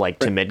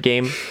to mid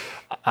game,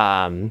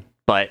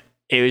 but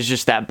it was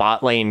just that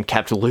bot lane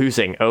kept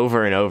losing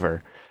over and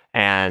over.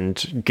 And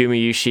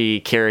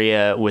Gumayusi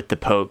Keria with the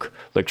poke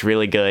looked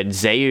really good.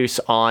 Zeus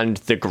on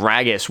the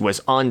Gragas was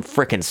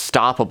unfrickin'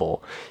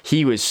 stoppable.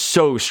 He was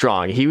so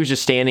strong. He was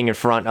just standing in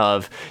front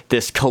of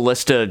this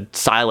Kalista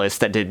Sylas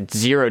that did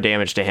 0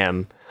 damage to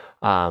him,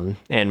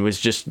 and was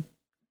just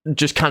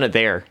kind of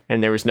there,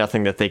 and there was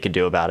nothing that they could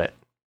do about it.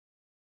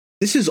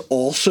 This is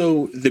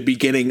also the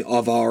beginning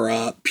of our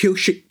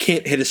Pyosik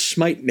can't hit a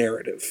smite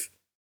narrative.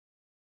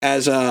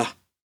 as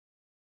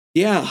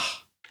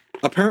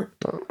apparent.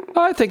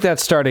 I think that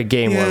started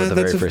game one with the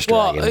very first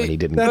dragon when he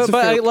didn't. that's a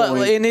fair But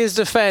point. in his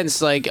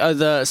defense, like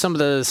some of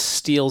the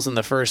steals in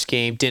the first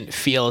game didn't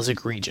feel as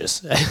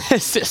egregious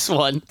as this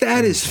one.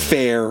 That is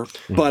fair,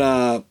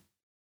 but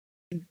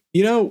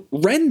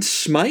Ren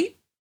Smite,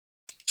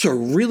 it's a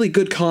really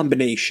good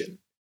combination.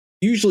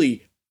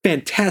 Usually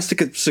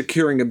fantastic at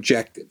securing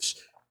objectives.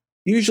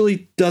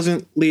 Usually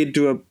doesn't lead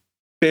to a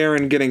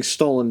Baron getting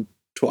stolen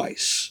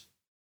twice.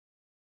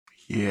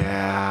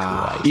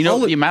 Yeah. You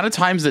know, the amount of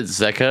times that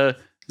Zeka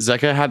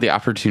had the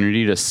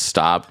opportunity to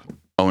stop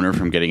Owner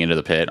from getting into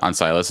the pit on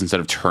Silas instead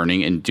of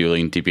turning and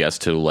dueling DPS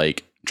to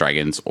like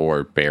dragons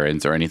or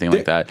barons or anything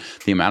like that.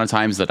 The amount of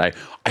times that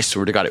I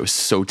swear to God, it was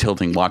so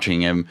tilting watching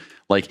him.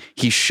 Like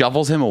he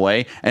shovels him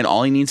away and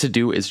all he needs to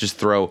do is just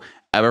throw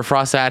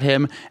Everfrost at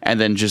him and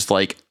then just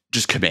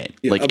commit.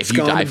 Yeah, like if you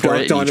die for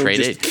it and you trade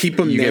it, keep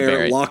him you get there,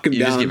 Baron. lock him you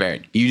down. Just get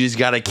Baron. You just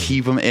got to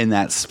keep him in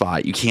that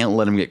spot. You can't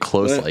let him get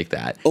close like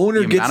that.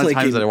 Owner the gets amount of like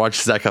times an- that I watch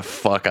Zeka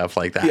fuck up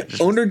like that.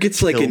 just Owner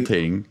gets like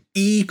tilting. an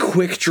E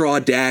quick draw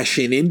dash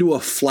into a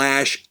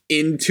flash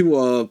into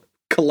a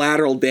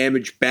collateral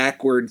damage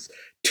backwards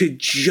to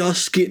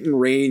just get in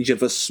range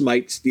of a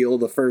smite steal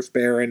the first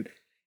Baron,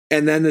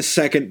 and then the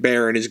second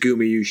Baron is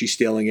Gumayushi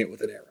stealing it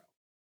with an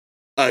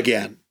arrow.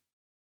 Again.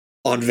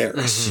 On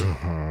Varus.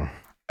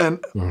 And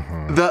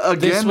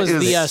This was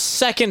the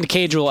second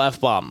Casual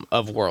F-bomb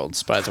of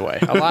Worlds, by the way.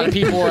 A lot of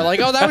people were like,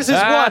 oh, that was his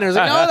one. I was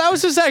like, no, that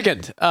was his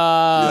second. No,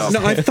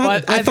 I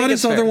thought think his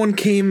it's other fair. one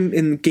came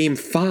in game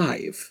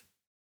 5.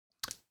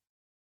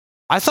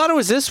 I thought it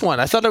was this one.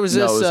 I thought it was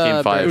No, this. it was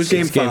game 5. It was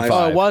game 5.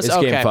 Oh, it was? It's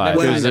Okay. game 5.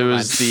 Never It mind, was, never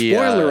mind. the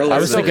Spoiler alert. I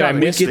was thinking I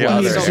missed we get the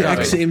the other.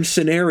 exact same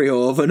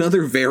scenario of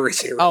another Varus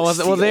hero. Oh, well,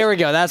 steal. there we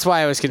go. That's why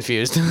I was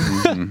confused.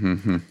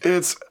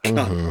 it's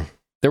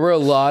There were a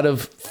lot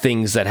of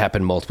things that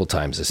happened multiple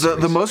times this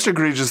series. the most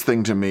egregious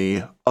thing to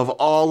me of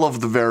all of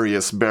the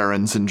various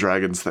barons and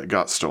dragons that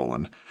got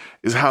stolen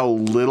is how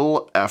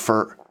little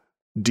effort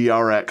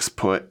DRX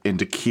put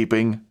into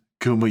keeping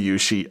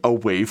Gumayushi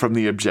away from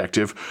the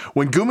objective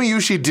when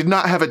Gumayushi did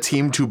not have a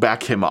team to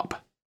back him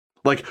up.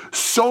 Like,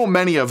 so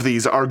many of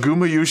these are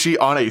Gumayushi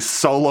on a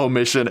solo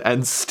mission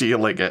and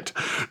stealing it.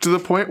 To the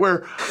point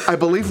where I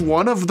believe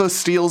one of the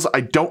steals,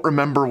 I don't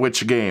remember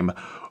which game,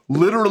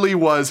 literally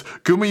was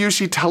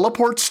Gumayushi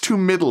teleports to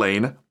mid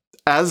lane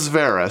as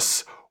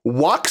Varus,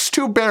 walks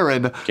to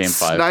Baron, Game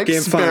 5. snipes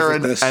Game 5 with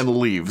Baron, this. and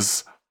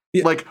leaves.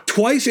 Yeah, Like,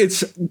 twice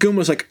it's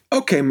Guma's like,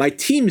 okay, my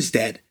team's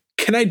dead.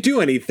 Can I do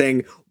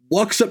anything?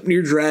 Walks up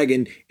near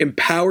Dragon,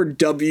 empowered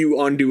W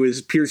onto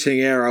his piercing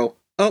arrow.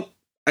 Oh,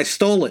 I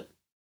stole it.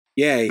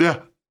 Yay.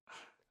 yeah.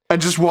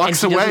 And just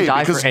walks And he doesn't away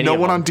die for because any no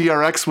of one them. on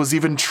DRX was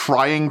even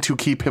trying to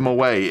keep him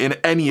away in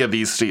any of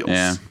these steals.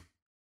 Yeah.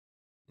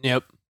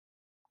 Yep.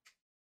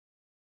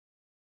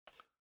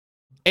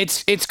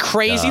 It's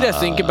crazy to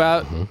think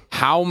about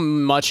how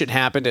much it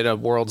happened at a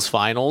World's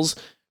Finals,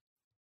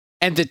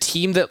 and the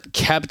team that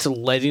kept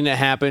letting it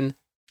happen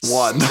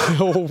Won.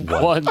 still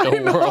won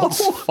the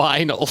World's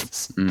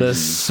Finals. The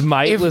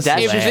smiteless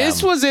If lamb.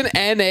 this was an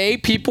NA,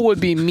 people would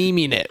be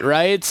memeing it,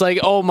 right? It's like,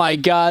 oh my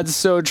god,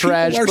 so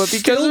trash. are But because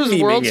still it was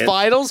memeing World's it.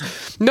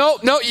 Finals, no,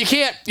 you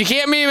can't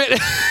meme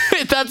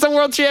it. That's a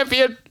world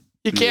champion.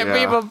 You can't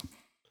Yeah. meme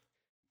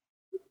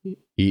him.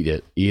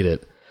 Eat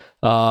it.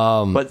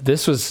 But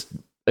this was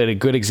a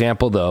good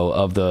example though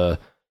of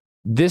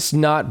this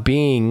not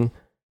being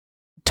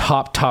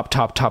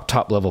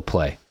top level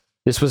play.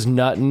 This was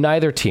not,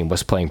 neither team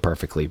was playing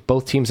perfectly.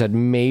 Both teams had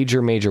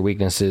major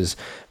weaknesses,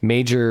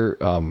 major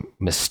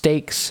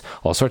mistakes,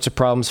 all sorts of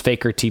problems.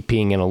 Faker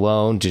TPing in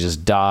alone to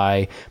just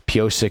die.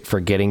 Piosik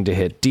forgetting to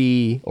hit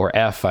D or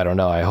F. I don't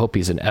know. I hope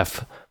he's an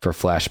F for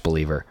Flash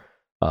Believer.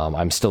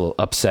 I'm still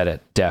upset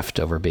at Deft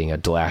over being a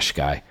Dlash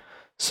guy.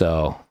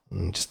 So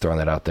I'm just throwing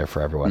that out there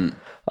for everyone.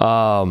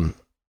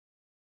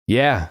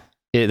 Yeah.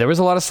 There was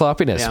a lot of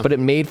sloppiness, but it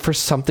made for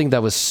something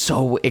that was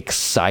so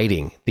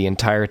exciting the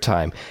entire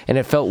time. And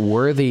it felt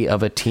worthy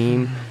of a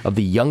team, of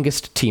the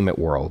youngest team at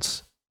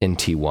Worlds in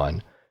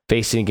T1,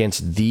 facing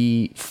against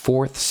the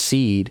 4th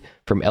seed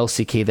from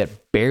LCK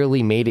that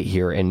barely made it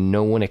here and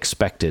no one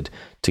expected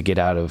to get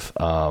out of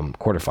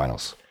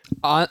quarterfinals.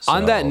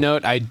 On that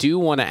note, I do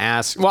want to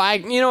ask. Well,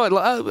 you know what?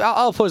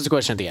 I'll pose the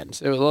question at the end.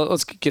 So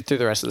let's get through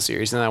the rest of the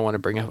series, and then I want to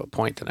bring up a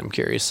point that I'm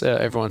curious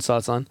everyone's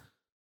thoughts on.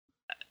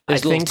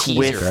 There's a little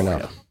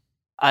teaser.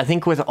 I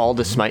think with all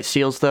the smite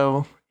steals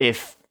though,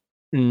 if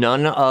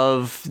none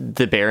of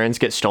the Barons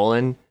get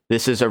stolen,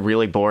 this is a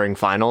really boring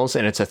finals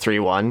and it's a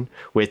 3-1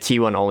 with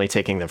T1 only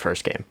taking the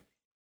first game.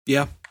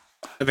 Yeah.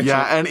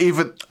 Yeah, and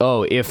even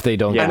if they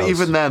don't, and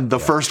even then, the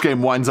first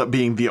game winds up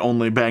being the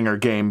only banger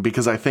game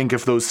because I think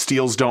if those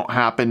steals don't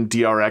happen,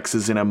 DRX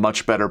is in a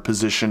much better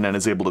position and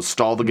is able to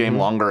stall the game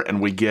longer,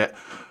 and we get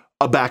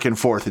a back and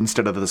forth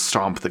instead of the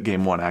stomp that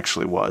game 1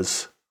 actually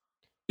was.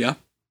 Yeah.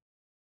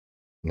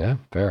 Yeah,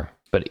 fair.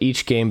 But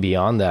each game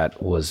beyond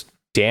that was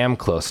damn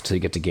close to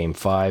get to game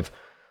 5.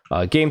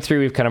 Game 3,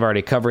 we've kind of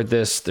already covered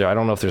this. I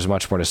don't know if there's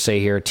much more to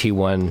say here.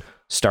 T1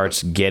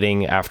 starts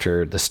getting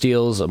after the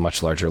steals, a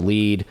much larger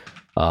lead.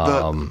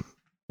 And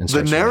The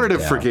starts narrative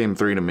running for down. Game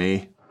 3 to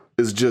me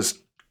is just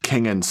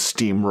Kingen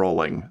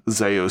steamrolling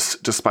Zeus,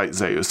 despite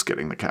Zeus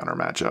getting the counter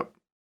matchup.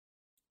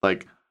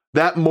 Like,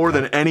 that more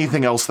than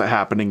anything else that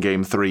happened in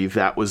Game 3,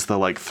 that was the,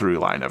 like, through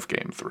line of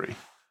Game 3.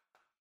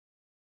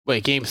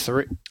 Wait, game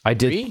 3? I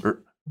did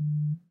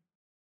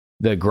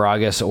the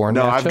Gragas Ornn.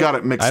 No, matchup? I've got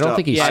it mixed I don't up.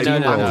 think he's Yeah, no,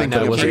 steamrolling,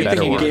 but it was a You're better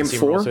thinking one. Game Steamroll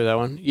 4? through that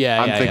one?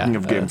 Yeah, I'm thinking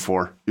of Game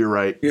 4. You're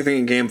right. You're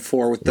thinking Game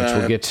 4 with Which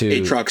we'll get to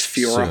Aatrox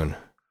Fiora. soon.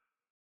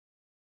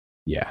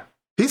 Yeah.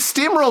 He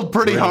steamrolled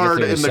pretty We're gonna get hard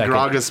there in a in the second.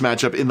 Gragas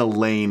matchup in the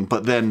lane,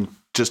 but then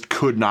just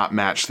could not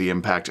match the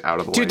impact out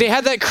of the lane. Dude, they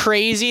had that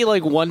crazy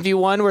like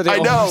 1v1 where they I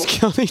know. almost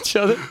killed each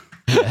other.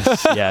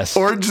 Yes.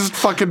 Or just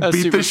fucking That's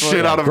beat super the funny.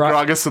 shit out of Gra-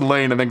 Gragas in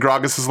lane, and then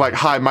Gragas is like,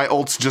 hi, my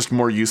ult's just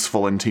more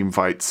useful in team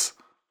fights.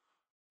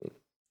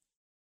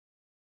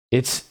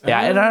 It's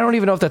and I don't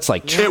even know if that's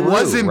like true.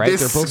 was in right?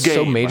 this They're both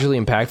so game.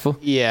 majorly impactful.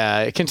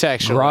 Yeah,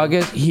 contextual.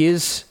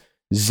 Gragas,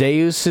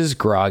 Zeus's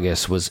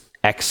Gragas was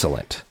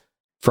excellent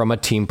from a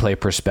team play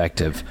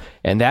perspective,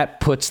 and that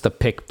puts the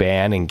pick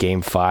ban in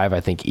Game 5, I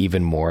think,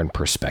 even more in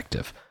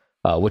perspective,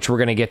 which we're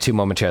going to get to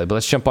momentarily. But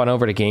let's jump on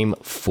over to Game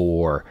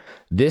 4.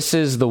 This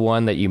is the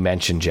one that you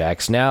mentioned,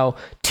 Jax. Now,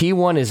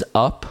 T1 is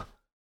up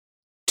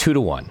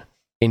 2-1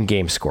 in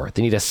game score.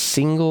 They need a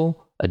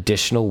single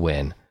additional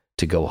win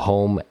to go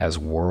home as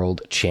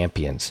world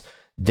champions.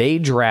 They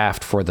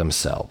draft for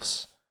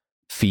themselves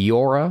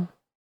Fiora,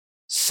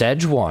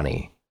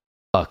 Sejuani,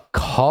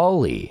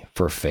 Akali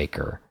for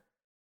Faker,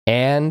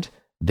 and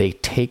they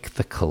take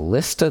the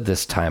Kalista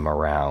this time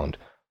around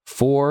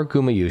for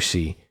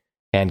Gumayusi,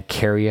 and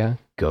Keria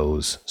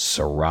goes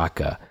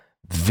Soraka.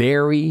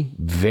 Very,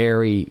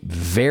 very,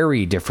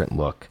 very different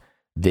look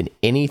than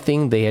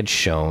anything they had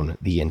shown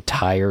the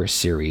entire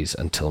series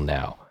until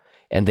now.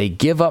 And they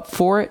give up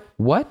for it.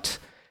 What?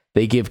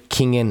 They give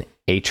Kingen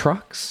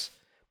Aatrox.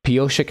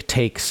 Pyosik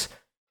takes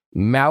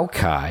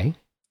Maokai,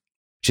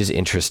 which is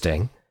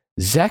interesting.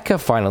 Zeka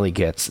finally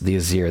gets the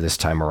Azir this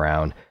time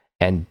around.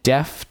 And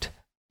Deft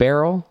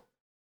Barrel,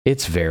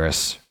 it's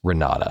Varus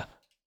Renata.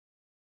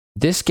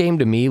 This game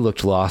to me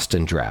looked lost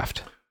in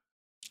draft.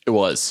 It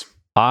was.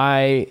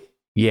 I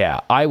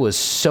was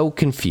so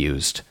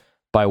confused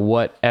by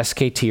what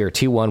SKT or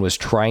T1 was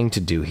trying to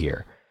do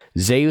here.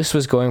 Zeus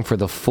was going for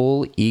the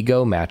full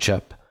ego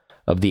matchup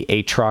of the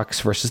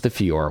Aatrox versus the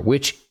Fiora,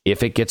 which,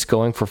 if it gets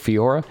going for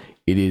Fiora,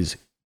 it is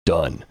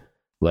done.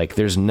 Like,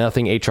 there's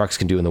nothing Aatrox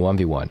can do in the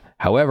 1v1.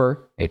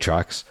 However,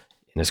 Aatrox,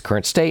 in his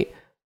current state,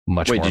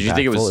 much Wait, more did you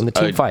think it impactful was in the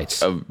team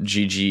fights. of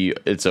GG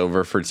it's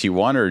over for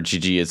T1 or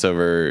GG it's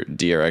over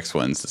DRX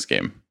wins this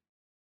game?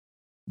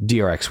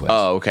 DRX wins.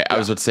 Oh, okay. I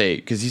was about to say,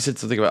 because you said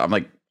something about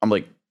I'm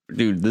like,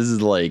 dude, this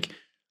is like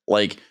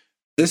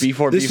This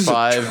B4 this is a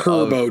B5 of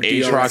turbo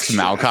Aatrox DRX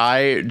draft.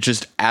 Maokai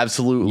just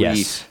absolutely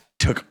Yes.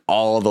 took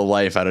all of the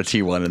life out of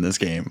T1 in this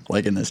game,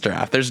 like in this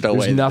draft. There's no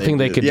There's way nothing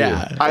they could do.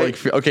 Yeah,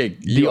 okay.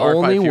 The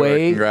only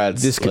way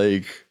congrats. this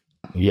could-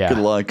 Yeah. Good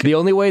luck. The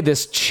only way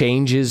this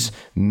changes,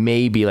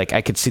 maybe, like,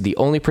 I could see the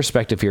only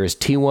perspective here is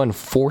T1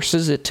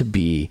 forces it to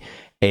be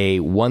a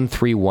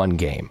 1-3-1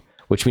 game,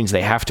 which means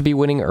they have to be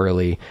winning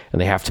early and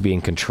they have to be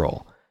in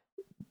control.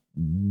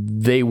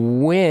 They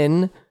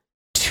win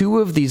two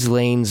of these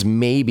lanes,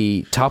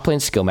 maybe top lane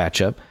skill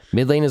matchup.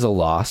 Mid lane is a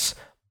loss.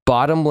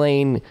 Bottom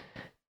lane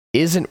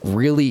isn't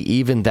really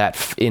even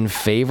that in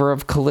favor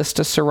of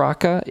Kalista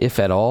Soraka, if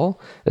at all,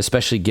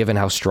 especially given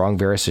how strong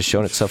Varus has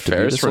shown itself to be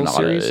Varus this whole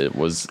series. Renata, it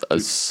was a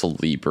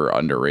sleeper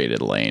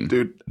underrated lane.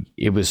 Dude,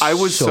 It was. I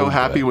was so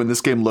happy good. when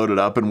this game loaded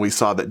up and we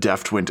saw that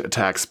Deft went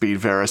attack speed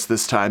Varus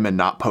this time and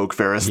not poke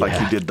Varus like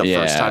he did the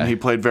first Yeah. time he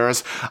played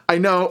Varus. I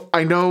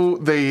know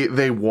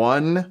they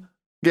won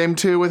game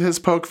 2 with his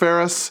poke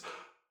Varus,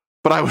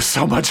 but I was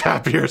so much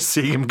happier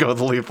seeing him go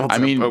the lethal. I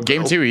mean, tempo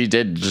game build. 2, he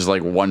did just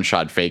like one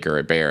shot Faker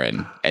at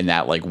Baron, and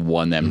that like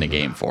won them the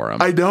game for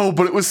him. I know,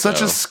 but it was such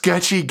So- a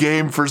sketchy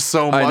game for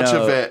so much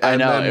of it. I and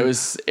know then-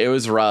 it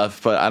was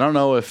rough, but I don't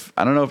know if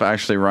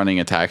actually running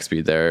attack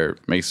speed there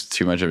makes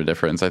too much of a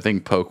difference. I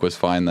think poke was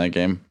fine that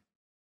game.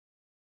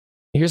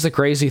 Here's the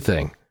crazy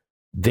thing: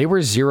 they were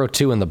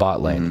 0-2 in the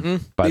bot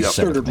lane by They the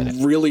started seventh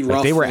minute. really Like,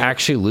 rough. they were there.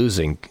 actually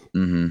losing.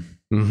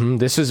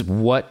 This is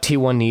what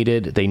T1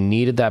 needed. They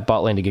needed that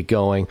bot lane to get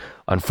going.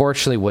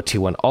 Unfortunately, what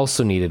T1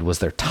 also needed was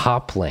their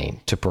top lane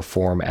to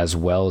perform as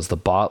well as the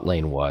bot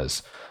lane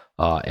was.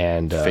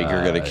 And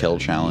Faker got a kill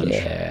challenge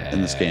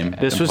in this game.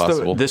 This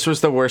Impossible.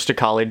 was the worst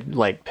Akali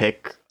like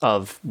pick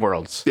of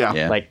Worlds. Yeah.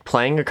 Yeah. Like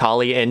playing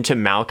Akali into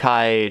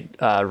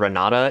Maokai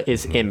Renata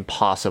is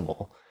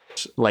impossible.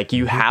 Like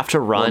you have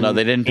to run. Well, no,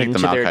 they didn't pick the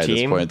into their Maokai at this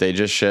team. point. They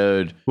just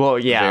showed Well,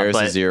 yeah, Varus,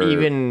 but Azir,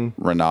 even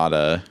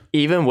Renata.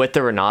 with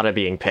the Renata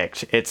being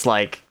picked, it's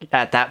like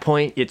at that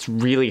point it's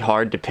really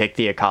hard to pick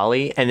the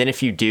Akali, and then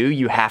if you do,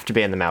 you have to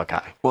ban the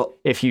Maokai. Well,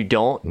 If you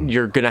don't,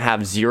 you're gonna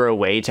have zero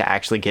way to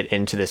actually get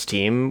into this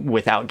team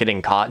without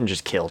getting caught and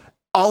just killed.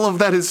 all of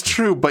that is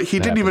true, but he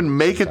didn't even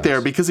make it there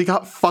because he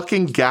got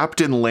fucking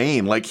gapped in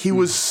lane. Like he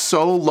was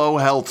so low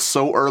health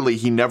so early,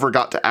 he never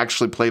got to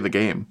actually play the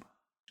game.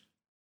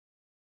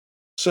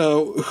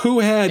 So who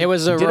had? It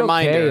was a Did okay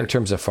reminder. in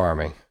terms of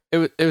farming.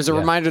 It was a Yeah.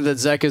 reminder that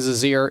Zeka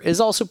Zazir is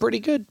also pretty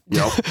good.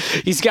 Yep.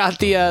 He's got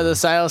the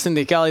Silas and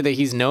the Kelly that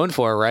he's known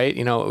for, right?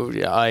 You know,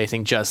 I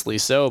think justly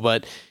so.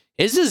 But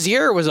his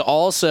Zazir was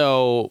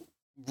also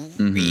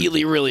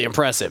really, really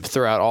impressive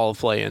throughout all of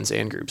play-ins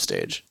and group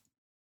stage.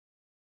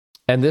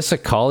 And this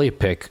Akali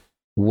pick,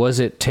 was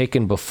it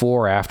taken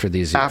before or after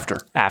these? After.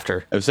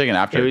 After. It was taken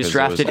after. It was 'cause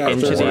drafted after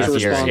into the these years.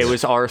 response. It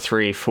was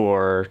R3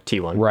 for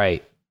T1.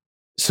 Right.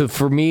 So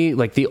for me,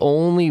 like the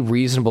only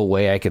reasonable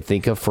way I could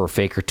think of for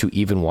Faker to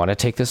even want to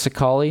take this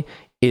Akali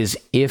is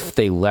if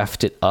they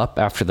left it up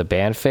after the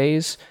ban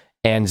phase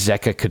and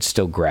Zeka could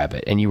still grab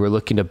it. And you were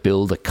looking to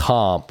build a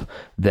comp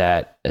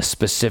that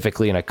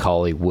specifically an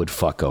Akali would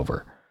fuck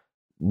over.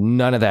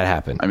 None of that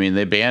happened. I mean,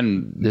 they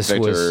banned This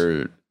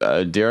Victor.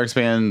 DRX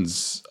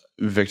bans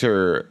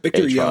Victor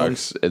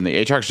Aatrox, and the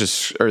Aatrox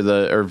just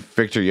or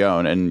Victor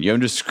Yone, and Yone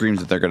just screams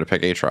that they're going to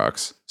pick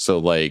Aatrox. So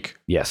like,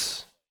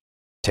 Yes.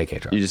 Take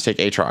Aatrox. you just take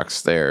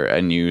Aatrox there,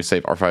 and you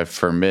save R5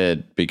 for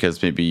mid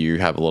because maybe you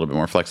have a little bit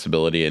more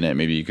flexibility in it.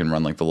 Maybe you can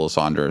run like the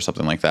Lysandra or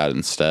something like that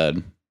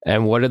instead.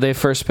 And what did they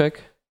first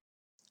pick?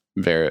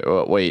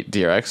 Wait,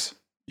 DRX?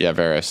 Yeah,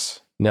 Varus.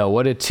 No,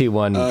 what did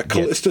T1 get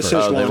Callista first?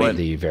 Sejuani. They went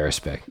the Varus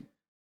pick.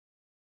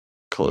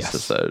 Callista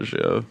Yes. Sedge,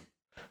 yeah.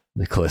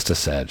 The Callista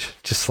Sedge.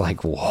 Just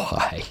like,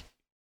 why?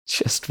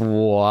 Just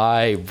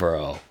why,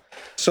 bro?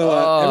 So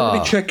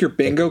everybody check your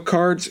bingo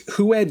cards.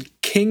 Who had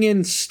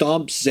Kingen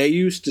stomp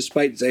Zeus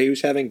despite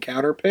Zeus having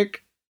counterpick?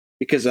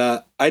 Because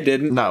I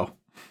didn't. No.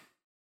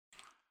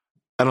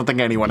 I don't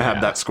think anyone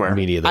had that square.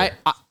 Me neither.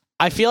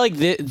 I feel like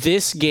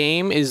this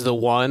game is the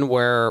one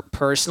where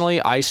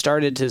personally I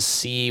started to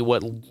see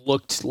what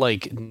looked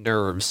like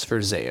nerves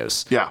for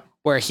Zeus, Yeah.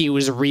 where he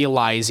was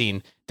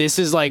realizing this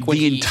is like when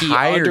The he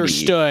entirety.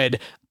 understood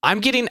I'm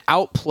getting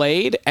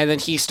outplayed, and then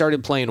he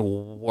started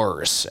playing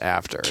worse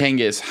after.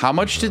 Kangas, how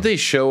much did they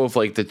show of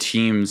like the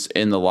teams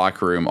in the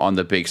locker room on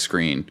the big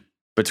screen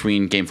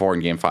between game 4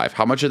 and game 5?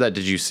 How much of that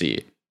did you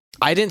see?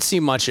 I didn't see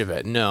much of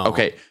it. No.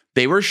 Okay.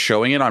 They were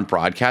showing it on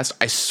broadcast.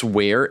 I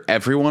swear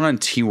everyone on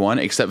T1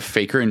 except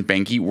Faker and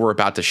Benki were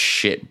about to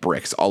shit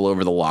bricks all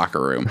over the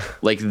locker room.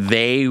 Like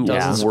they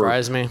Doesn't were,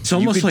 surprise me. It's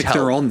almost could like tell.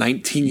 they're all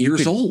 19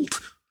 years old.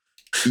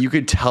 you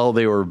could tell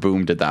they were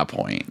boomed at that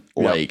point.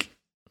 Yep. Like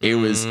it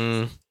was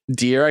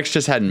DRX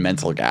just had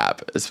mental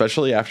gap,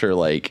 especially after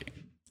early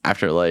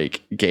part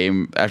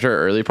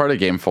of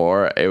game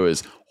 4. It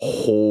was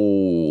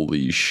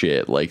holy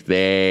shit. Like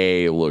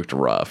they looked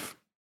rough.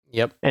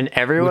 Yep. And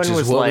everyone Which is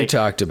was what we like,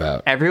 talked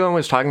about. everyone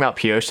was talking about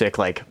Pyosik,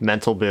 like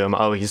mental boom.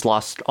 Oh, he's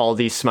lost all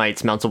these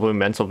smites, mental boom,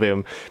 mental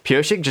boom.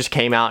 Pyosik just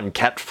came out and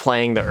kept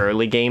playing the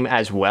early game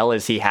as well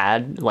as he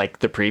had like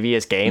the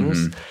previous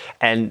games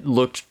and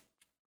looked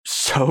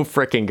so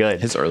freaking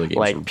good. His early games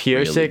like were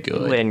Pyosik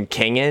really good. and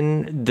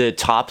Kingen, the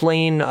top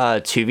lane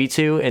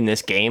 2v2 in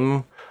this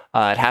game,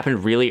 it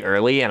happened really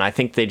early, and I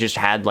think they just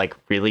had like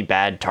really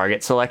bad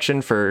target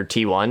selection for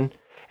T1.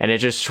 And it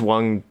just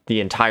swung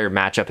the entire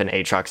matchup in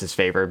Aatrox's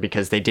favor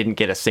because they didn't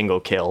get a single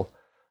kill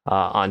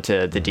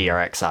onto the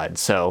DRX side.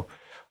 So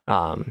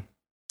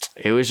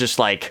it was just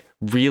like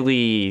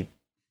really,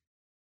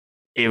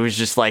 it was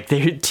just like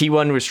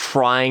T1 was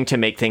trying to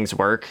make things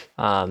work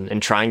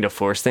and trying to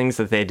force things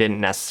that they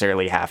didn't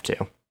necessarily have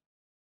to.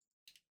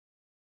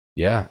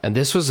 Yeah, and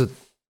this was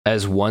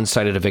as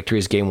one-sided a victory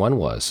as game 1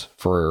 was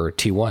for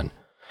T1.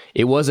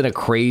 It wasn't a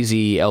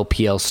crazy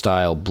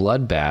LPL-style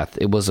bloodbath.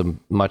 It was a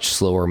much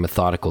slower,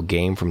 methodical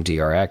game from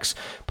DRX,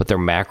 but their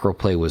macro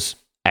play was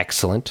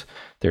excellent.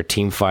 Their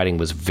team fighting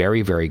was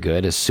very, very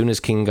good. As soon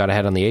as King got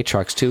ahead on the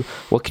Aatrox too,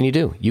 what can you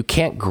do? You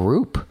can't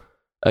group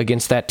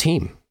against that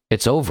team.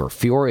 It's over.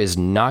 Fiora is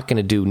not going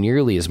to do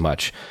nearly as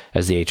much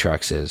as the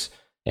Aatrox is,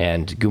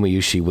 and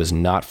Gumayushi was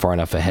not far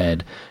enough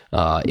ahead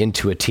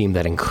into a team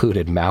that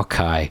included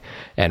Maokai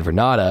and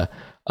Renata.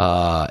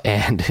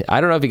 And I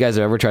don't know if you guys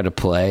have ever tried to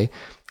play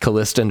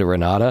Callista into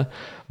Renata,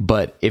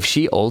 but if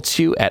she ults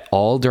you at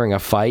all during a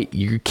fight,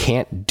 you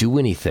can't do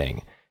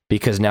anything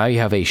because now you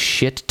have a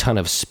shit ton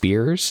of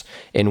spears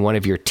and one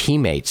of your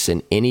teammates,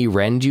 and any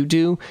rend you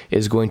do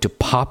is going to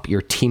pop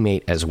your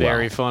teammate as well.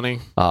 Very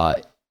funny.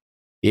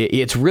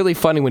 It's really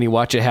funny when you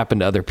watch it happen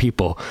to other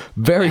people.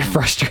 Very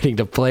frustrating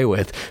to play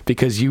with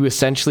because you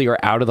essentially are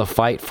out of the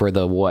fight for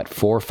the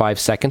 4 or 5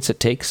 seconds it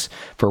takes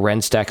for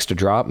rend stacks to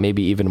drop,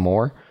 maybe even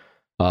more.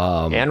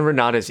 And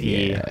Renata's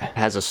E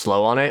has a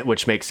slow on it,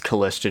 which makes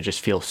Callista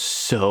just feel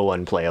so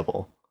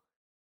unplayable.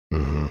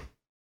 Mm-hmm.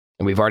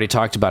 And we've already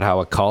talked about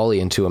how Akali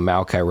into a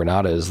Maokai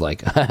Renata is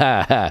like,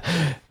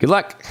 good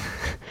luck.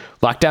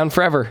 Lockdown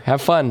forever. Have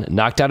fun.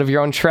 Knocked out of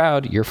your own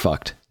shroud. You're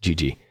fucked.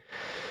 GG.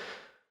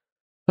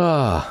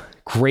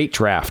 Great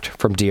draft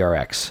from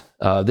DRX.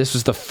 This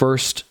was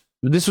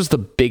the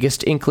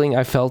biggest inkling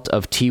I felt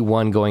of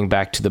T1 going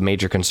back to the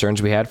major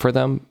concerns we had for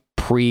them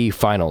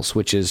pre-finals,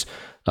 which is,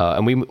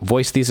 and we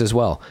voiced these as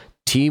well.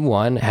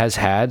 T1 has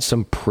had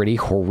some pretty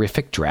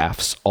horrific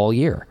drafts all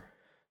year,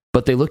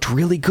 but they looked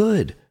really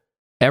good.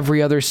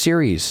 every other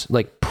series,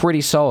 like pretty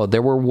solid.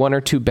 There were one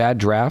or two bad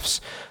drafts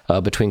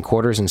between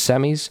quarters and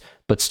semis,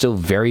 but still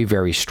very,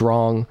 very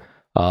strong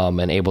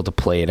and able to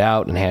play it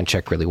out and hand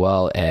check really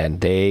well.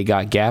 And they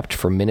got gapped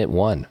for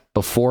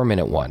before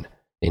minute one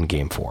in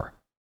game 4.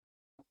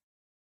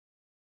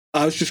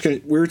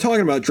 We were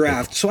talking about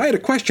draft, so I had a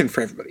question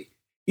for everybody.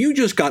 You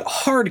just got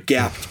hard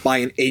gapped by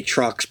an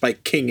Aatrox by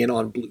Kingin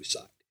on blue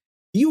side.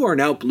 You are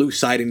now blue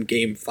side in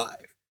game 5.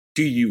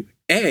 Do you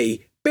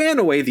A, ban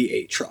away the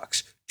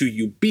Aatrox? Do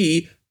you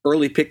B,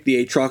 early pick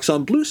the Aatrox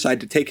on blue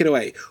side to take it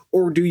away?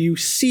 Or do you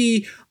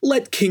C,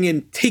 let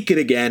Kingin take it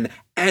again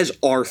as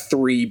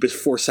R3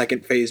 before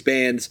second phase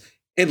bans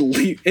and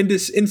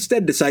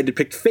instead decide to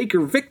pick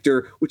Faker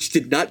Victor, which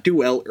did not do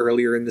well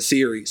earlier in the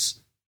series?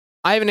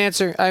 I have an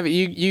answer.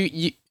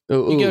 You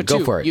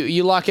go for it.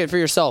 You lock it for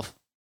yourself.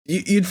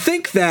 You'd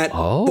think that,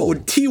 but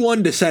what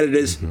T1 decided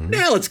is,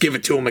 let's give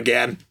it to him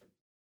again.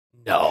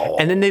 No.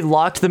 And then they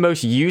locked the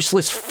most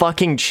useless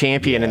fucking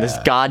champion in this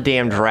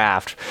goddamn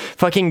draft.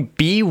 Fucking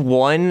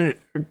B1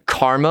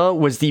 Karma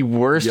was the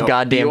worst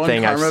goddamn B1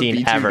 thing Karma, I've seen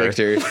B2 ever.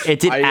 Victor. It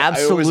did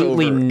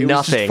absolutely It was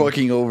nothing. just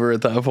fucking over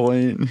at that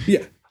point.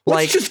 Yeah.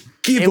 Let's just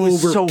give it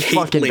was over so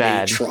fucking Caitlyn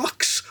bad.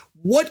 Aatrox.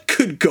 What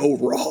could go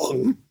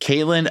wrong?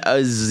 Caitlyn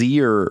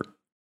Azir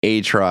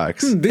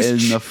Aatrox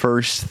in the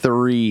first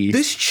 3.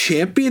 This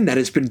champion that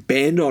has been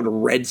banned on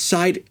red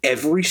side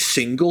every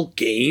single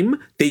game,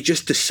 they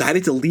just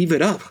decided to leave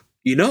it up.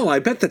 I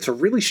bet that's a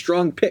really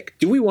strong pick.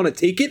 Do we want to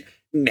take it?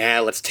 Nah,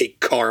 let's take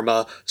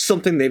Karma,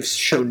 something they've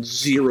shown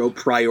zero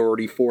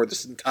priority for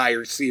this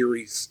entire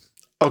series.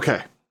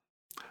 Okay.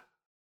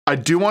 I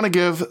do want to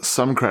give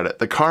some credit.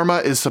 The Karma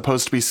is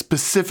supposed to be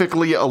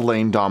specifically a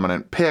lane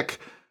dominant pick,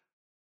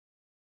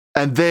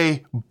 and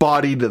they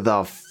bodied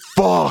the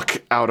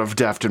fuck out of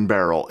Deft and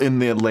Barrel in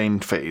the lane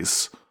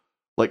phase.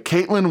 Like,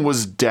 Caitlyn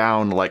was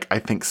down, I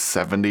think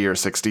 70 or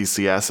 60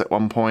 CS at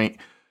one point.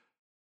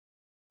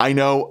 I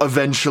know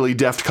eventually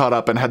Deft caught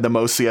up and had the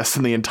most CS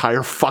in the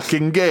entire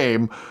fucking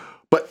game,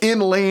 but in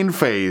lane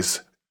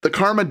phase, the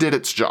Karma did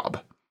its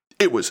job.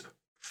 It was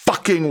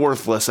fucking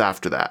worthless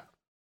after that.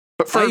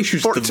 But for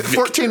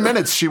 14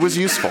 minutes, she was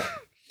useful.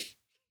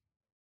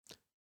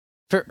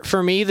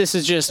 For me, this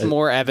is just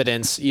more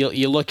evidence.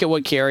 You look at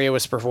what Keria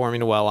was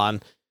performing well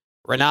on.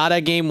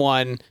 Renata game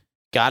 1,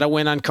 got a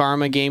win on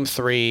Karma game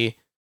 3,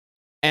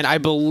 and I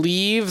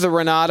believe the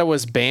Renata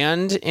was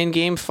banned in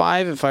game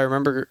 5, if I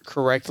remember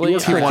correctly.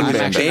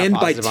 T1 banned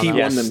by T1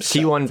 Yes, themselves.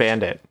 T1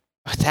 banned it.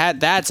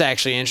 That's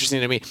actually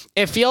interesting to me.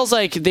 It feels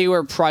like they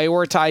were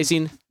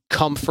prioritizing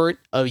comfort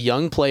of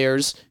young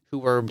players who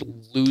were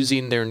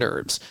losing their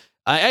nerves.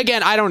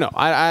 Again, I don't know.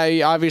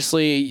 I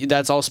obviously,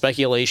 that's all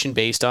speculation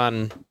based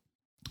on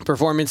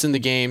performance in the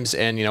games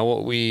and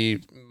what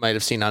we might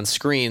have seen on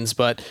screens,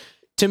 but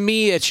to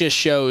me it just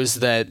shows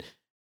that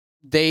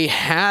they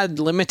had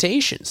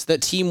limitations,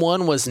 that Team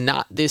 1 was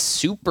not this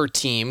super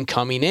team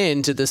coming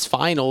into this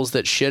finals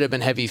that should have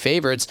been heavy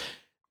favorites.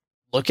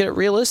 Look at it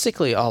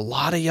realistically. A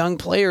lot of young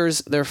players,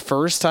 their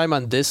first time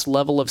on this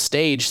level of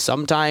stage,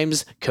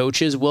 sometimes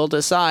coaches will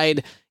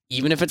decide,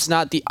 even if it's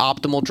not the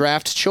optimal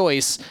draft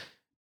choice,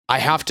 I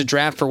have to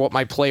draft for what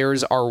my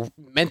players are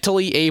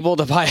mentally able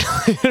to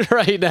pilot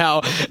right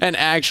now and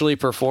actually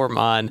perform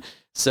on.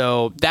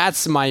 So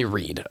that's my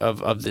read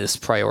of this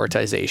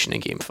prioritization in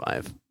game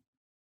 5.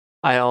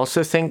 I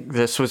also think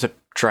this was a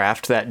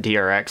draft that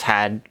DRX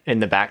had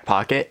in the back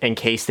pocket in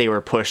case they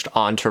were pushed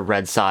onto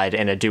red side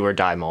in a do or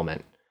die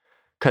moment.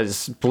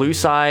 Because blue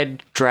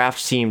side draft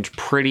seemed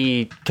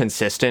pretty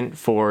consistent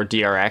for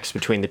DRX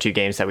between the 2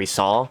 games that we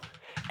saw.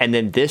 And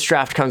then this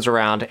draft comes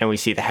around and we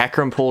see the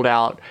Hecarim pulled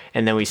out,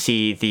 and then we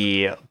see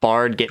the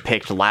Bard get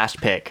picked last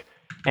pick.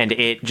 And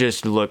it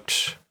just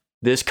looked,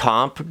 this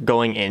comp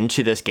going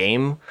into this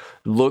game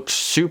looked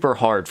super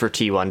hard for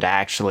T1 to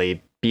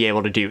actually be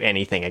able to do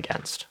anything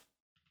against.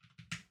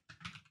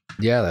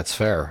 Yeah, that's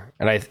fair.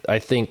 And I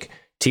think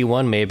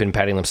T1 may have been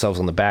patting themselves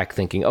on the back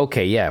thinking,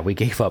 okay, yeah, we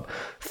gave up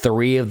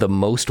 3 of the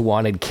most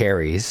wanted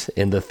carries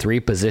in the 3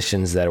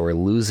 positions that we're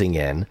losing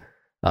in.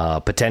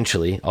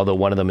 Potentially, although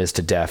one of them is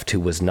to Deft,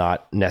 who was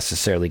not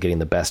necessarily getting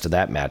the best of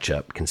that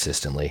matchup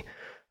consistently.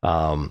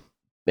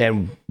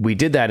 And we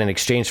did that in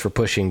exchange for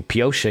pushing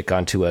Pyosik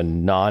onto a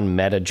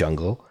non-meta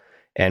jungle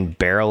and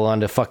Barrel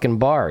onto fucking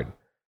Bard.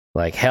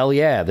 Like, hell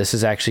yeah, this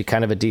is actually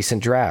kind of a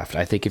decent draft.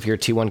 I think if you're a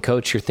T1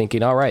 coach, you're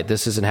thinking, all right,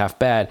 this isn't half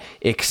bad,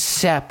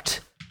 except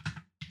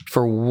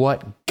for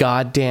what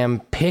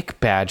goddamn pick,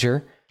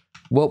 Badger?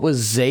 What was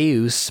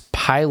Zeus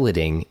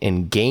piloting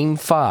in game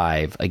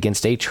 5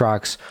 against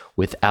Aatrox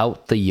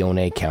without the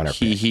Yone counter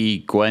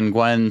pick?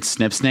 Gwen,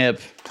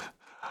 snip.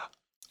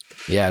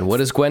 Yeah, and what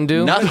does Gwen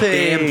do? Nothing.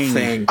 Damn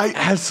thing.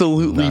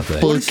 Absolutely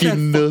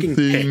fucking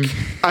nothing.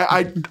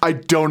 I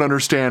don't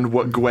understand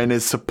what Gwen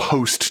is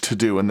supposed to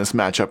do in this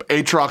matchup.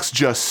 Aatrox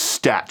just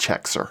stat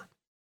checks her.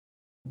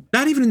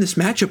 Not even in this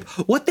matchup.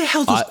 What the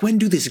hell does Gwen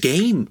do this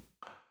game?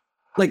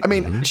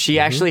 She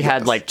actually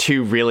had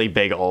 2 really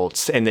big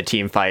ults in the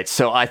team fights.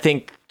 So I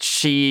think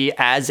she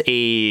as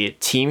a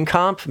team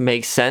comp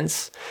makes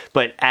sense,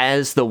 but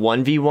as the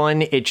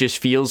 1v1, it just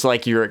feels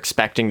like you're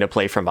expecting to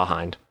play from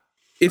behind.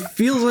 It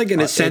feels like, in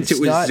a sense, it's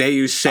it was not-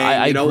 Zeus saying,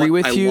 I you know agree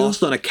what, with I you.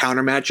 lost on a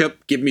counter matchup.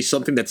 Give me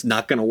something that's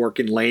not going to work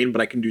in lane,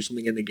 but I can do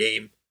something in the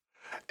game.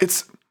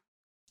 It's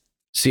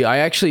See,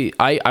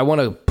 I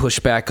want to push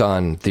back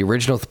on the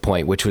original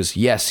point, which was,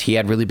 yes, he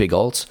had really big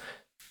ults,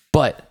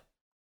 but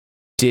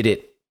did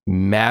it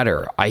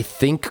matter? I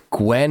think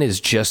Gwen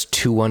is just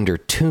too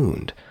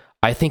undertuned.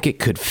 I think it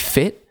could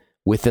fit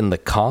within the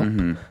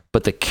comp,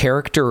 but the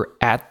character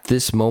at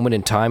this moment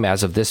in time,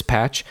 as of this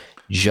patch,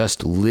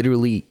 just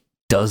literally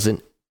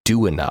doesn't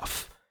do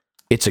enough.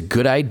 It's a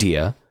good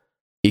idea.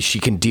 If she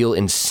can deal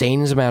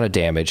insane amount of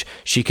damage,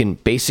 she can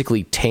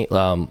basically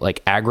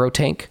like aggro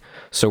tank.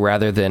 So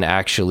rather than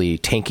actually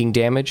tanking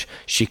damage,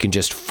 she can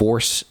just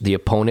force the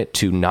opponent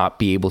to not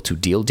be able to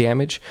deal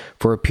damage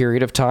for a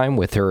period of time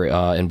with her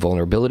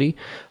invulnerability,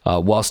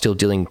 while still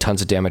dealing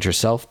tons of damage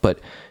herself. But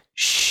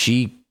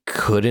she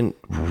couldn't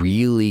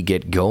really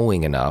get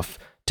going enough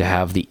to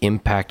have the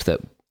impact that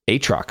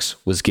Aatrox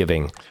was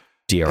giving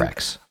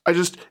DRX.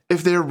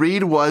 if their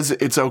read was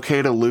it's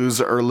okay to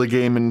lose early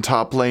game in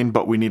top lane,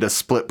 but we need a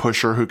split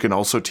pusher who can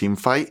also team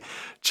fight,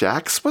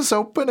 Jax was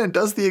open and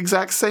does the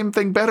exact same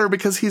thing better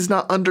because he's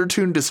not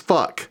undertuned as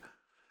fuck.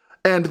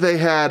 And they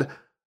had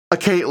a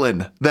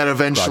Caitlyn that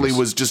eventually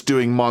was just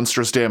doing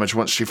monstrous damage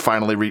once she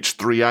finally reached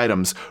 3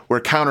 items, where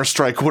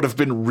Counter-Strike would have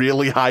been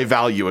really high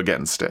value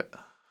against it.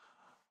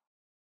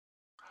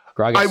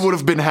 Gragas. I would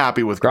have been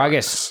happy with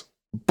Gragas.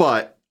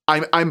 but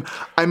I'm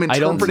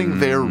interpreting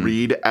their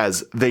read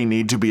as they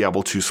need to be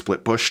able to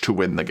split push to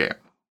win the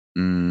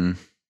game.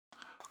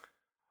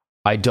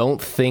 I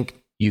don't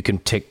think you can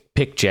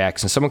pick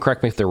Jax, and someone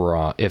correct me if they're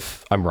wrong.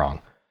 If I'm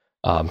wrong,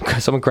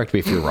 someone correct me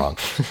if you're wrong.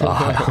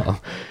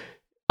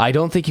 I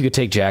don't think you could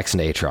take Jax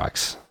and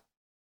Aatrox.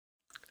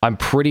 I'm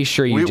pretty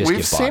sure you just We've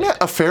get seen bodied. it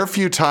a fair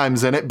few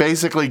times, and it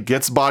basically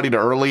gets bodied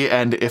early,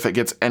 and if it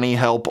gets any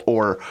help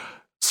or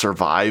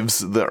survives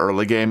the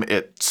early game,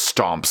 it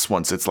stomps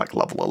once it's like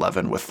level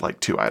 11 with like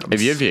 2 items.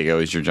 If you have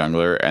Viego as your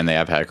jungler and they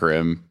have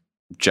Hecarim,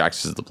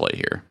 Jax is the play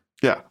here.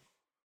 Yeah.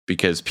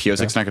 Because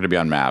PO6 not going to be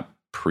on map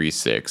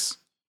pre-6.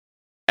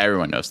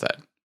 Everyone knows that.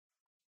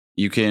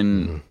 You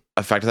can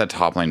affect that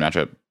top lane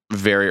matchup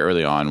very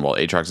early on while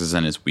Aatrox is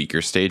in his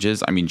weaker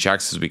stages. I mean,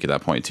 Jax is weak at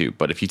that point too,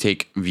 but if you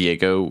take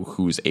Viego,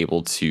 who's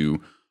able to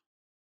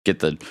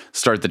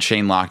start the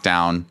chain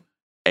lockdown,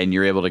 and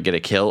you're able to get a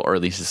kill or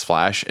at least his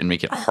flash and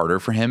make it harder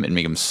for him and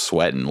make him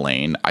sweat in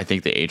lane, I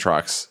think the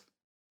Aatrox,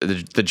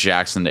 the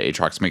Jax and the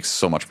Aatrox makes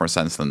so much more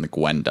sense than the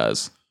Gwen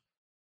does.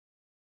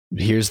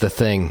 Here's the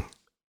thing.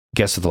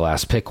 Guess what the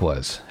last pick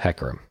was?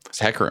 Hecarim. It's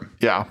Hecarim.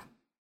 Yeah.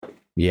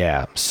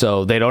 Yeah.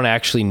 So they don't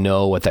actually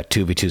know what that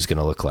 2v2 is going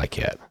to look like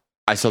yet.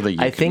 I saw that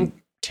you can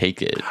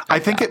take it. I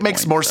think it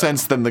makes more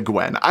sense than the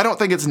Gwen. I don't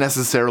think it's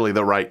necessarily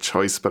the right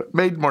choice, but it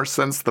made more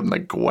sense than the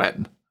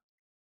Gwen.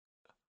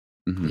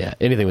 Yeah.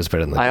 Anything was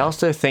better than that. I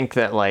also think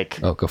that, like,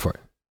 go for it.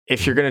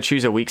 if you're going to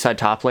choose a weak side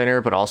top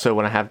laner, but also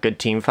want to have good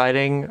team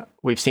fighting,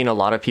 we've seen a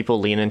lot of people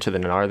lean into the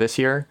Na'Vi this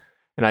year.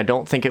 And I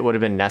don't think it would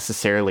have been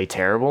necessarily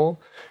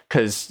terrible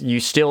because you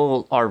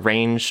still are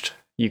ranged.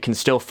 You can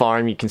still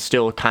farm. You can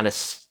still kind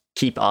of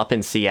keep up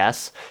in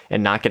CS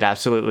and not get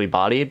absolutely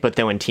bodied. But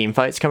then when team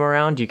fights come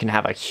around, you can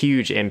have a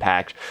huge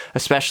impact,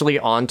 especially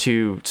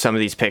onto some of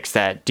these picks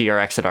that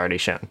DRX had already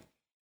shown.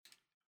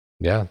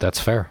 Yeah, that's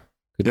fair.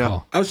 Good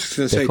call. I was just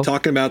going to say,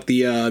 talking about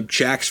the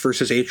Jax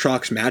versus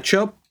Aatrox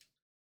matchup,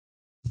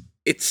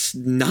 it's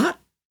not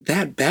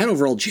that bad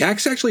overall.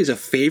 Jax actually has a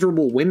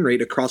favorable win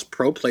rate across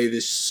pro play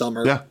this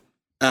summer. Yeah.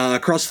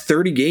 Across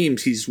 30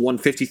 games, he's won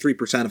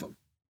 53% of them.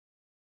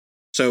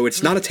 So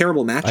it's not a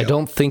terrible matchup. I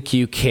don't think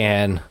you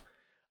can.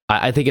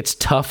 I think it's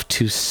tough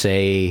to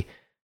say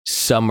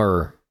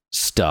summer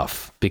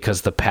stuff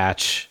because the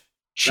patch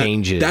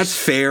changes. That's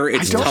fair. I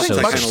It's don't tough think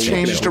to much kinda look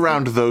changed at.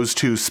 around those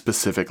two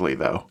specifically,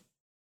 though.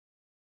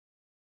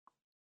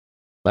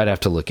 I'd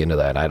have to look into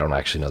that. I don't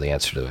actually know the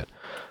answer to it.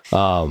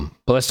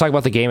 But let's talk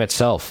about the game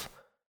itself.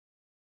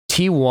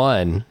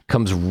 T1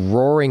 comes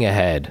roaring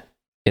ahead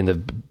in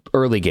the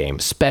early game,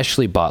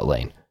 especially bot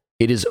lane.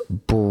 It is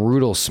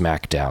brutal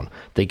smackdown.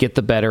 They get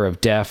the better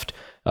of Deft.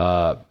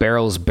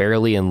 Barrel's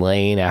barely in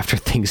lane after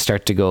things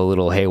start to go a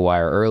little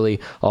haywire early.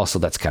 Also,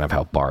 that's kind of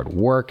how Bard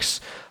works.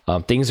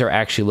 Things are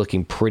actually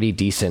looking pretty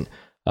decent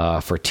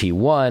for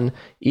T1,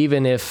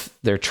 even if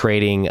they're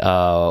trading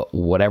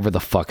whatever the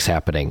fuck's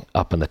happening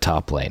up in the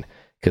top lane,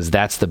 because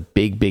that's the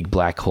big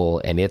black hole,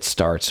 and it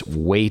starts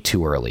way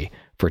too early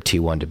for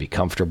T1 to be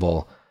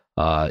comfortable.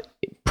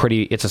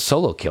 It's a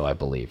solo kill, I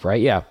believe,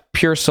 right? Yeah,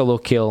 pure solo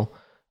kill,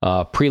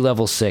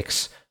 pre-level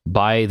 6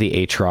 by the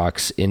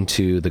Aatrox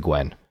into the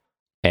Gwen,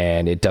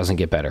 and it doesn't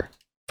get better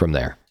from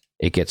there.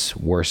 It gets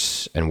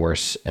worse and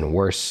worse and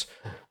worse.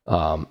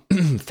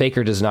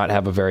 Faker does not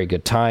have a very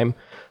good time.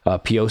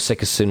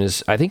 PO6 as soon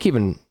as, I think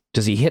even,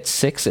 does he hit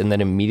 6 and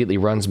then immediately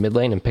runs mid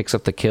lane and picks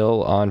up the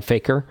kill on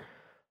Faker?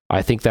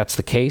 I think that's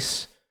the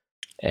case.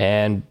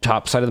 And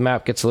top side of the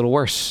map gets a little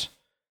worse.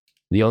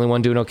 The only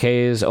one doing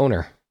okay is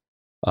Owner.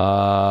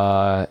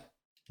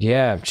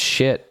 Yeah,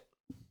 shit.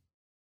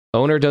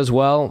 Owner does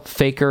well.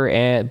 Faker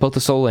and both the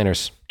solo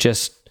laners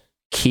just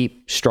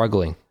keep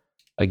struggling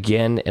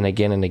again and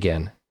again and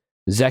again.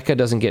 Zeka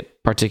doesn't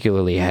get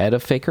particularly ahead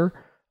of Faker,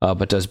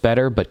 but does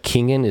better. But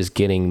Kingen is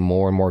getting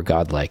more and more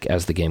godlike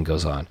as the game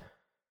goes on.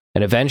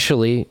 And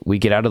eventually, we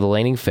get out of the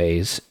laning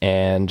phase,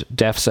 and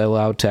Def's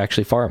allowed to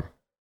actually farm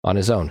on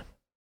his own.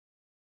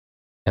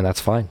 And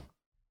that's fine.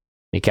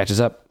 He catches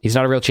up. He's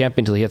not a real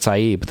champion until he hits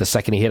IE, but the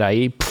second he hit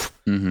IE,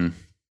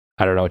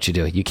 I don't know what you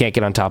do. You can't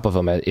get on top of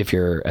him if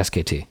you're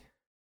SKT.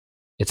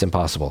 It's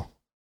impossible.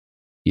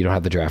 You don't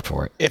have the draft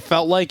for it. It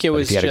felt like it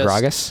was just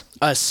Gragas,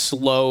 a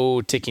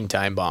slow ticking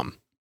time bomb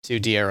to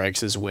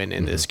DRX's win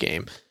in this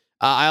game.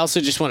 I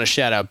also just want to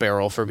shout out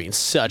Beryl for being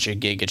such a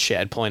giga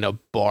chad, pulling a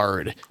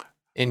Bard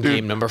in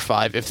game number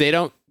 5. If they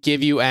don't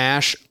give you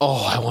Ashe,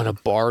 I want a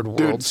Bard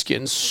world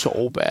skin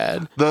so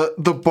bad.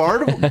 The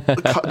Bard,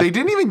 they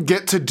didn't even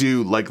get to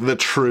do like the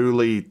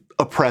truly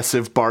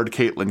oppressive Bard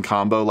Caitlyn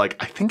combo, like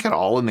I think at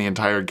all in the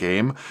entire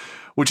game,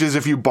 which is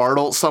if you Bard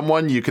ult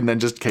someone, you can then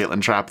just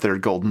Caitlyn trap their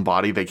golden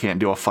body. They can't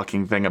do a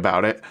fucking thing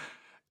about it.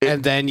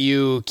 And then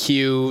you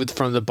Q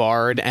from the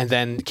Bard, and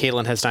then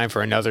Caitlyn has time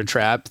for another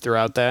trap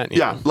throughout that.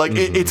 Yeah, like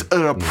it's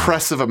an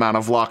oppressive amount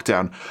of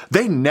lockdown.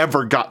 They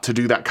never got to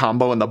do that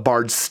combo, and the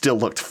Bard still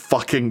looked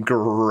fucking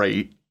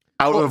great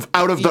out of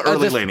the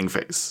early laning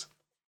phase.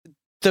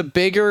 The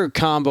bigger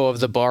combo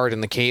of the Bard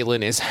and the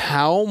Caitlyn is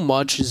how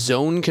much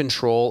zone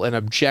control and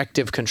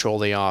objective control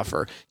they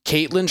offer.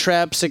 Caitlyn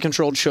traps to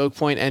control choke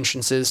point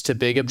entrances to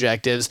big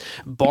objectives,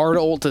 Bard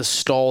ult to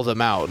stall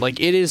them out. Like,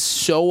 it is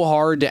so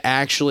hard to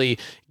actually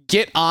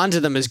get onto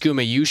them as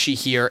Gumayusi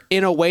here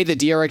in a way that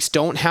DRX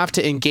don't have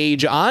to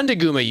engage onto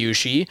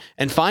Gumayusi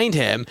and find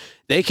him.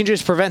 They can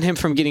just prevent him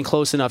from getting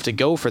close enough to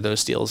go for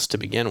those steals to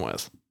begin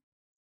with.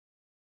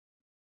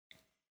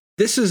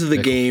 This is the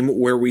game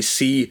where we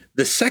see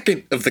the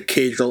second of the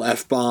Cadril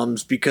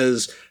F-bombs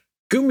because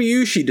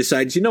Gumayusi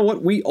decides, you know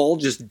what, we all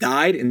just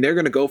died and they're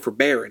going to go for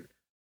Baron.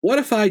 What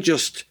if I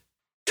just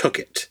took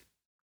it?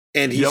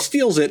 And he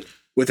steals it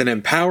with an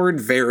empowered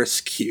Varus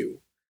Q.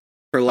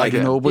 For like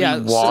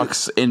nobody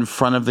walks in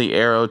front of the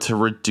arrow to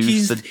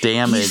reduce the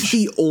damage. He's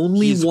the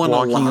only one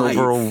walking alive.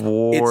 Over a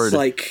ward. It's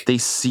like they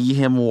see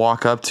him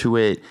walk up to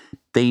it.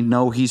 They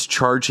know he's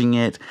charging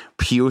it.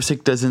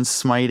 Pyosik doesn't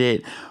smite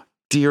it.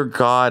 Dear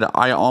God,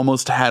 I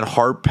almost had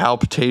heart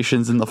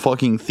palpitations in the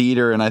fucking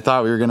theater, and I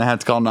thought we were going to have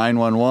to call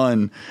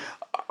 911.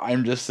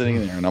 I'm just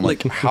sitting there, and I'm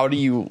like, how do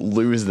you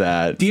lose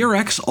that?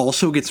 DRX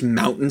also gets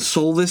Mountain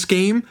Soul this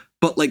game,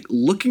 but like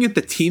looking at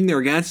the team they're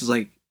against is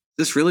like,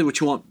 is this really what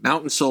you want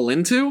Mountain Soul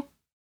into?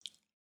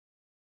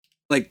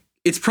 Like,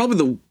 it's probably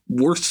the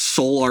worst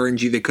Soul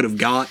RNG they could have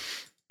got,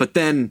 but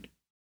then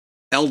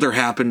Elder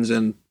happens,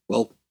 and,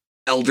 well,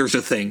 Elder's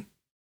a thing.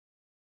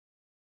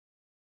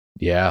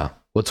 Yeah.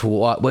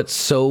 What's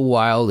so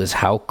wild is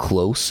how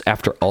close,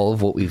 after all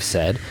of what we've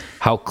said,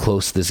 how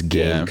close this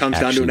game comes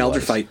down to an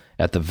Elder fight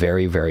at the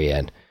very, very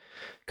end.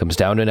 Comes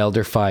down to an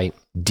Elder fight.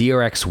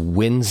 DRX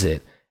wins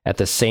it. At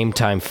the same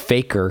time,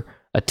 Faker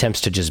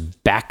attempts to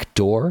just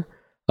backdoor.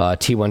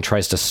 T1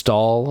 tries to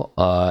stall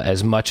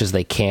as much as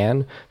they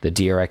can the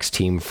DRX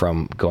team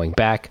from going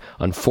back.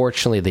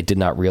 Unfortunately, they did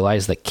not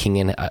realize that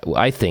Kingen.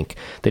 I think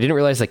they didn't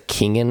realize that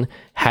Kingen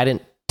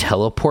hadn't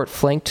teleport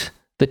flanked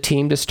the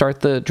team to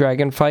start the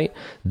dragon fight.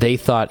 They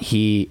thought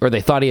he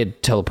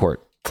had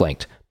teleport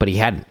flanked, but he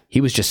hadn't. He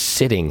was just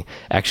sitting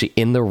actually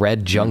in the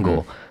red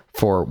jungle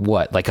for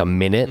what, like a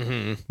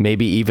minute,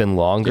 maybe even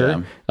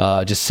longer,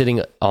 just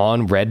sitting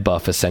on red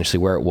buff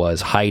essentially where it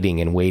was, hiding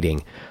and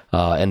waiting.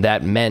 And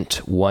that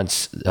meant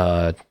once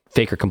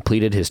Faker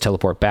completed his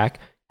teleport back,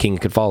 King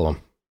could follow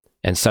him.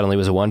 And suddenly it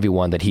was a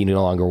 1v1 that he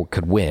no longer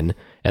could win.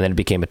 And then it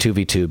became a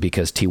 2v2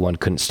 because T1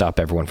 couldn't stop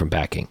everyone from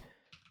backing.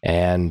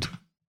 And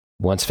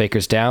once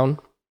Faker's down,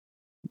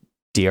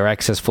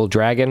 DRX has full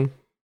dragon,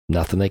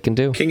 nothing they can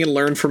do. Kingen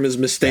learned from his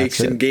mistakes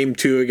in game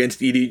 2 against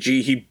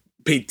EDG. He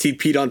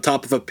TP'd on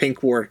top of a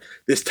pink ward.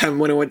 This time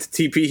when it went to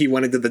TP, he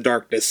went into the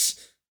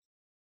darkness.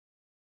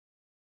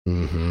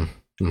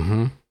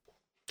 Sometimes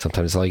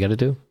that's all you got to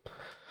do.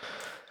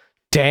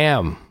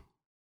 Damn.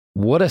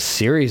 What a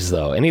series,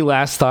 though. Any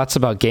last thoughts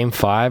about game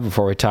 5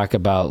 before we talk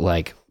about,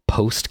 like,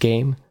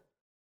 post-game?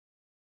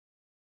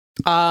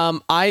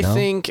 I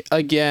think,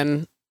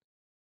 again,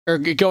 or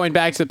going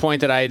back to the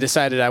point that I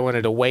decided I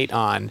wanted to wait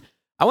on,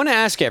 I want to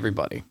ask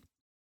everybody,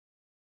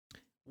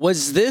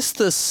 was this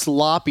the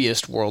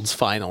sloppiest Worlds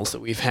Finals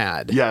that we've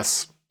had?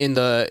 Yes. In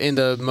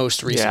the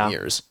most recent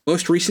years?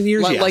 Most recent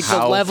years, yes. Like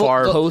How the level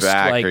far post,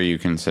 back like, are you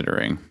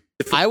considering?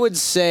 I would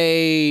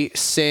say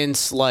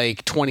since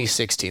like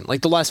 2016,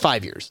 like the last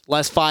 5 years.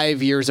 Last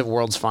 5 years of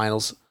Worlds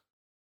Finals.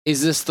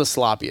 Is this the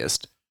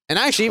sloppiest? And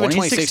actually, even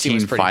 2016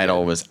 was pretty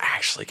final good. was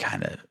actually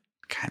kind of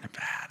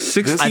bad.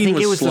 16 I think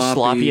was it was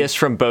sloppy. the sloppiest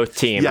from both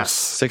teams. Yes.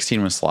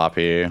 16 was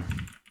sloppy.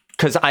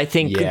 Because I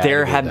think Yeah,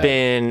 there I get have that.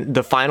 been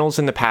the finals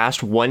in the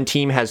past, one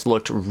team has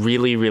looked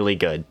really, really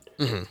good.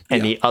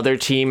 and the other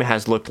team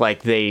has looked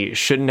like they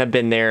shouldn't have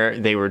been there.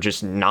 They were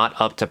just not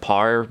up to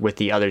par with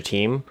the other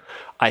team.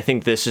 I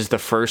think this is the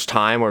first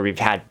time where we've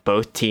had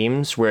both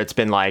teams where it's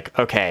been like,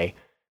 okay,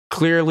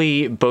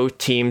 clearly both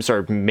teams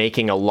are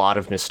making a lot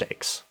of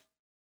mistakes.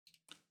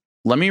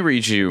 Let me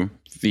read you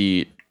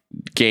the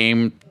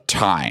game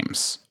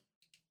times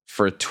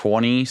for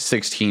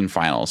 2016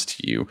 finals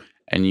to you,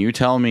 and you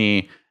tell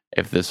me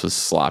if this was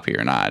sloppy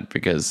or not,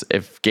 because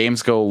if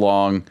games go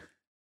long,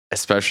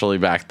 especially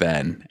back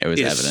then, it was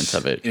evidence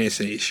of it. And it's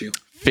an issue.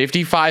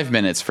 55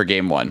 minutes for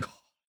game 1,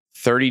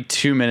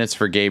 32 minutes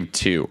for game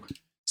 2,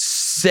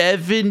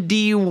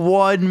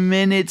 71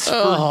 minutes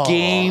for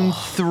game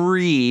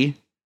 3,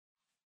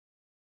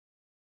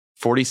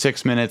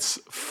 46 minutes,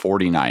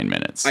 49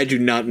 minutes. I do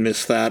not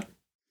miss that.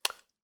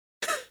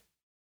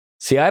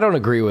 See, I don't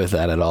agree with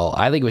that at all.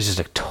 I think it was just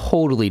a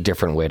totally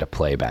different way to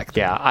play back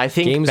then. Yeah, I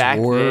think games back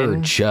were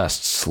then,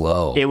 just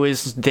slow. it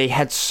was, they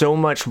had so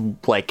much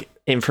like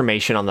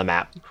information on the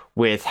map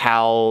with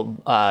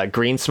how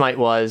Green Smite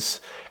was,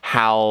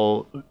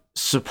 how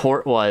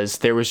support was.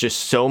 There was just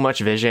so much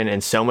vision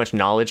and so much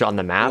knowledge on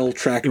the map. Old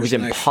tracker's It was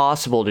knife.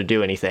 impossible to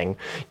do anything.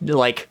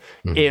 Like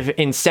if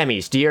in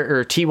semis,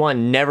 T1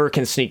 never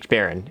can sneak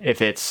Baron if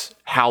it's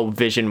how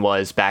vision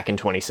was back in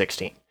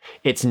 2016.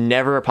 It's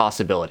never a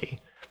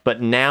possibility. But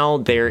now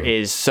there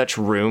is such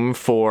room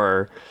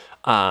for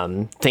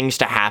things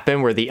to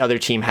happen where the other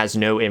team has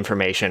no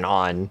information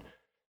on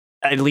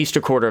at least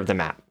a quarter of the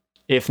map,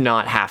 if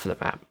not half of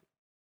the map.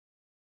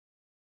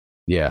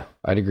 Yeah,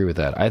 I'd agree with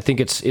that. I think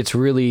it's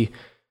really,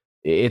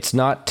 it's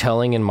not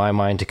telling in my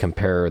mind to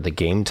compare the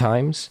game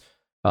times.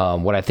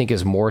 What I think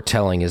is more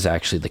telling is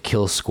actually the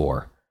kill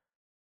score.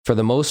 For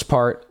the most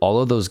part,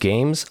 all of those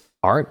games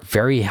aren't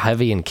very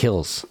heavy in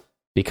kills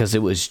because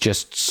it was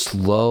just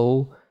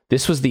slow.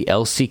 This was the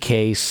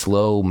LCK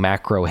slow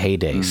macro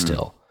heyday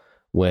still,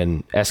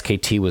 when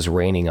SKT was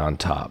reigning on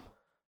top.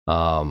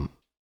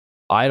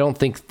 I don't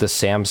think the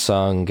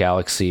Samsung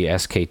Galaxy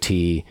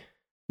SKT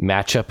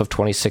matchup of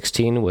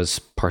 2016 was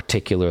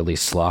particularly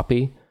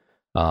sloppy.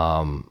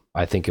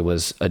 I think it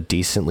was a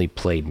decently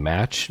played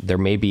match. There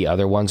may be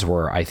other ones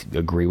where I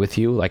agree with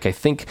you. Like, I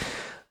think,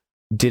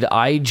 did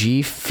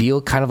IG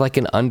feel kind of like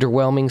an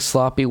underwhelming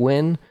sloppy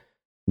win?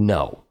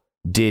 No.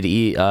 Did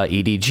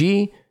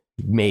EDG?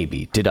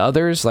 Maybe. Did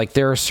others? Like,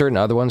 there are certain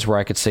other ones where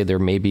I could say there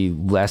may be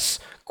less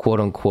quote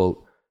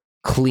unquote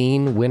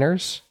clean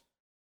winners.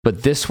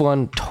 But this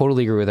one,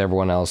 totally agree with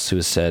everyone else who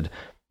has said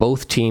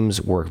both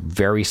teams were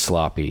very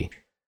sloppy.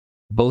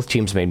 Both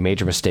teams made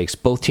major mistakes.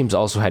 Both teams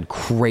also had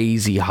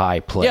crazy high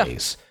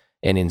plays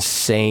and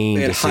insane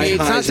They had high It's decisions.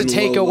 not highs to and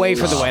take low away lows.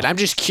 from the win. I'm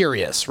just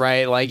curious,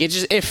 right? Like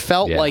it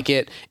felt Yeah. like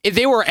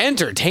they were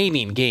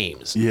entertaining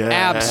games.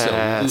 Yes.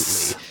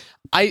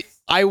 Absolutely.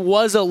 I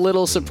was a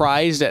little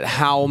surprised at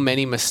how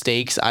many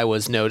mistakes I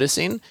was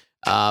noticing.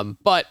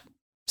 But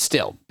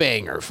still,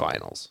 banger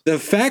finals. The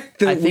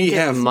fact I that think we it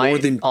have more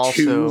might than also-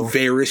 2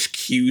 Varus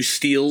Q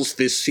steals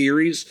this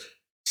series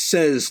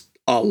says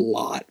a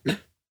lot.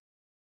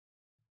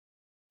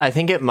 I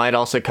think it might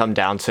also come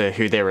down to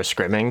who they were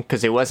scrimming,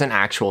 because it wasn't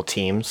actual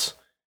teams.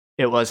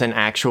 It wasn't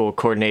actual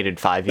coordinated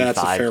That's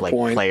a 5v5 fair like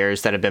point.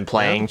 players that have been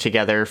playing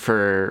together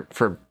for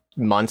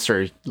months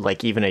or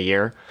like even a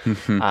year.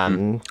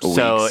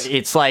 So Weeks.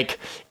 it's like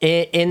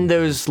in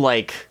those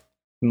like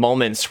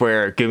moments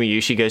where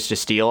Gumayushi goes to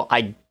steal,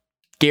 I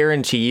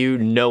guarantee you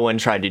no one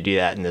tried to do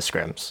that in the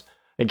scrims.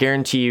 I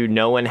guarantee you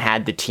no one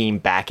had the team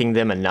backing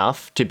them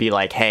enough to be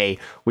like, hey,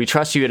 we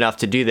trust you enough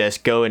to do this.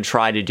 Go and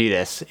try to do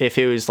this. If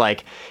it was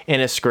like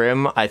in a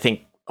scrim, I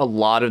think a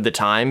lot of the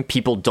time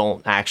people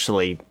don't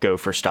actually go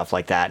for stuff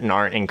like that and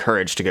aren't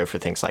encouraged to go for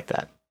things like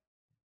that.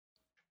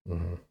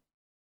 Mhm.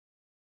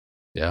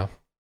 Yeah.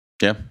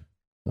 Yeah.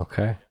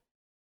 Okay.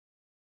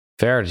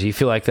 Fair. Do you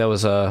feel like that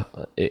was do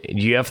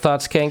you have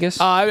thoughts, Kangas?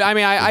 I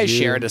mean, I Did you-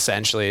 share it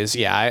essentially.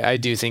 I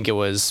do think it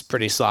was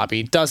pretty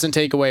sloppy. Doesn't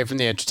take away from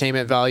the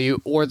entertainment value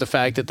or the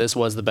fact that this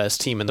was the best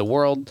team in the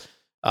world.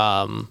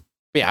 Yeah,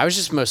 I was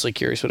just mostly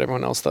curious what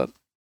everyone else thought.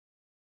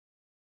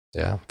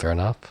 Yeah, fair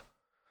enough.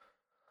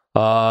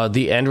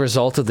 The end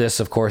result of this,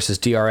 of course, is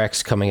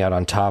DRX coming out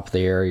on top.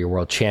 They are your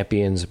world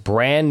champions,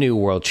 brand new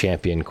world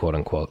champion, quote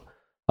unquote.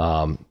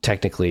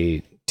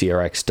 Technically,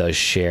 DRX does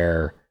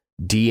share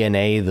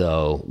DNA,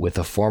 though, with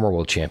a former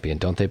world champion,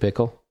 don't they,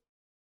 Bickle?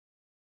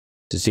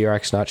 Does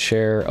DRX not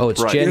share? Oh,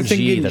 it's Right. Gen You're G.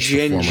 thinking That's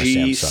Gen the former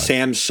G,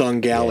 Samsung.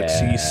 Samsung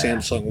Galaxy, Yeah.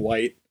 Samsung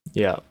White.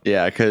 Yeah.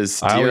 Yeah,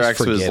 because I always DRX was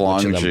forget which of them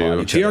bought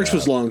Longju. each other DRX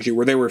was out. Longju,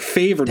 where they were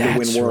favored to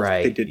That's win World.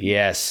 right. They did.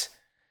 Yes.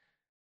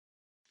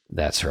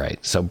 That's right.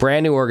 So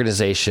brand new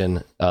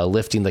organization,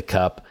 lifting the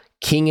cup.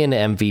 Kingen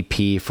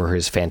MVP for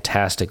his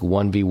fantastic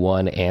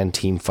 1v1 and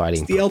team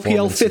fighting The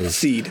LPL fifth performances.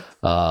 seed.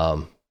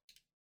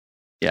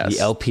 Yes.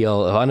 The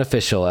LPL,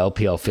 unofficial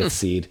LPL fifth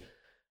seed.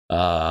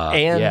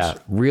 And- yeah,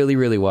 really,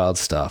 really wild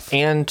stuff.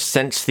 And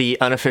since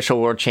the unofficial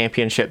world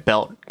championship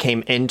belt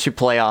came into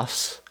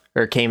playoffs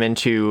or came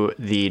into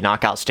the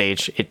knockout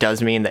stage, it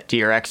does mean that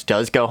DRX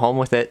does go home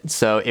with it.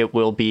 So it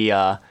will be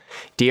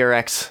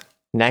DRX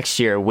next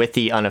year with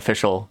the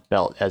unofficial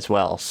belt as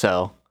well.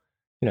 So,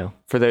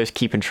 for those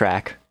keeping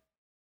track.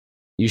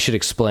 You should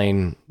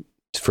explain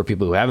for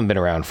people who haven't been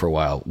around for a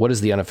while, what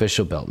does the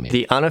unofficial belt mean?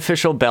 The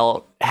unofficial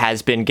belt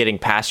has been getting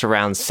passed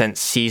around since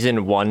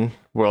season 1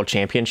 World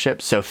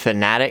Championship. So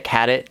Fnatic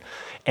had it.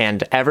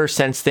 And ever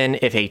since then,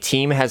 if a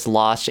team has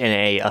lost in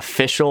a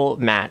official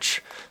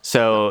match,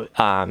 so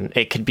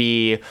it could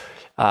be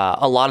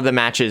a lot of the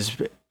matches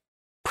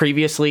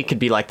previously could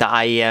be like the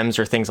IEMs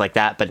or things like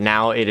that, but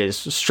now it is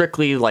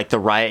strictly like the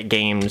Riot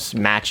Games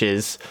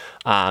matches.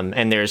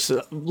 And there's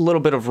a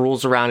little bit of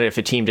rules around it. If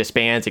a team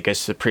disbands, it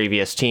goes to the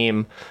previous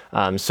team,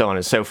 so on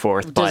and so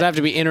forth. Does it have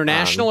to be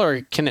international,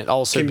 or can it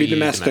also be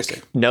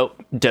domestic?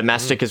 Nope,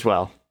 domestic as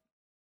well.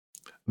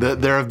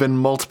 There have been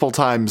multiple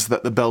times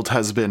that the belt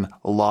has been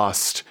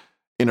lost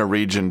in a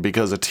region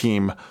because a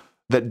team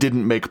that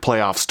didn't make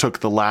playoffs took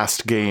the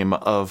last game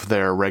of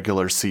their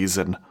regular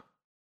season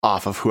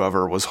off of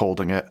whoever was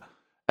holding it.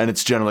 And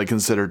it's generally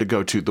considered to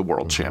go to the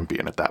world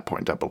champion at that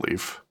point, I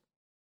believe.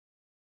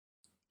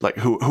 Like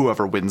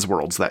whoever wins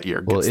worlds that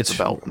year gets the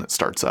belt and it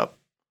starts up.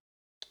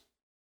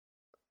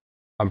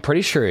 I'm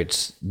pretty sure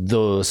it's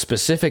the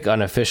specific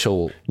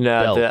unofficial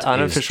belt the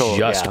unofficial is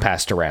just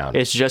passed around.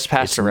 It's just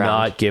passed around.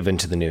 Not given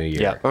to the new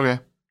year. Yeah. Okay.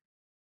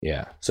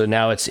 Yeah. So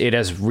now it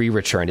has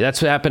re-returned.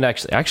 That's what happened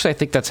actually. Actually, I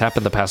think that's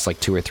happened the past like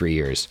 2 or 3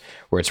 years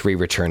where it's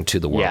re-returned to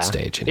the world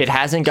stage. It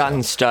hasn't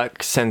gotten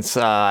stuck since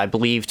I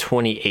believe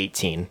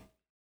 2018.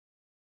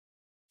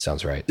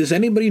 Sounds right. Does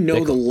anybody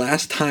know the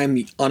last time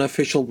the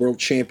unofficial World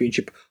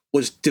Championship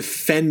was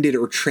defended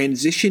or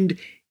transitioned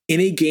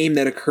in a game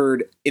that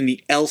occurred in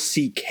the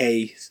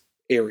LCK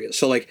area?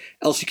 So like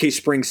LCK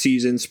spring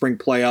season, spring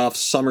playoffs,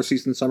 summer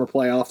season, summer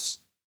playoffs.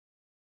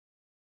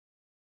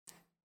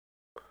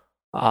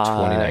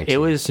 2019. It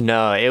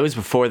was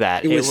before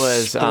that. It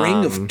was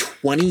spring of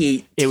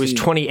 2018. It was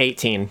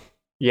 2018.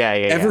 Yeah.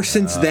 Ever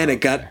since then,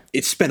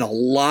 it spent a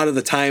lot of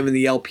the time in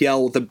the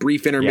LPL with a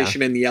brief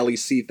intermission in the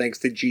LEC thanks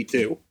to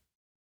G2.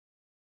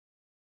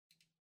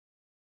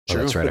 Oh,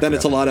 that's right. But then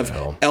it's a lot of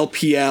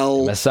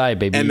LPL, MSI,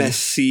 baby.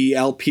 MSC,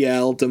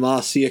 LPL,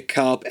 Demacia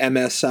Cup,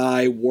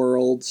 MSI,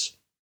 Worlds,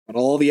 and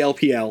all the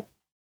LPL.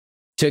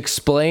 To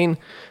explain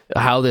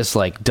how this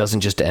like doesn't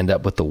just end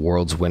up with the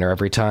world's winner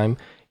every time,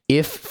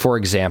 if, for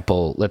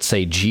example, let's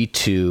say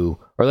G2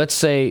 or let's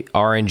say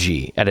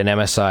RNG at an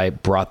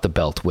MSI brought the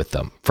belt with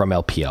them from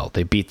LPL.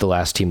 They beat the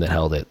last team that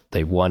held it.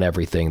 They won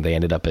everything. They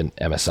ended up in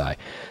MSI.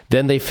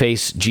 Then they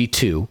face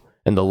G2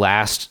 in the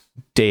last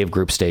day of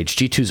group stage.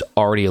 G2's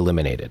already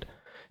eliminated.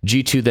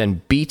 G2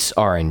 then beats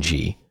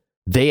RNG.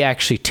 They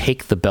actually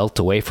take the belt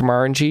away from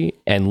RNG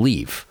and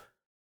leave.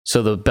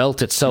 So the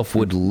belt itself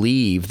would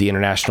leave the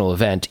international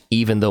event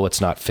even though it's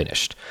not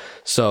finished.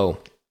 So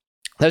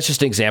that's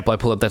just an example I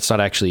pull up. That's not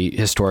actually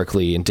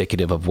historically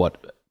indicative of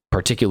what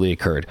particularly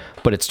occurred,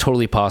 but it's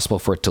totally possible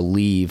for it to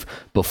leave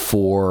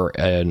before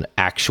an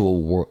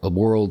actual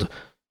world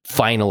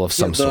final of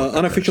some sort. The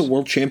unofficial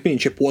World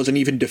Championship wasn't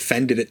even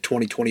defended at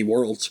 2020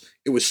 Worlds.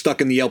 It was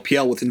stuck in the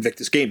LPL with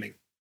Invictus Gaming.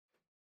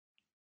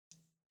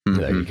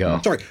 There you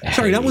go.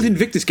 Sorry, not with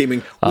Invictus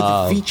Gaming,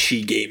 with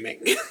Vici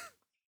Gaming.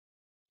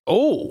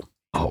 Oh,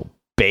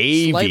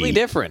 baby. Slightly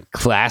different.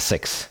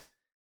 Classics.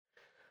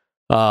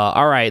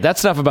 All right,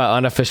 that's enough about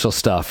unofficial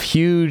stuff.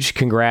 Huge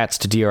congrats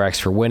to DRX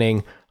for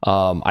winning.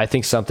 I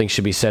think something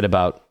should be said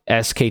about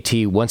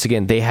SKT. Once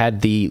again, they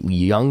had the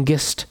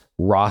youngest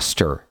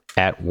roster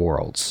at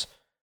Worlds.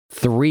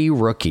 3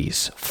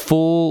 rookies,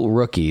 full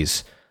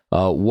rookies,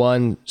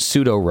 1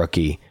 pseudo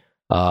rookie,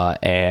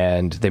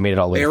 and they made it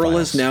all the way to Beryl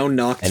finals. has now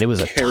knocked and it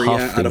was a Keria tough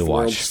out thing of to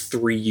watch. Worlds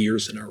 3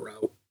 years in a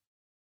row.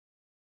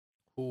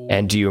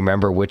 And do you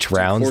remember which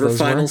rounds those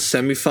were? Quarterfinals,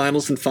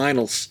 semifinals, and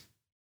finals.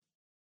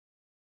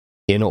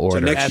 In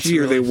order. So next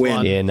year really they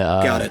win.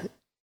 fun. Got it.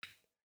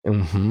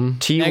 Mm-hmm.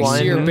 T1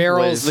 Next year,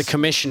 Beryl was, is the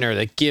commissioner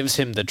that gives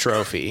him the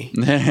trophy.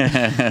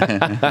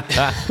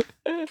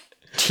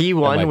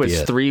 T1 was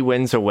it. 3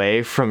 wins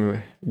away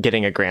from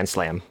getting a Grand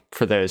Slam.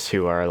 For those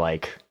who are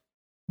like,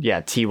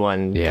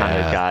 T1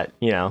 kind of got,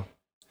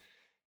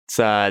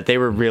 it's they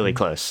were really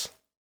close.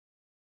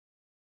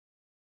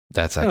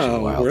 That's actually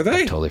wild. were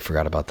they? I totally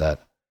forgot about that.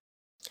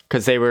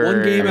 Because they were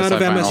 1 game out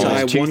of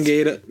MSI MSI, 1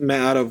 game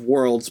out of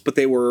Worlds, but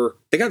they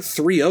got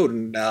 3-0'd.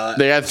 And,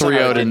 they had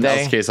 3-0'd in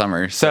they? LCK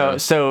Summer.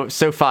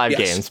 So 5 Yes.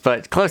 games,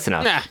 but close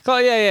enough. Nah,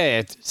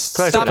 yeah.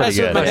 Stop pretty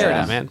messing with good. my Yeah.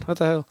 narrative, man. What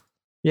the hell?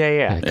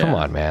 Yeah. Come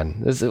on,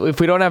 man. If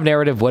we don't have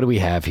narrative, what do we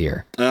have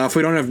here? if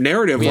we don't have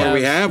narrative, what do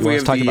we have? We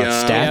have talk the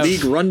about stats?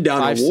 League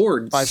Rundown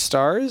Awards. 5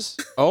 stars?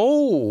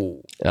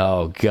 Oh.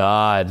 Oh,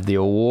 God, the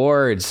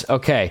awards.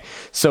 Okay,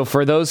 so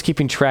for those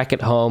keeping track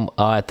at home,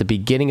 at the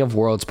beginning of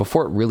Worlds,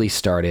 before it really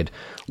started,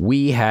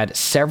 we had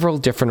several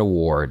different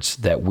awards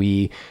that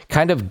we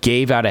kind of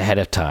gave out ahead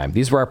of time.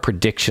 These were our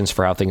predictions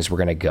for how things were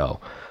going to go.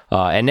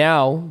 And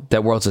now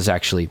that Worlds is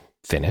actually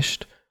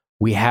finished,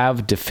 we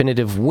have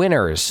definitive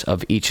winners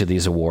of each of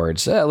these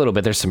awards. A little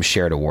bit, there's some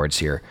shared awards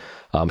here,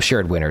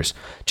 shared winners.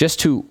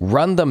 Just to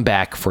run them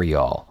back for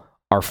y'all,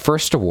 our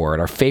first award,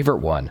 our favorite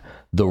one,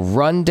 the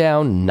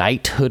Rundown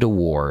Knighthood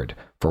Award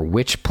for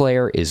which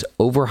player is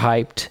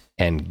overhyped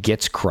and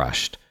gets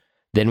crushed.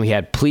 Then we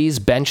had Please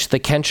Bench the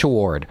Kench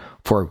Award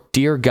for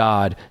Dear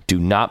God, do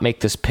not make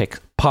this pick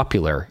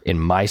popular in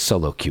my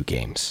solo queue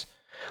games.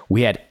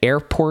 We had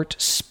Airport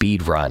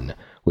Speedrun,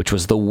 which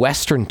was the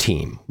Western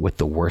team with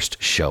the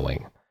worst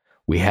showing.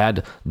 We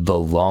had The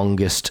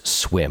Longest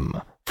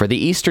Swim for the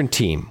Eastern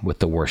team with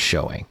the worst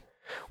showing.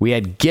 We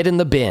had Get in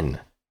the Bin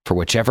for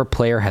whichever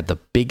player had the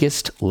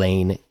biggest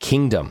lane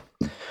kingdom.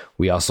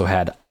 We also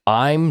had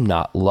I'm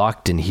Not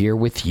Locked in Here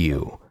with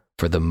You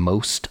for the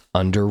most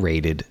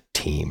underrated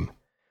team.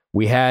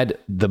 We had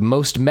the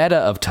most meta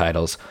of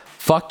titles,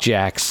 Fuck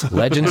Jax,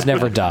 Legends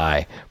Never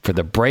Die, for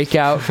the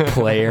breakout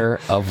player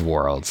of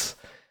Worlds.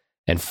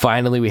 And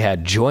finally, we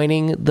had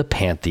Joining the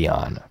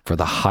Pantheon for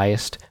the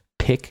highest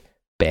pick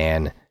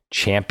ban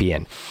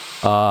champion.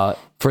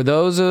 For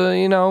those,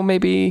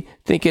 maybe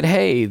thinking,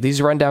 hey,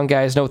 these rundown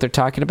guys know what they're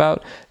talking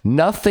about,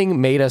 nothing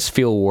made us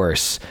feel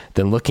worse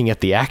than looking at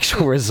the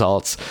actual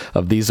results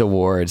of these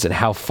awards and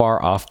how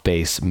far off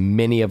base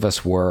many of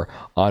us were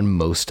on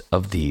most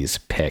of these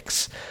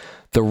picks.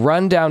 The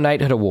Rundown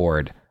Knighthood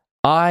Award,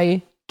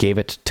 I gave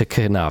it to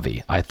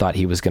Kanavi. I thought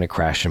he was going to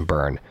crash and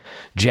burn.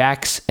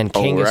 Jax and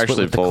Kangas we're went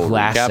actually with the full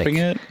classic. recapping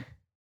it?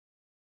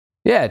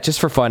 Yeah, just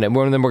for fun. And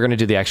then we're going to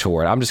do the actual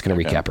award. I'm just going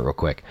to recap it real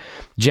quick.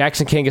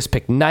 Jackson Kangas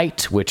picked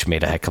Knight, which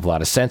made a heck of a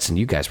lot of sense, and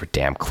you guys were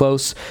damn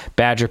close.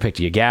 Badger picked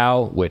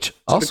Yagao, which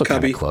also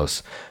kind of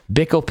close.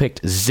 Bickle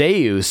picked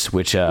Zeus,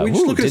 which we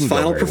just look at his didn't go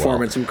final very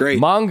performance. well. I'm great.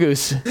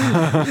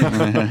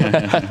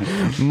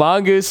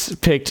 Mongoose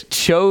picked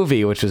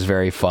Chovy, which was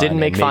very fun. Didn't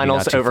make and maybe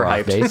finals, not too far off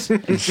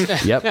overhyped.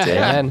 base. Yep,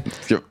 and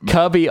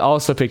Cubby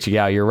also picked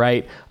Yagao. You're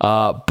right,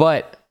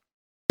 but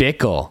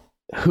Bickle.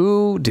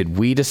 Who did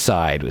we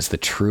decide was the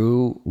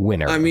true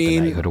winner I of the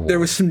mean, Knighthood Award? there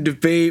was some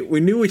debate. We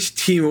knew which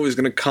team it was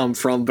going to come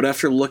from, but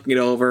after looking it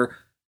over,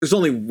 there's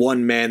only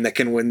one man that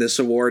can win this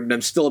award, and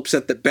I'm still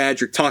upset that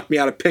Badger talked me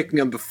out of picking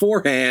him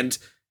beforehand.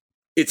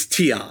 It's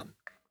Tion.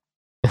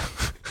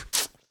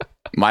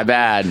 My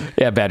bad.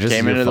 Yeah, Badger, this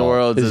Came is your into the fault.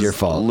 world This is as your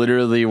fault.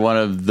 literally one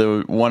of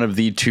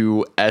the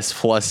two S+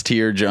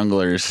 tier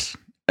junglers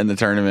in the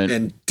tournament.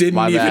 And didn't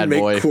My even bad, make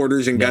boy.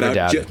 quarters and got Never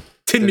out. doubted.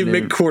 Didn't even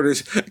make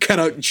quarters, got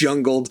out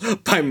jungled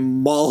by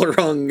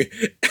Malrung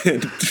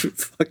and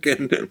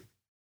fucking.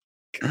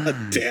 God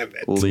damn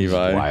it.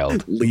 Levi.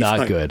 Wild. Levi.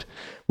 Not good.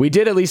 We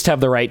did at least have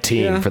the right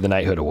team Yeah. for the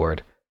Knighthood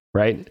Award,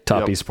 right?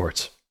 Top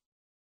esports.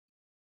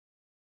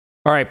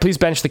 All right, please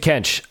bench the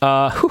Kench.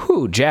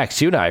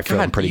 Jax, you and I are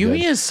feeling pretty Yumi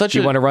good. is such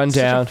You a want to run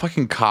such down? a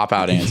fucking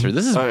cop-out answer.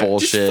 This is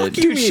bullshit. fuck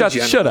you. Dude, Yumi in shut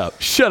general. up.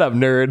 Shut up,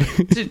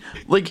 nerd. Dude,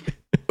 like,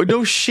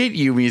 no shit,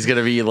 Yumi's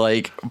gonna be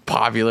like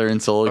popular in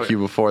solo queue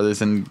before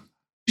this, and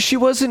She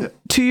wasn't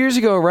 2 years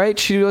ago, right?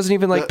 She wasn't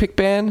even like pick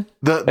ban.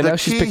 The And now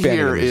she's key pick banning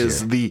here this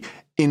is year. the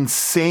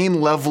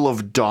insane level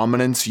of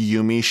dominance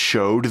Yumi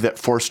showed that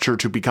forced her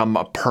to become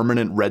a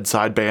permanent red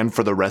side ban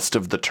for the rest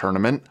of the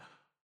tournament.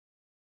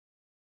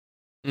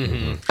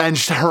 Mm-hmm. And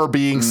her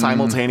being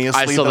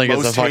simultaneously I still the think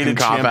it's a most fucking hated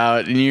cop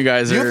out. And you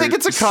guys You are think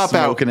it's a cop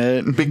out smoking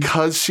it.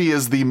 because she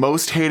is the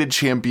most hated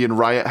champion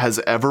Riot has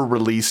ever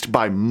released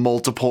by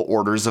multiple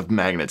orders of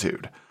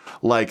magnitude.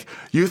 Like,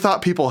 you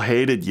thought people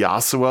hated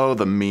Yasuo,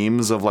 the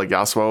memes of like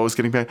Yasuo was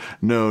getting banned?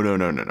 No.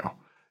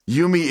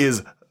 Yumi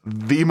is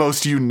the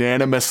most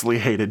unanimously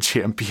hated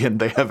champion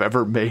they have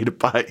ever made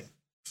by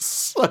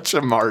such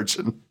a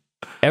margin.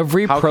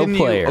 Every How pro can you-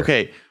 player.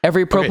 okay,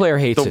 Every pro okay, player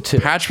hates the it too.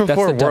 Patch That's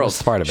before the dumbest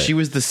Worlds, part of it. she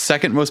was the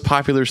second most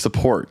popular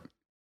support.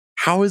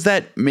 How is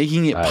that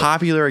making it Right.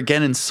 popular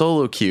again in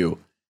solo queue?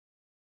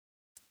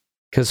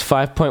 Because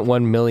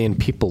 5.1 million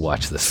people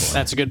watch this one.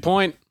 That's a good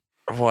point.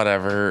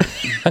 Whatever.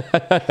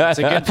 That's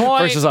a good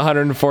point. Versus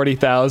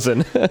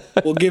 140,000.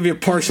 We'll give you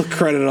partial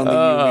credit on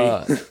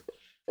the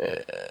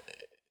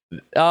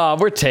Yumi.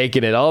 We're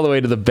taking it all the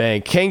way to the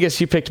bank. Kangas,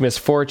 you picked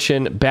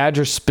Misfortune.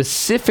 Badger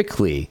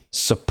specifically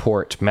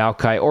support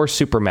Maokai or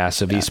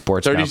Supermassive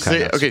Esports.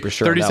 Maokai, not super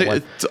sure on that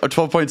 36, one.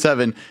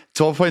 12.7,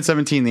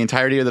 12.17. The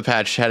entirety of the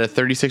patch had a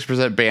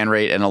 36% ban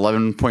rate and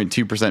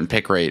 11.2%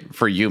 pick rate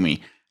for Yumi.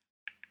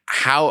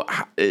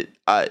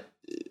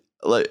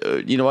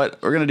 You know what?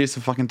 We're gonna do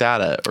some fucking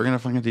data. We're gonna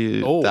fucking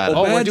do data.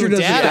 we're Badger doing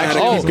doesn't data.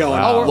 actually keep going.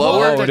 we're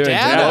Lower- doing doing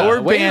data. data.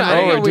 Lower Wait a ban minute, rate. I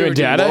thought we We're were doing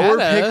data. Lower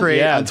data. pick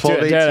rate on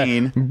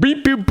 12.18.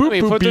 Beep, boop, boop, Let me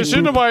boop, put beep, this boop,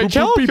 into my boop,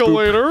 boop, beep, boop.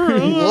 calculator.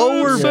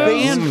 Lower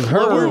ban.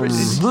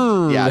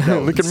 Lower. Yeah,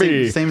 no, Look at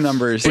me. Same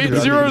numbers.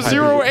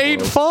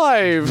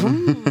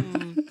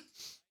 80085.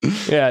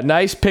 Yeah,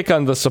 nice pick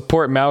on the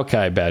support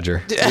Maokai,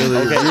 Badger.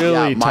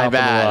 Really my top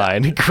bad.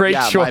 of the line. Great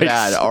Yeah, choice. my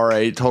bad. All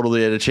right,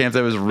 totally. Had a champ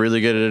that was really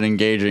good at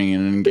engaging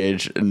and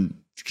could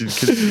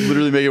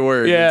literally make it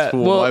work. Yeah, It's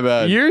cool. well, My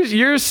bad.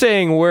 you're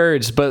saying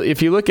words, but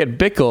if you look at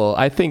Bickle,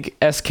 I think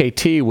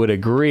SKT would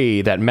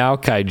agree that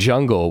Maokai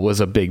jungle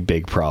was a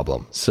big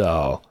problem.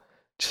 So,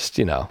 just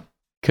could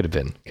have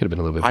been a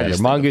little bit I better. just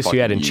think Mongoose, the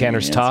you had fucking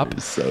Enchanter's Yumi top. answer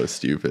is so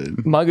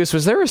stupid. Mongoose,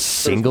 was there a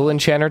single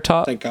Enchanter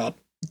top? Thank God.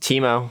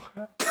 Timo.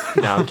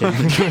 No, I'm kidding.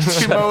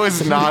 Timo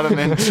is not an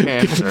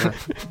enchanter.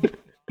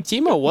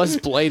 Timo was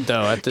played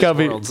though at this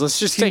Cubby. Worlds. Let's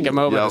just take a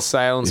moment Yep. of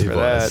silence for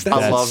was. that. I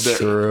That's loved it.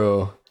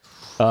 True.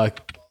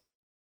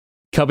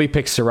 Cubby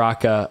picked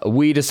Soraka.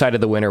 We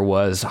decided the winner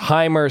was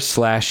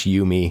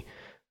Heimer/Yumi.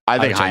 I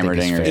think Which I think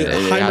is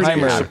Heimerdinger. fair.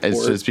 Heimerdinger It's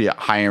support. just be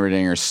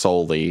Heimerdinger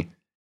solely.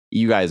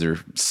 You guys are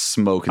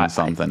smoking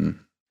something.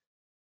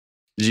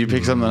 Did you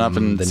pick something up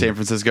in then San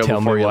Francisco Tell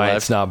before me you why left?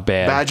 it's not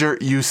bad. Badger,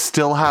 you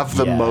still have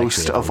the Yeah, most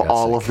actually, I of got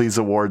all sick. of these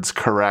awards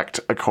correct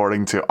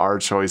according to our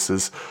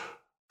choices.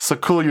 So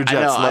cool your I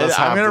jets. know. Let us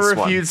have I'm gonna this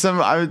refute one.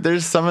 some.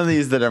 There's some of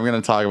these that I'm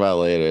gonna talk about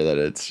later. That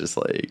it's just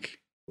like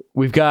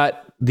We've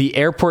got the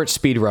airport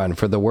speed run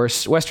for the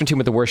worst Western team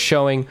with the worst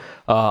showing.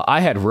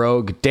 I had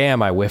Rogue.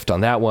 Damn, I whiffed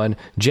on that one.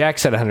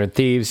 Jax had 100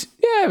 Thieves.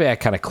 Yeah,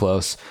 kind of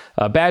close.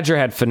 Badger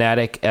had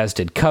Fnatic, as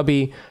did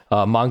Cubby.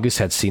 Mongoose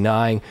had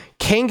C9.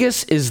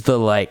 Kangas is the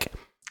I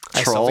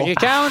still think it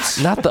counts.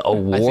 not the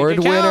award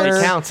it counts.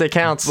 winner. It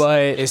counts.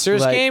 But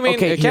Acer's Gaming,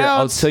 okay, it here, I'll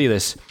counts. tell you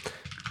this.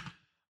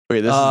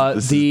 okay.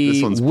 This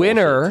The one's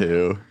winner- bullshit,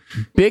 too.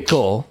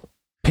 Bickle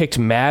picked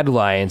Mad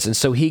Lions, and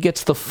so he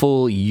gets the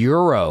full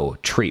Euro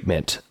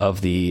treatment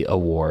of the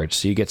award.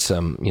 So you get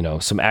some,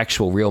 some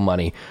actual real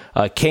money.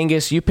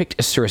 Kangas, you picked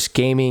Asurus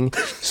Gaming,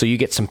 so you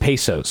get some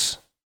pesos.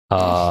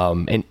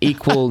 An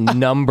equal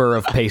number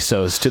of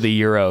pesos to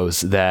the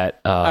euros that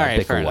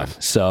right, fair Bickle won.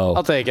 enough. So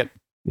I'll take it.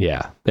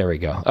 yeah, there we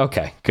go.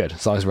 Okay, good.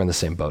 As long as we're in the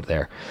same boat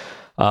there.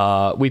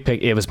 We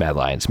picked. It was Mad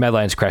Lions. Mad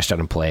Lions crashed out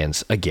in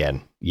play-ins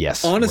again.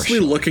 Yes. Honestly,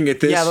 we're sure. looking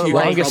at this, Yeah, the you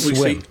could longest probably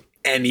swim. say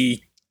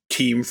any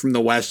team from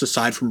the West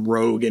aside from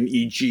Rogue and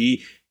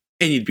EG,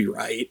 and you'd be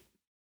right.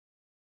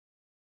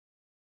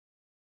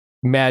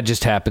 Mad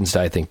just happens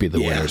to, I think, be the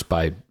Yeah. winners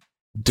by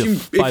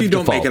If you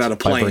don't make it out of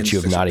by play-ins, virtue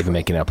of there's not a even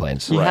making it out of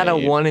planes. You had a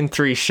Right. 1 in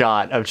 3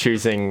 shot of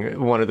choosing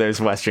one of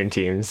those Western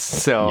teams.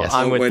 So Yes.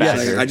 I'm with Wait a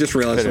Badger. second, I just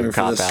realized Bit of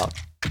something a for this. cop-out.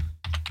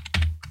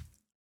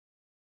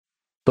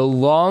 The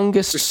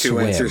longest There's two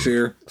swim answers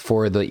here.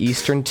 for the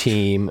Eastern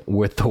team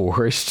with the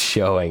worst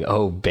showing.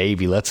 Oh,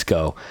 baby, let's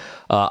go.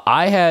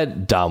 I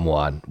had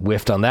Damwon,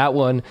 whiffed on that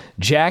one.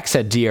 Jax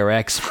had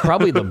DRX,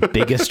 probably the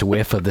biggest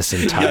whiff of this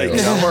entire Could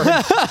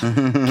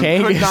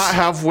Kangas, not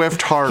have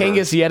whiffed harder.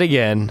 Kangas yet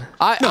again.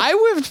 I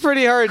whiffed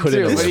pretty hard Couldn't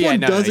too. have This but yeah, one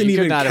no, doesn't you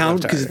could even not have count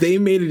whiffed because harder. they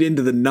made it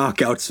into the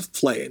knockouts of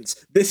play-ins.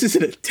 This is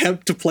an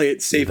attempt to play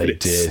it safe, They and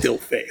it did. still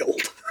failed.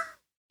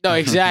 No,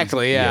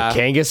 exactly. Yeah.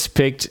 Kangas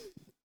picked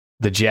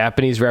the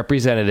Japanese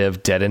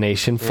representative,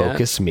 Detonation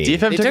Focus Me.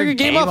 DFM They took a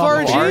game off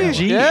RG.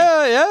 RG.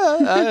 Yeah.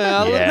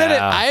 I'll admit it.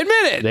 Yeah. I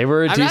admit it. They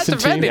were a I'm not decent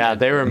team. defending Yeah, it.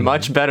 they were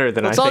much better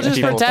than Let's I all think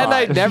just people pretend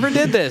I thought. never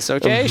did this,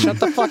 okay? Shut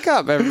the fuck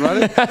up,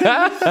 everybody.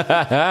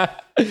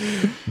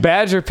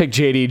 Badger picked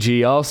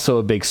JDG, also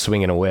a big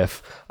swing and a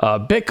whiff.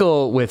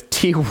 Bickle with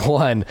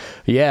T1.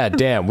 Yeah,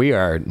 damn, we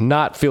are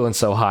not feeling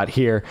so hot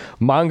here.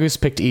 Mongoose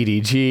picked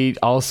EDG,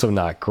 also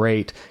not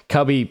great.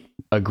 Cubby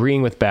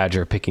agreeing with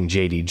Badger, picking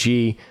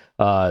JDG.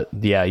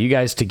 Yeah, you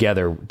guys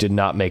together did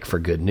not make for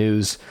good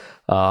news.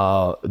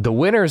 The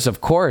winners,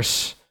 of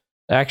course,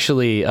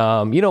 actually,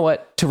 you know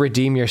what? To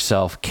redeem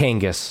yourself,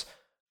 Kangas,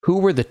 who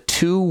were the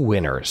two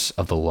winners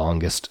of the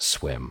longest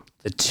swim?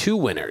 The two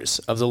winners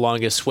of the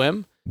longest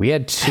swim We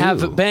had two.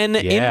 have been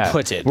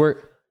inputted. We're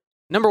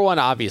Number one,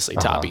 obviously,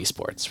 Top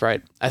Esports,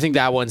 right? I think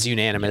that one's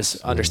unanimous,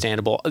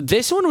 understandable.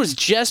 This one was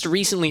just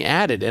recently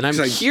added, and I'm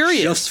 'Cause I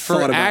curious just for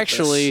thought about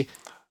actually,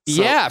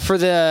 for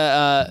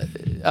the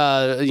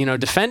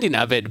defending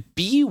of it.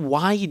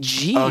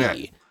 BYG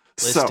Okay.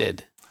 So-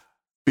 listed.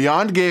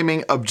 Beyond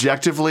Gaming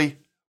objectively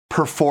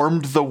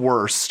performed the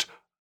worst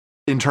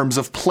in terms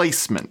of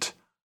placement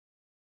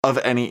of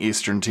any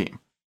Eastern team.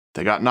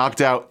 They got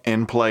knocked out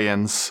in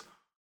play-ins.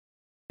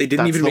 They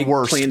didn't That's even the make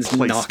worst play-ins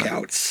placement.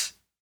 knockouts,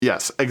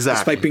 Yes,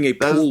 exactly. despite being a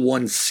That is- pool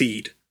 1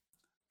 seed.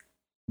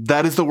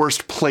 that is the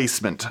worst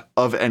placement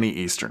of any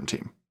Eastern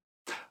team.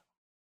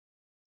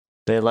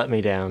 They let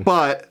me down.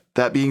 But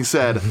that being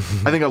said,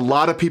 I think a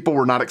lot of people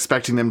were not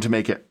expecting them to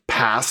make it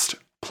past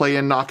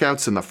play-in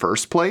knockouts in the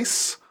first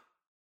place.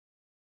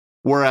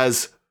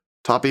 Whereas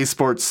Top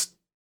Esports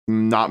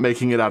not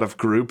making it out of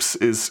groups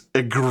is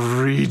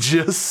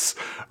egregious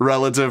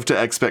relative to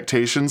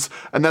expectations.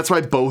 And that's why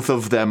both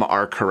of them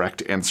are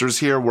correct answers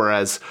here.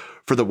 Whereas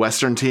for the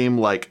Western team,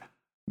 like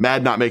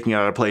Mad not making it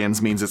out of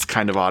play-ins means it's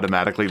kind of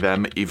automatically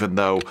them, even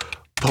though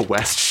the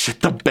West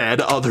shit the bed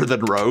other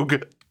than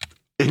Rogue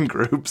in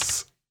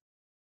groups.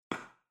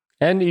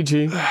 and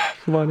EG.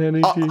 Come on, and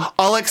EG.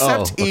 I'll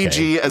accept Oh, okay.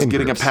 EG as In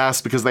getting groups. a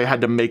pass because they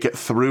had to make it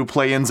through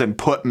play-ins and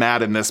put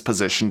Matt in this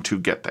position to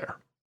get there.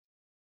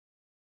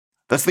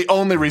 That's the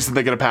only reason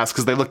they get a pass,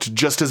 because they looked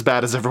just as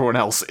bad as everyone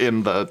else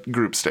in the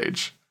group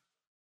stage.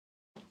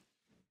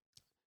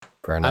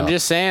 Fair enough. I'm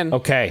just saying.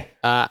 okay.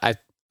 I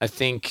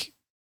think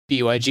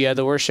BYG had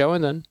the worst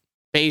showing then.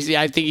 Basically,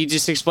 I think you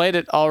just explained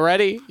it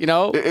already.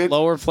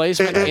 Lower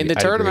placement in the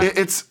I tournament.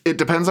 It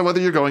depends on whether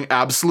you're going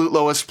absolute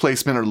lowest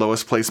placement or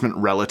lowest placement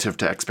relative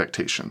to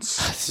expectations.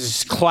 This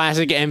is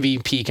classic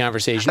MVP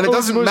conversation. And it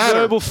doesn't most matter.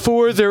 valuable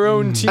for their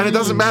own team. And it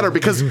doesn't matter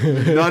because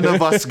none of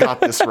us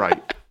got this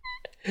right.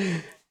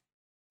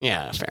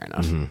 Yeah, fair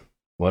enough. Mm-hmm.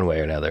 one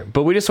way or another.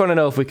 But we just want to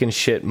know if we can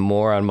shit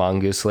more on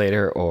Mongoose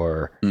later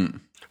or.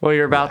 Well,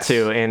 you're about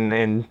to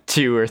in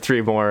 2 or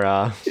 3 more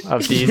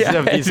of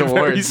these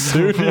awards.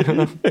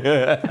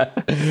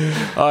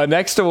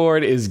 Next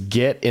award is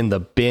Get in the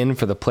Bin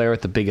for the player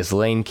with the biggest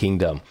lane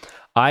kingdom.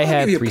 I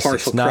had give you a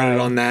partial credit 369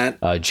 on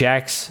that.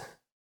 Jax.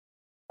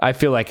 I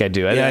feel like I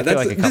do. And I feel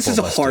like a couple this is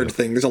a of us hard do.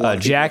 thing. There's a lot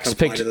of Jax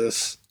people that picked apply to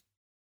this.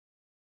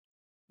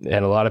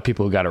 and a lot of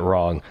people who got it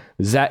wrong.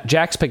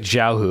 Jax picked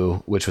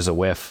Xiaohu, which was a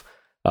whiff.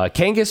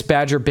 Kangas,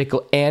 Badger,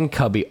 Bickle, and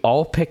Cubby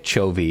all picked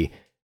Chovy,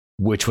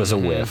 which was a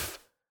whiff.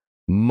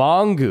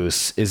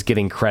 Mongoose is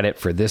getting credit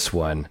for this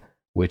one,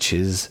 which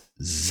is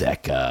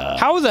Zeka.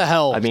 How the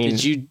hell I mean-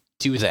 did you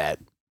do that?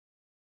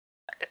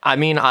 I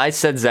mean, I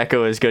said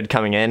Zeko is good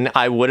coming in.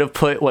 I would have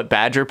put what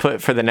Badger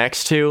put for the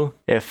next 2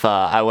 if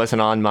I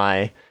wasn't on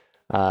my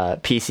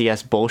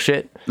PCS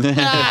bullshit.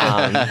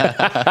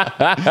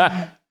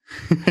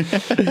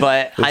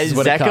 But is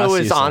what it costs Zeko you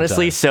is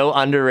honestly sometimes. so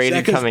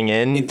underrated Zeko's coming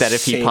in that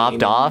if he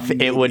popped off,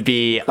 it would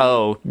be,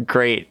 oh,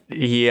 great.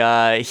 He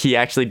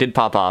actually did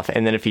pop off.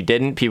 And then if he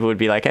didn't, people would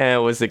be like, it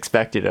was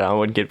expected. And I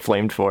wouldn't get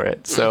flamed for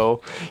it.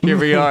 So here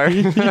we are.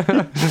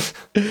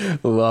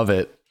 Love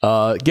it.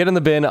 Get in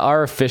the bin.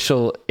 Our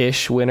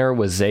official-ish winner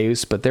was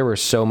Zeus, but there were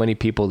so many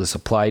people this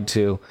applied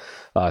to.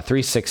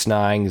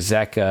 369,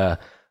 Zeka,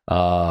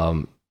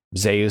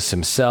 Zeus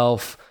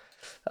himself.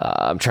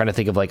 I'm trying to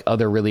think of like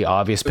other really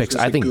obvious picks.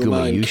 I think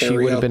Guma and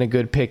Gumayushi would have been a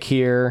good pick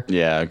here.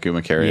 Yeah,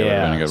 Guma Carrier would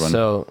have been a good one.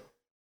 So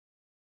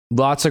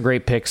lots of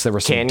great picks. There were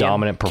some Canyon.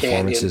 dominant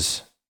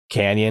performances.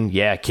 Canyon.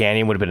 Yeah,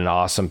 Canyon would have been an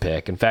awesome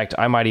pick. In fact,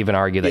 I might even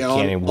argue that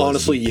Canyon was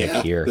honestly, the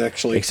pick here.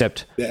 actually.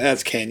 Except,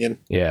 That's Canyon.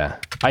 yeah,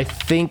 I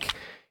think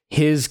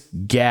his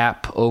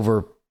gap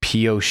over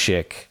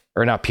Pioshik,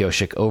 or not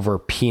Pioshik, over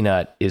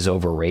Peanut is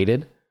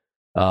overrated.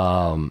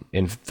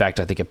 In fact,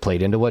 I think it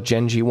played into what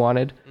Genji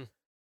wanted,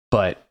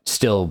 but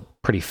still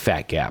pretty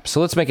fat gap. So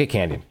let's make it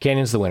Canyon.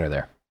 Canyon's the winner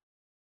there.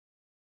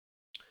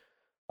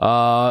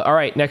 All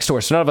right, next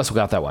award. So none of us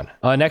got that one.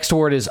 Next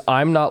award is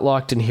I'm Not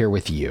Locked in Here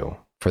with You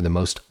for the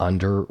most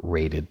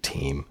underrated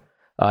team.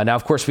 Now,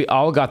 of course, we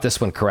all got this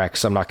one correct,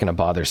 so I'm not going to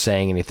bother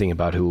saying anything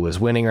about who was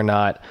winning or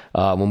not.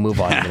 We'll move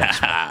on to the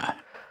next one.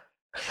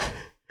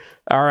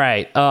 All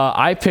right.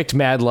 I picked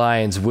Mad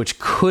Lions, which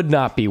could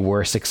not be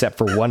worse except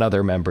for one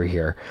other member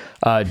here.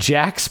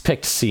 Jax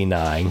picked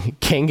C9.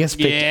 Kangas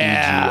picked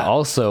EG.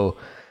 Also,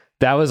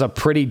 that was a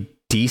pretty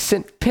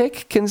decent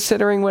pick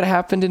considering what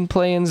happened in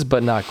play-ins,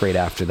 but not great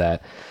after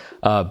that.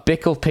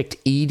 Bickle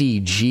picked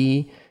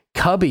EDG.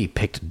 Cubby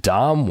picked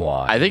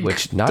Domwan. I think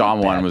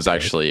Domwan was pick.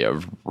 actually a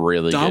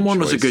really good Domwan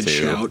was a choice, good too.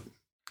 shout.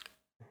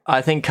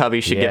 I think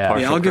Cubby should get Yeah.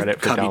 partial I'll give credit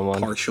for Cubby Dom 1.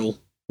 partial.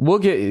 We'll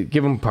give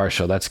him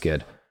partial. That's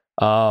good.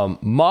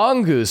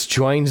 Mongoose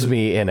joins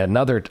me in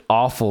another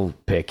awful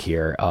pick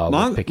here.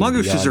 with picking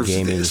Mongoose Beyond deserves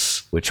Gaming,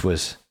 this. which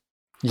was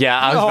Yeah,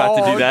 I was about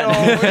to do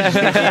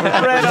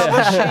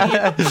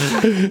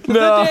that.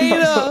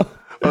 no.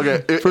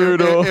 Okay,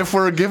 if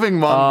we're giving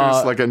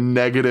Mongoose like a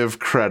negative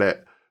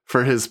credit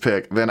for his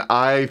pick, then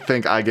I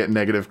think I get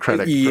negative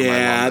credit. for my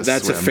Yeah, longest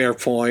that's a swim, fair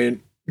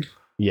point.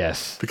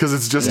 Yes. because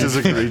it's just as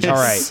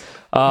egregious.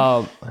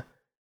 All right.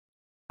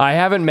 I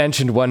haven't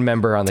mentioned one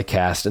member on the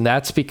cast, and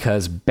that's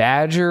because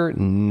Badger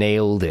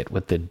nailed it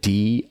with the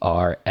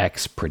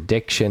DRX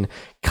prediction.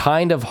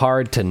 Kind of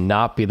hard to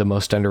not be the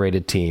most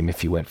underrated team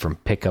if you went from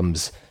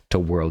Pick'ems to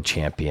world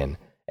champion,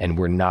 and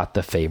we're not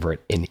the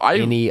favorite in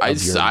any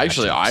of your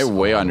Actually, I matchups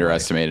way along the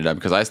underestimated them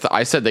because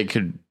I said they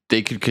could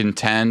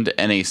contend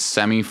in a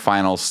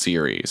semifinal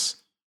series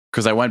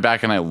because I went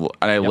back and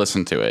I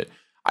listened to it.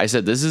 I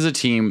said this is a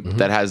team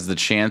that has the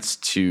chance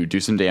to do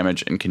some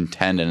damage and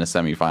contend in a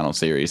semifinal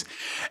series,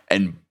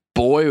 and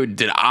boy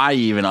did I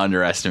even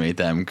underestimate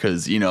them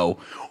because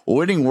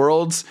winning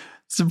worlds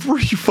it's a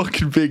pretty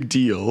fucking big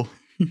deal.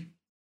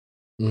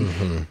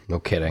 No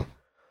kidding.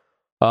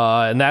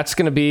 And that's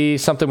going to be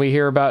something we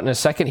hear about in a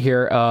second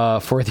here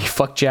for the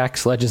Fuck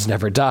Jax Legends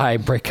Never Die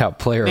breakout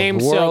player Named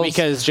of the so world.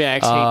 because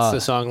Jax hates the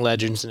song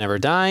Legends Never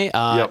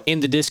Die. In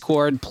the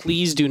Discord,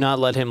 please do not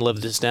let him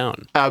live this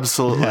down.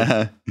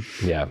 Absolutely.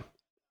 Yeah.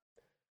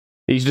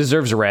 He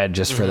deserves a red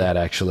just for that,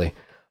 actually.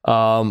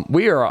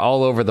 We are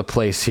all over the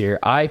place here.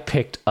 I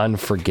picked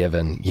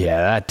Unforgiven. Yeah,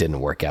 that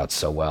didn't work out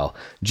so well.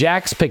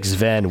 Jax picked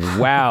Sven.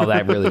 Wow,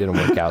 that really didn't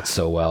work out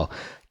so well.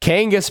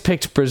 Kangas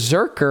picked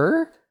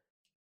Berserker.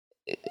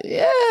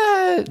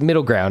 Yeah,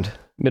 middle ground.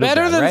 Better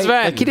ground, than right?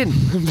 Sven. Like he didn't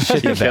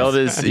shit the He failed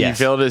bed. his Yes.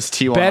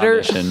 T1 Better-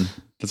 audition.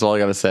 That's all I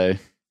gotta say.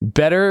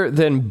 Better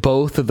than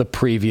both of the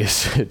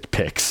previous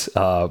picks.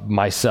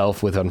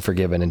 Myself with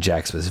Unforgiven and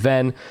Jax with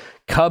Sven.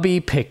 Cubby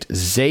picked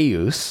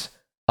Zeus.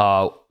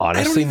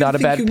 Honestly, not a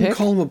bad you pick. can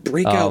call him a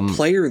breakout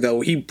player,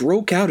 though. He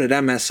broke out at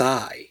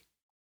MSI.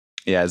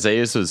 Yeah,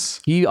 Zeus was.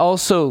 He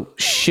also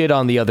shit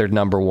on the other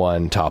number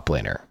one top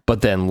laner, but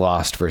then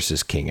lost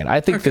versus King. And I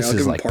think Okay, this I'll is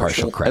give him like partial.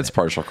 partial credit. That's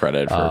partial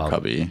credit for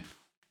Cubby.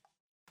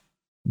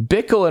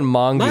 Bickle and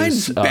Mongoose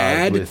Mine's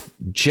bad. with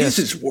just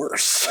His is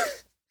worse.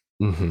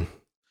 Mhm.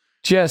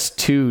 Just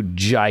two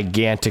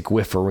gigantic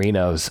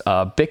whifferinos.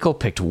 Bickle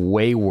picked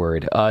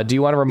Wayward. Do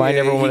you want to remind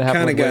everyone what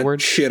happened with got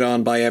Wayward? Shit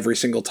on by every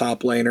single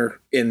top laner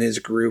in his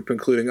group,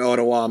 including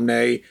Otto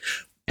Omne.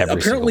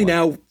 Apparently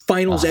now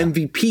Finals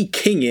MVP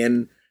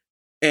Kingin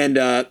and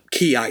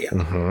Kiaya.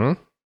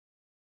 Mm-hmm.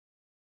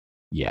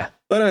 Yeah.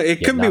 But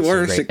it could be not so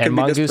worse. great. It could And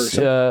be Mongoose, this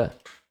person.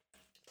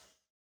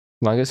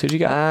 Mongoose, who'd you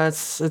got?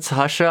 It's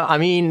Husha. I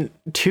mean,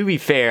 to be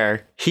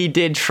fair, he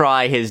did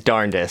try his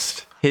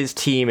darndest. His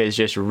team is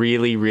just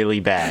really, really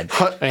bad.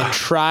 And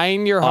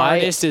trying your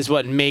hardest is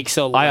what makes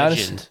a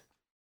legend.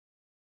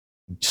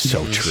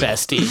 So true.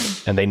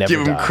 Bestie. And they never Give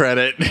him die.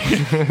 credit.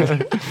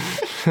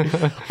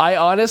 I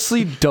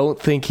honestly don't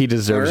think he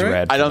deserves All right.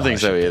 red. I don't from think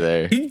so Husha.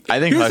 either. I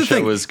think Here's the Husha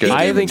thing. was good.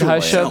 I think to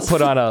Husha himself.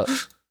 put on a...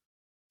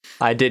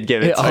 I did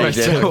give it to Oh,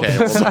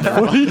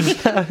 him. you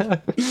did?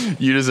 Okay,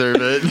 you deserve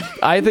it.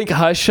 I think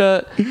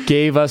Husha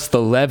gave us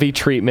the Levy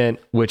treatment,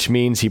 which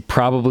means he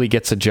probably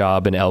gets a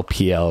job in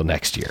LPL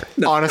next year.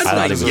 Honestly, I not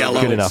thought he was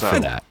yellow, good enough so- for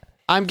that.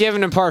 I'm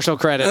giving him partial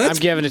credit. I'm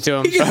giving it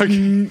to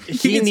him.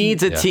 He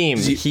needs a team.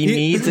 He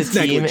needs a it's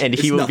team, negligent. and he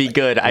It's will be nothing.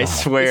 good. I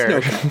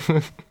swear.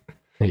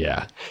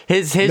 Yeah.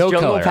 His No jungle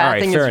color. All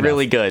right, pathing fair is enough.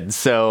 really good.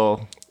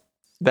 So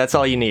that's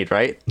all you need,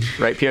 right?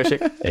 Right,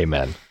 Pioshik?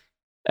 Amen.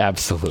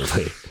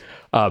 Absolutely.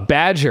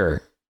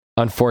 Badger,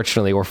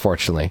 unfortunately or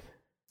fortunately,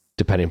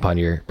 depending upon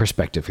your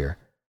perspective here,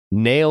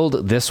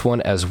 nailed this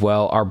one as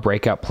well. Our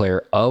breakout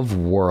player of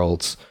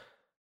Worlds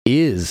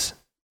is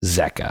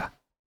Zeka,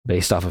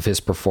 based off of his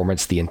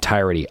performance the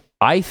entirety.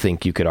 I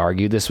think you could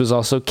argue this was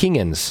also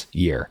Kingan's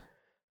year.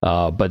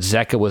 But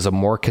Zeka was a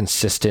more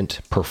consistent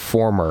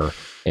performer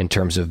in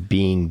terms of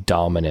being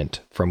dominant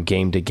from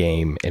game to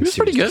game and was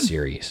pretty series to good.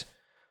 series.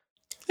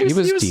 He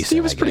was decent.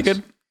 He was I pretty guess.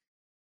 good.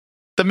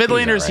 The mid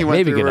laners he alright.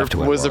 went Maybe good enough to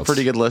through win was a Worlds.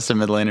 pretty good list of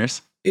mid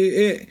laners. Yeah,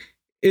 you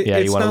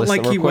it's wanna not list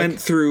like them he real quick? went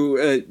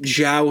through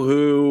Zhao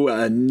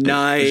Hu,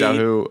 Knight,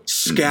 Zhao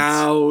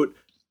Scout,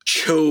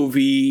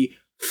 Chovy,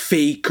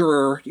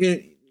 Faker.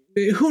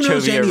 Who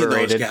knows Chovy any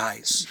overrated. of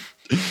those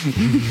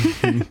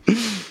guys?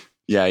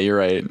 Yeah, you're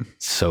right.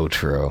 So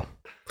true.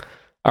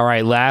 All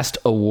right, last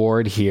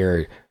award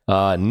here.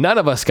 None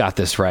of us got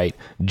this right.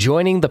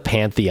 Joining the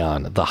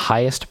Pantheon, the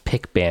highest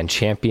pick ban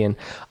champion.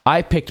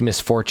 I picked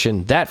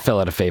Misfortune. That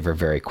fell out of favor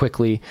very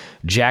quickly.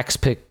 Jax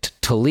picked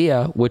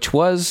Talia, which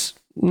was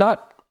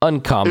not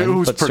uncommon, It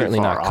was but pretty certainly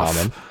far not off.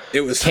 common.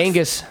 It was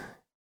Kangas,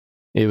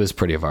 it was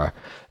pretty far.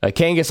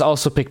 Kangas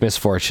also picked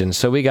Misfortune,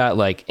 so we got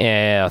like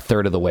a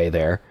third of the way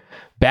there.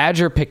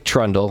 Badger picked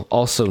Trundle,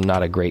 also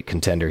not a great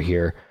contender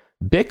here.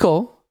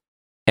 Bickle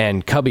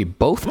and Cubby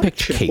both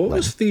picked What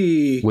was Caitlyn,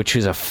 the? which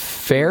is a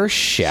fair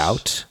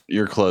shout.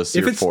 You're close.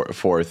 If You're it's-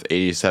 fourth,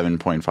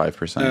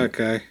 87.5%.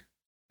 Okay,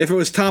 if it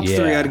was top three,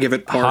 Yeah. I'd give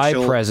it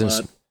partial. High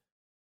presence. but-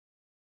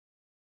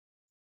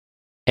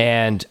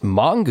 And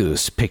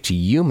Mongoose picked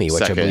Yumi, which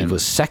I Second. believe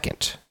was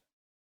second.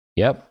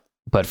 Yep.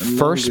 But And Mongoose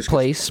first gets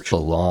place partial.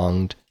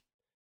 belonged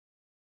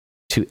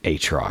to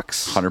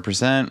Aatrox.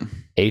 100%.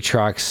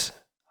 Aatrox,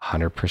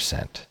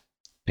 100%.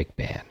 Big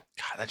ban.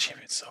 God, that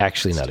champion's so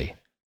Actually nutty.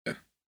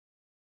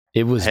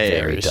 It was Hey,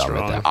 very very dumb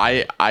at strong.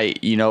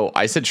 that.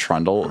 I said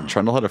Trundle.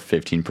 Trundle had a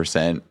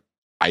 15%.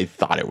 I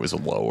thought it was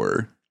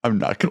lower. I'm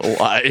not gonna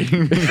lie.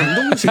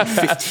 Trundle was at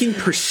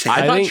 15%.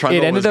 I I thought think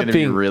Trundle it ended was up gonna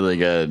being- be really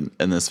good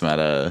in this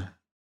meta.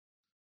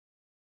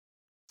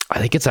 I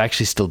think it's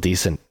actually still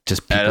decent.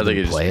 Just I people don't think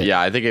didn't it play just, it. yeah,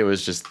 I think it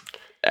was just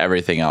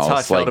everything how I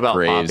else. felt Like about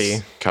Graves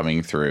Poppy.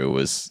 coming through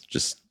was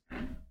just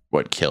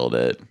what killed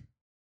it.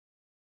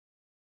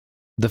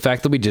 The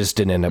fact that we just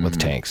didn't end up with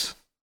Mhm. tanks,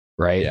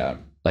 right? Yeah.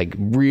 Like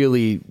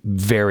really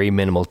very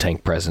minimal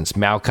tank presence.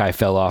 Maokai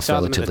fell off Saw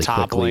them in the relatively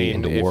top quickly lane,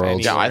 into if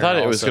Worlds. Yeah, I thought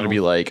it was Also- going to be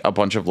like a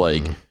bunch of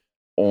like Mhm.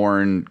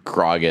 Ornn,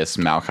 Gragas,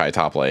 Maokai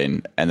top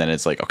lane, and then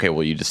it's like, okay,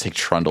 well, you just take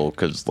Trundle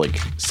because like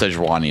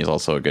Sejuani is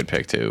also a good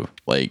pick too.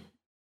 Like,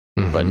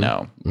 but Mhm.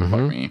 no, fuck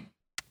Mhm. me.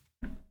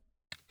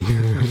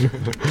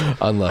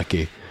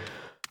 Unlucky.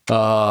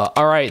 All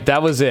right,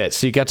 that was it.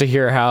 So you got to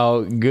hear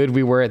how good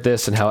we were at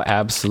this and how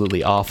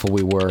absolutely awful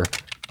we were.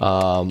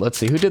 Let's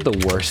see, who did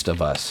the worst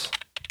of us?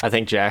 I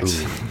think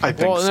Jax. I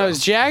think Well, so. no,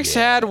 Jax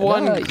had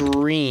one No,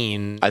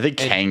 green. I think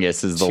and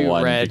Kangas is the two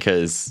one red.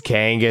 because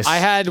Kangas. I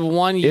had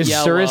one His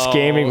yellow. Cirrus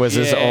Gaming was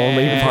his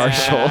only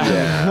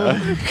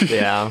partial.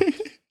 Yeah.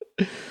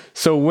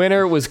 So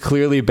winner was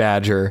clearly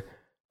Badger.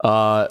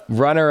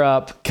 Runner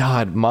up,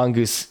 God,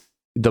 Mongoose.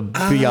 The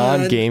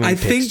Beyond Gaming I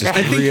picks think- just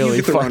I think you really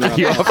get the fucking runner-up.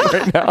 you up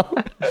right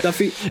now.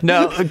 Duffy.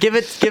 No, give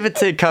it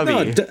to Cubby.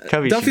 No,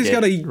 Cubby should Duffy's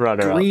get got a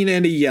runner-up. green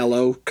and a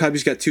yellow.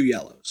 Cubby's got two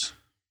yellows.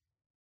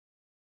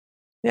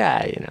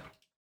 Yeah, you know.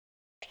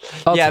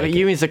 I'll yeah, take but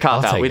it. Yumi's a cop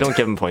I'll out. take We it. don't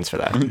give him points for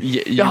that.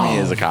 Yumi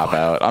is a cop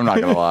out. I'm not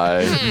gonna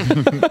lie.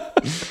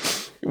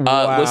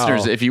 Wow.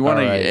 Listeners, if you want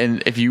to, All right.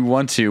 and if you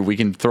want to, we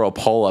can throw a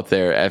poll up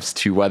there as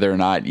to whether or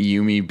not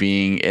Yumi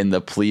being in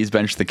the Please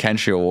Bench the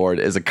Kenshi Award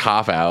is a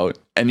cop out,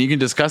 and you can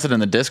discuss it in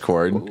the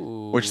Discord,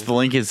 which the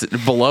link is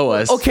below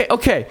us.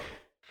 Okay.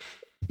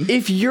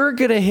 If you're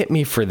gonna hit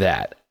me for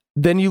that,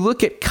 then you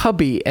look at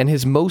Cubby, and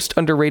his most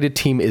underrated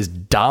team is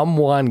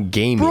Damwon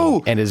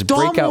Gaming, and his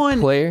breakout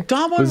player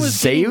was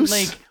Zeus.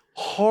 Like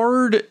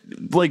hard,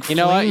 like You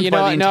know what? flamed You know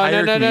by what? the No,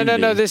 entire no.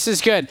 community. This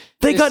is good.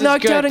 They got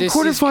knocked out in This is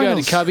quarterfinals.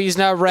 good. Cubby's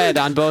now red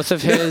on both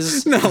of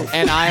his. No.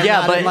 And I am Yeah,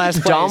 not in but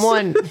last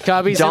place.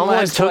 Cubby's in Damwon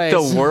last took place.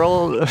 the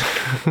world.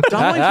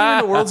 Damwon came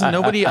into Worlds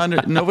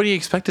and nobody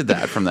expected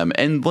that from them.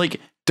 And like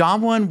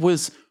Damwon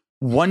was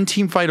one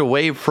team fight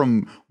away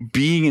from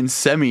being in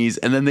semis,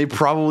 and then they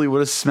probably would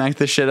have smacked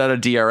the shit out of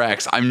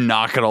DRX. I'm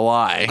not gonna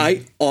lie.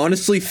 I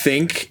honestly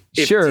think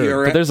if Sure,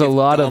 DRX, but there's a if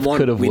lot of Damwon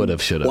could've, win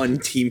would've, should've. One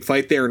team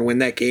fight there and win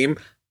that game,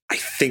 I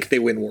think they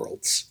win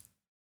Worlds.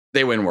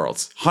 They win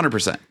Worlds,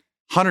 100%,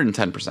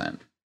 110%.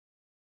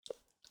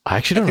 I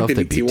actually don't know if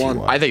they beat T1.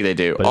 T1. I think they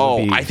do. But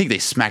it would be- I think they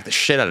smacked the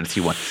shit out of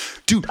T1.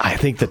 Dude, I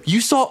think that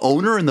you saw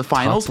Owner in the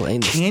finals.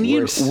 lane is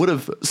Canyon worse. would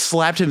have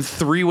slapped him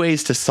 3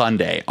 ways to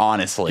Sunday,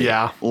 honestly.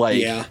 Yeah.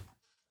 Like, Yeah.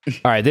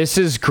 all right, this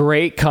is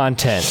great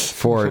content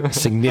for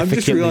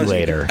significantly realizing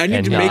later, I need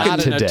and to make not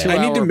a- today.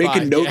 I need to make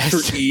a note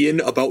podcast. for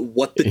Ian about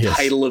what the Yes.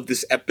 title of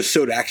this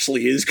episode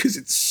actually is because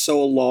it's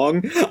so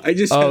long. I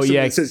just Oh, have something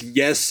yeah. that says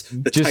yes.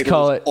 The Just title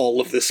call is it- all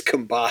of this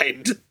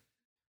combined.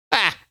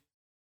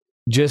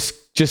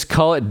 Just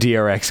call it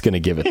DRX gonna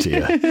give it to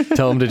you.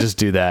 Tell him to just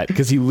do that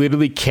because he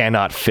literally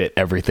cannot fit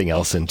everything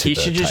else into He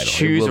the should just title. He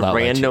choose will not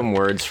let you. random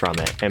words from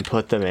it and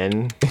put them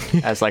in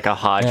as like a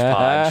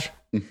hodgepodge.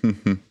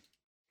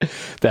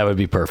 That would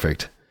be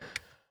perfect.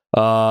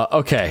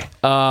 Okay.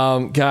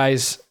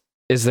 Guys,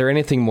 is there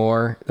anything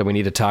more that we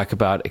need to talk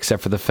about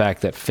except for the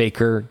fact that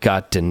Faker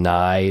got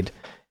denied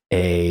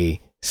a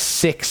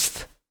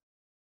 6th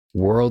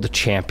world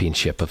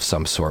championship of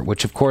some sort,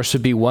 which of course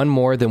would be one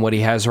more than what he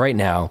has right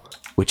now,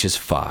 which is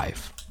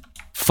 5.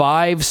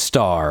 5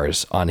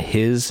 stars on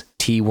his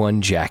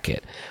T1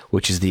 jacket,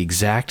 which is the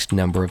exact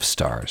number of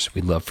stars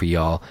we'd love for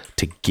y'all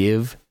to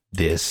give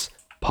this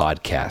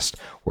podcast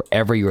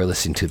wherever you are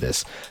listening to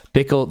this.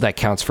 Bickle, that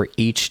counts for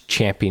each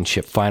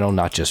championship final,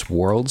 not just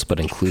Worlds, but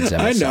includes MSI.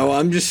 I know.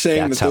 I'm just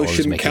saying That's that how I those was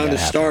shouldn't making count that as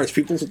happen. stars.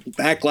 People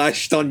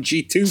backlashed on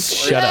G2. for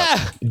Shut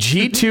it. up.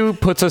 G2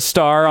 puts a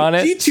star on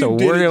it, G2 so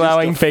did it we're just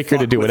allowing to Faker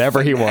to fuck do with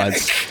whatever he Fnatic.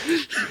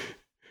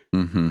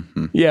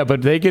 wants. Yeah,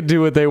 but they can do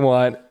what they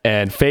want,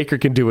 and Faker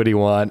can do what he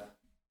wants,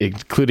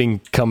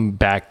 including come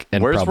back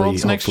and Where's probably,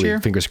 Worlds next hopefully, year?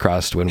 fingers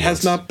crossed, win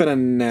Has Worlds. not been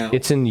announced.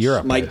 It's in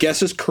Europe. My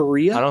guess is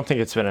Korea. I don't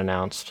think it's been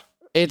announced.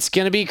 It's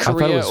going to be thought it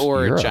Korea was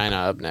or Europe. China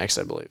up next,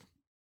 I believe.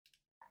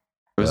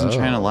 It was in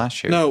China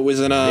last year. No, it was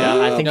in Yeah,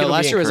 I think No, it'll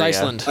last be year in was Korea.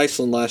 Iceland.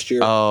 Iceland last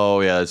year.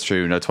 Oh, yeah, that's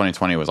true. No,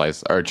 2020 was Oh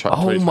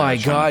 2020 my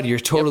was China. God, you're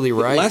totally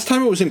right. Last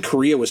time it was in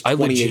Korea was I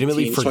 2018.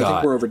 legitimately So I forgot.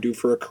 think we're overdue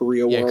for a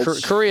Korea Yeah,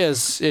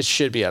 Worlds. it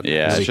should be up.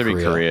 Yeah, Was it it should be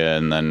Korea? Korea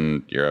and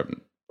then Europe,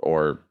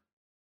 or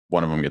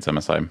one of them gets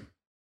MSI.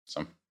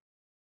 So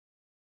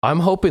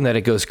I'm hoping that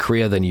it goes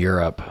Korea then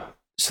Europe,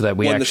 so that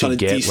we One that's on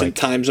actually a get decent like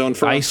time zone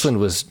for Iceland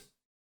was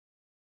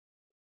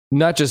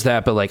not just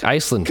that, but like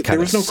Iceland There kind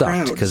of was no sucked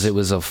crowds. because it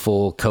was a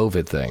full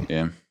COVID thing.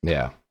 yeah,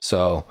 Yeah.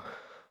 So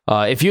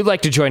if you'd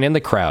like to join in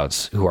the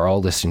crowds who are all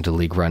listening to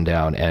League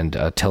Rundown and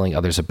telling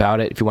others about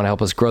it, if you want to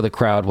help us grow the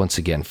crowd, once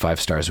again, 5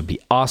 stars would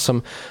be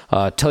awesome.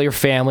 Tell your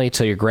family,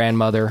 tell your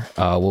grandmother.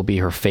 We'll be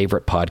her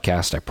favorite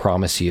podcast, I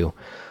promise you.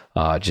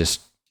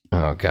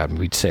 Oh, God,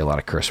 we'd say a lot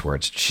of curse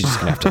words. She's just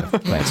going to have to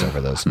glance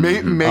over those.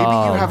 Maybe you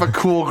have a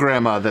cool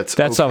grandma that's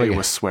all okay we-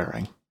 with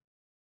swearing.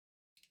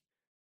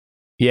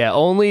 Yeah,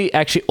 only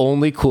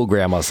cool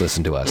grandmas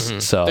listen to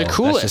us. So The that's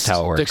coolest. just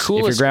how it works. The If your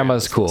coolest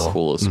grandma's grandmas. cool,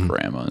 coolest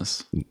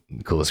grandmas.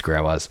 coolest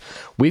grandmas.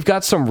 We've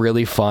got some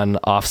really fun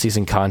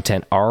off-season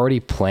content already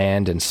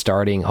planned and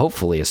starting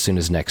hopefully as soon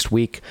as next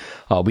week.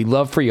 We'd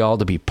love for y'all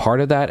to be part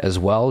of that as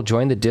well.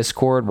 Join the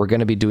Discord. We're going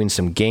to be doing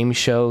some game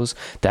shows.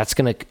 That's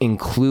going to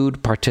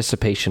include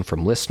participation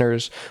from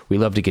listeners. We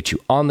love to get you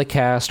on the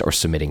cast or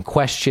submitting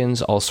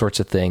questions, all sorts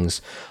of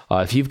things.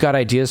 If you've got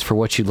ideas for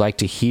what you'd like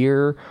to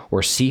hear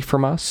or see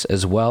from us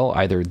as well,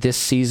 either this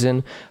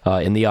season,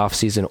 in the off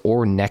season,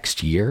 or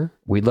next year,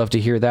 we'd love to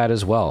hear that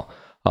as well.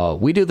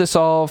 We do this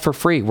all for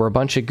free. We're a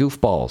bunch of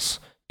goofballs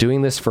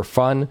doing this for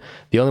fun.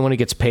 The only one who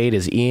gets paid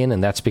is Ian,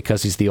 and that's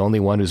because he's the only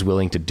one who's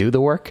willing to do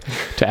the work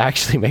to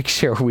actually make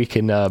sure we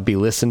can be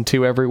listened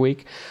to every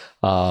week.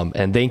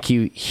 And thank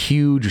you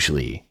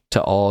hugely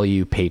to all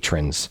you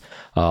patrons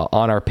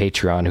on our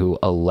Patreon who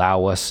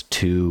allow us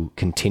to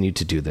continue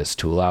to do this,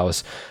 to allow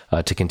us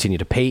to continue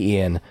to pay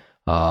Ian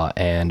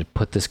and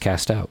put this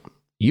cast out,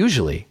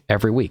 usually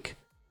every week,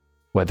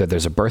 whether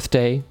there's a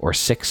birthday or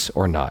 6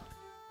 or not.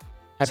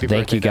 Happy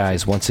Thank birthday, you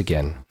guys once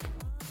again.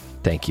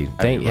 Thank you.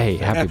 Happy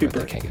Happy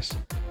birthday, Kangas.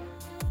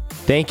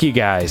 Thank you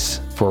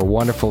guys for a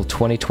wonderful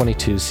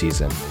 2022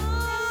 season.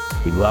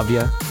 We love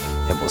you,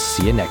 and we'll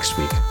see you next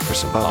week for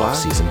some Bye-bye.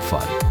 off-season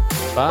fun.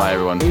 Bye,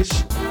 everyone.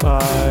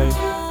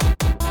 Bye.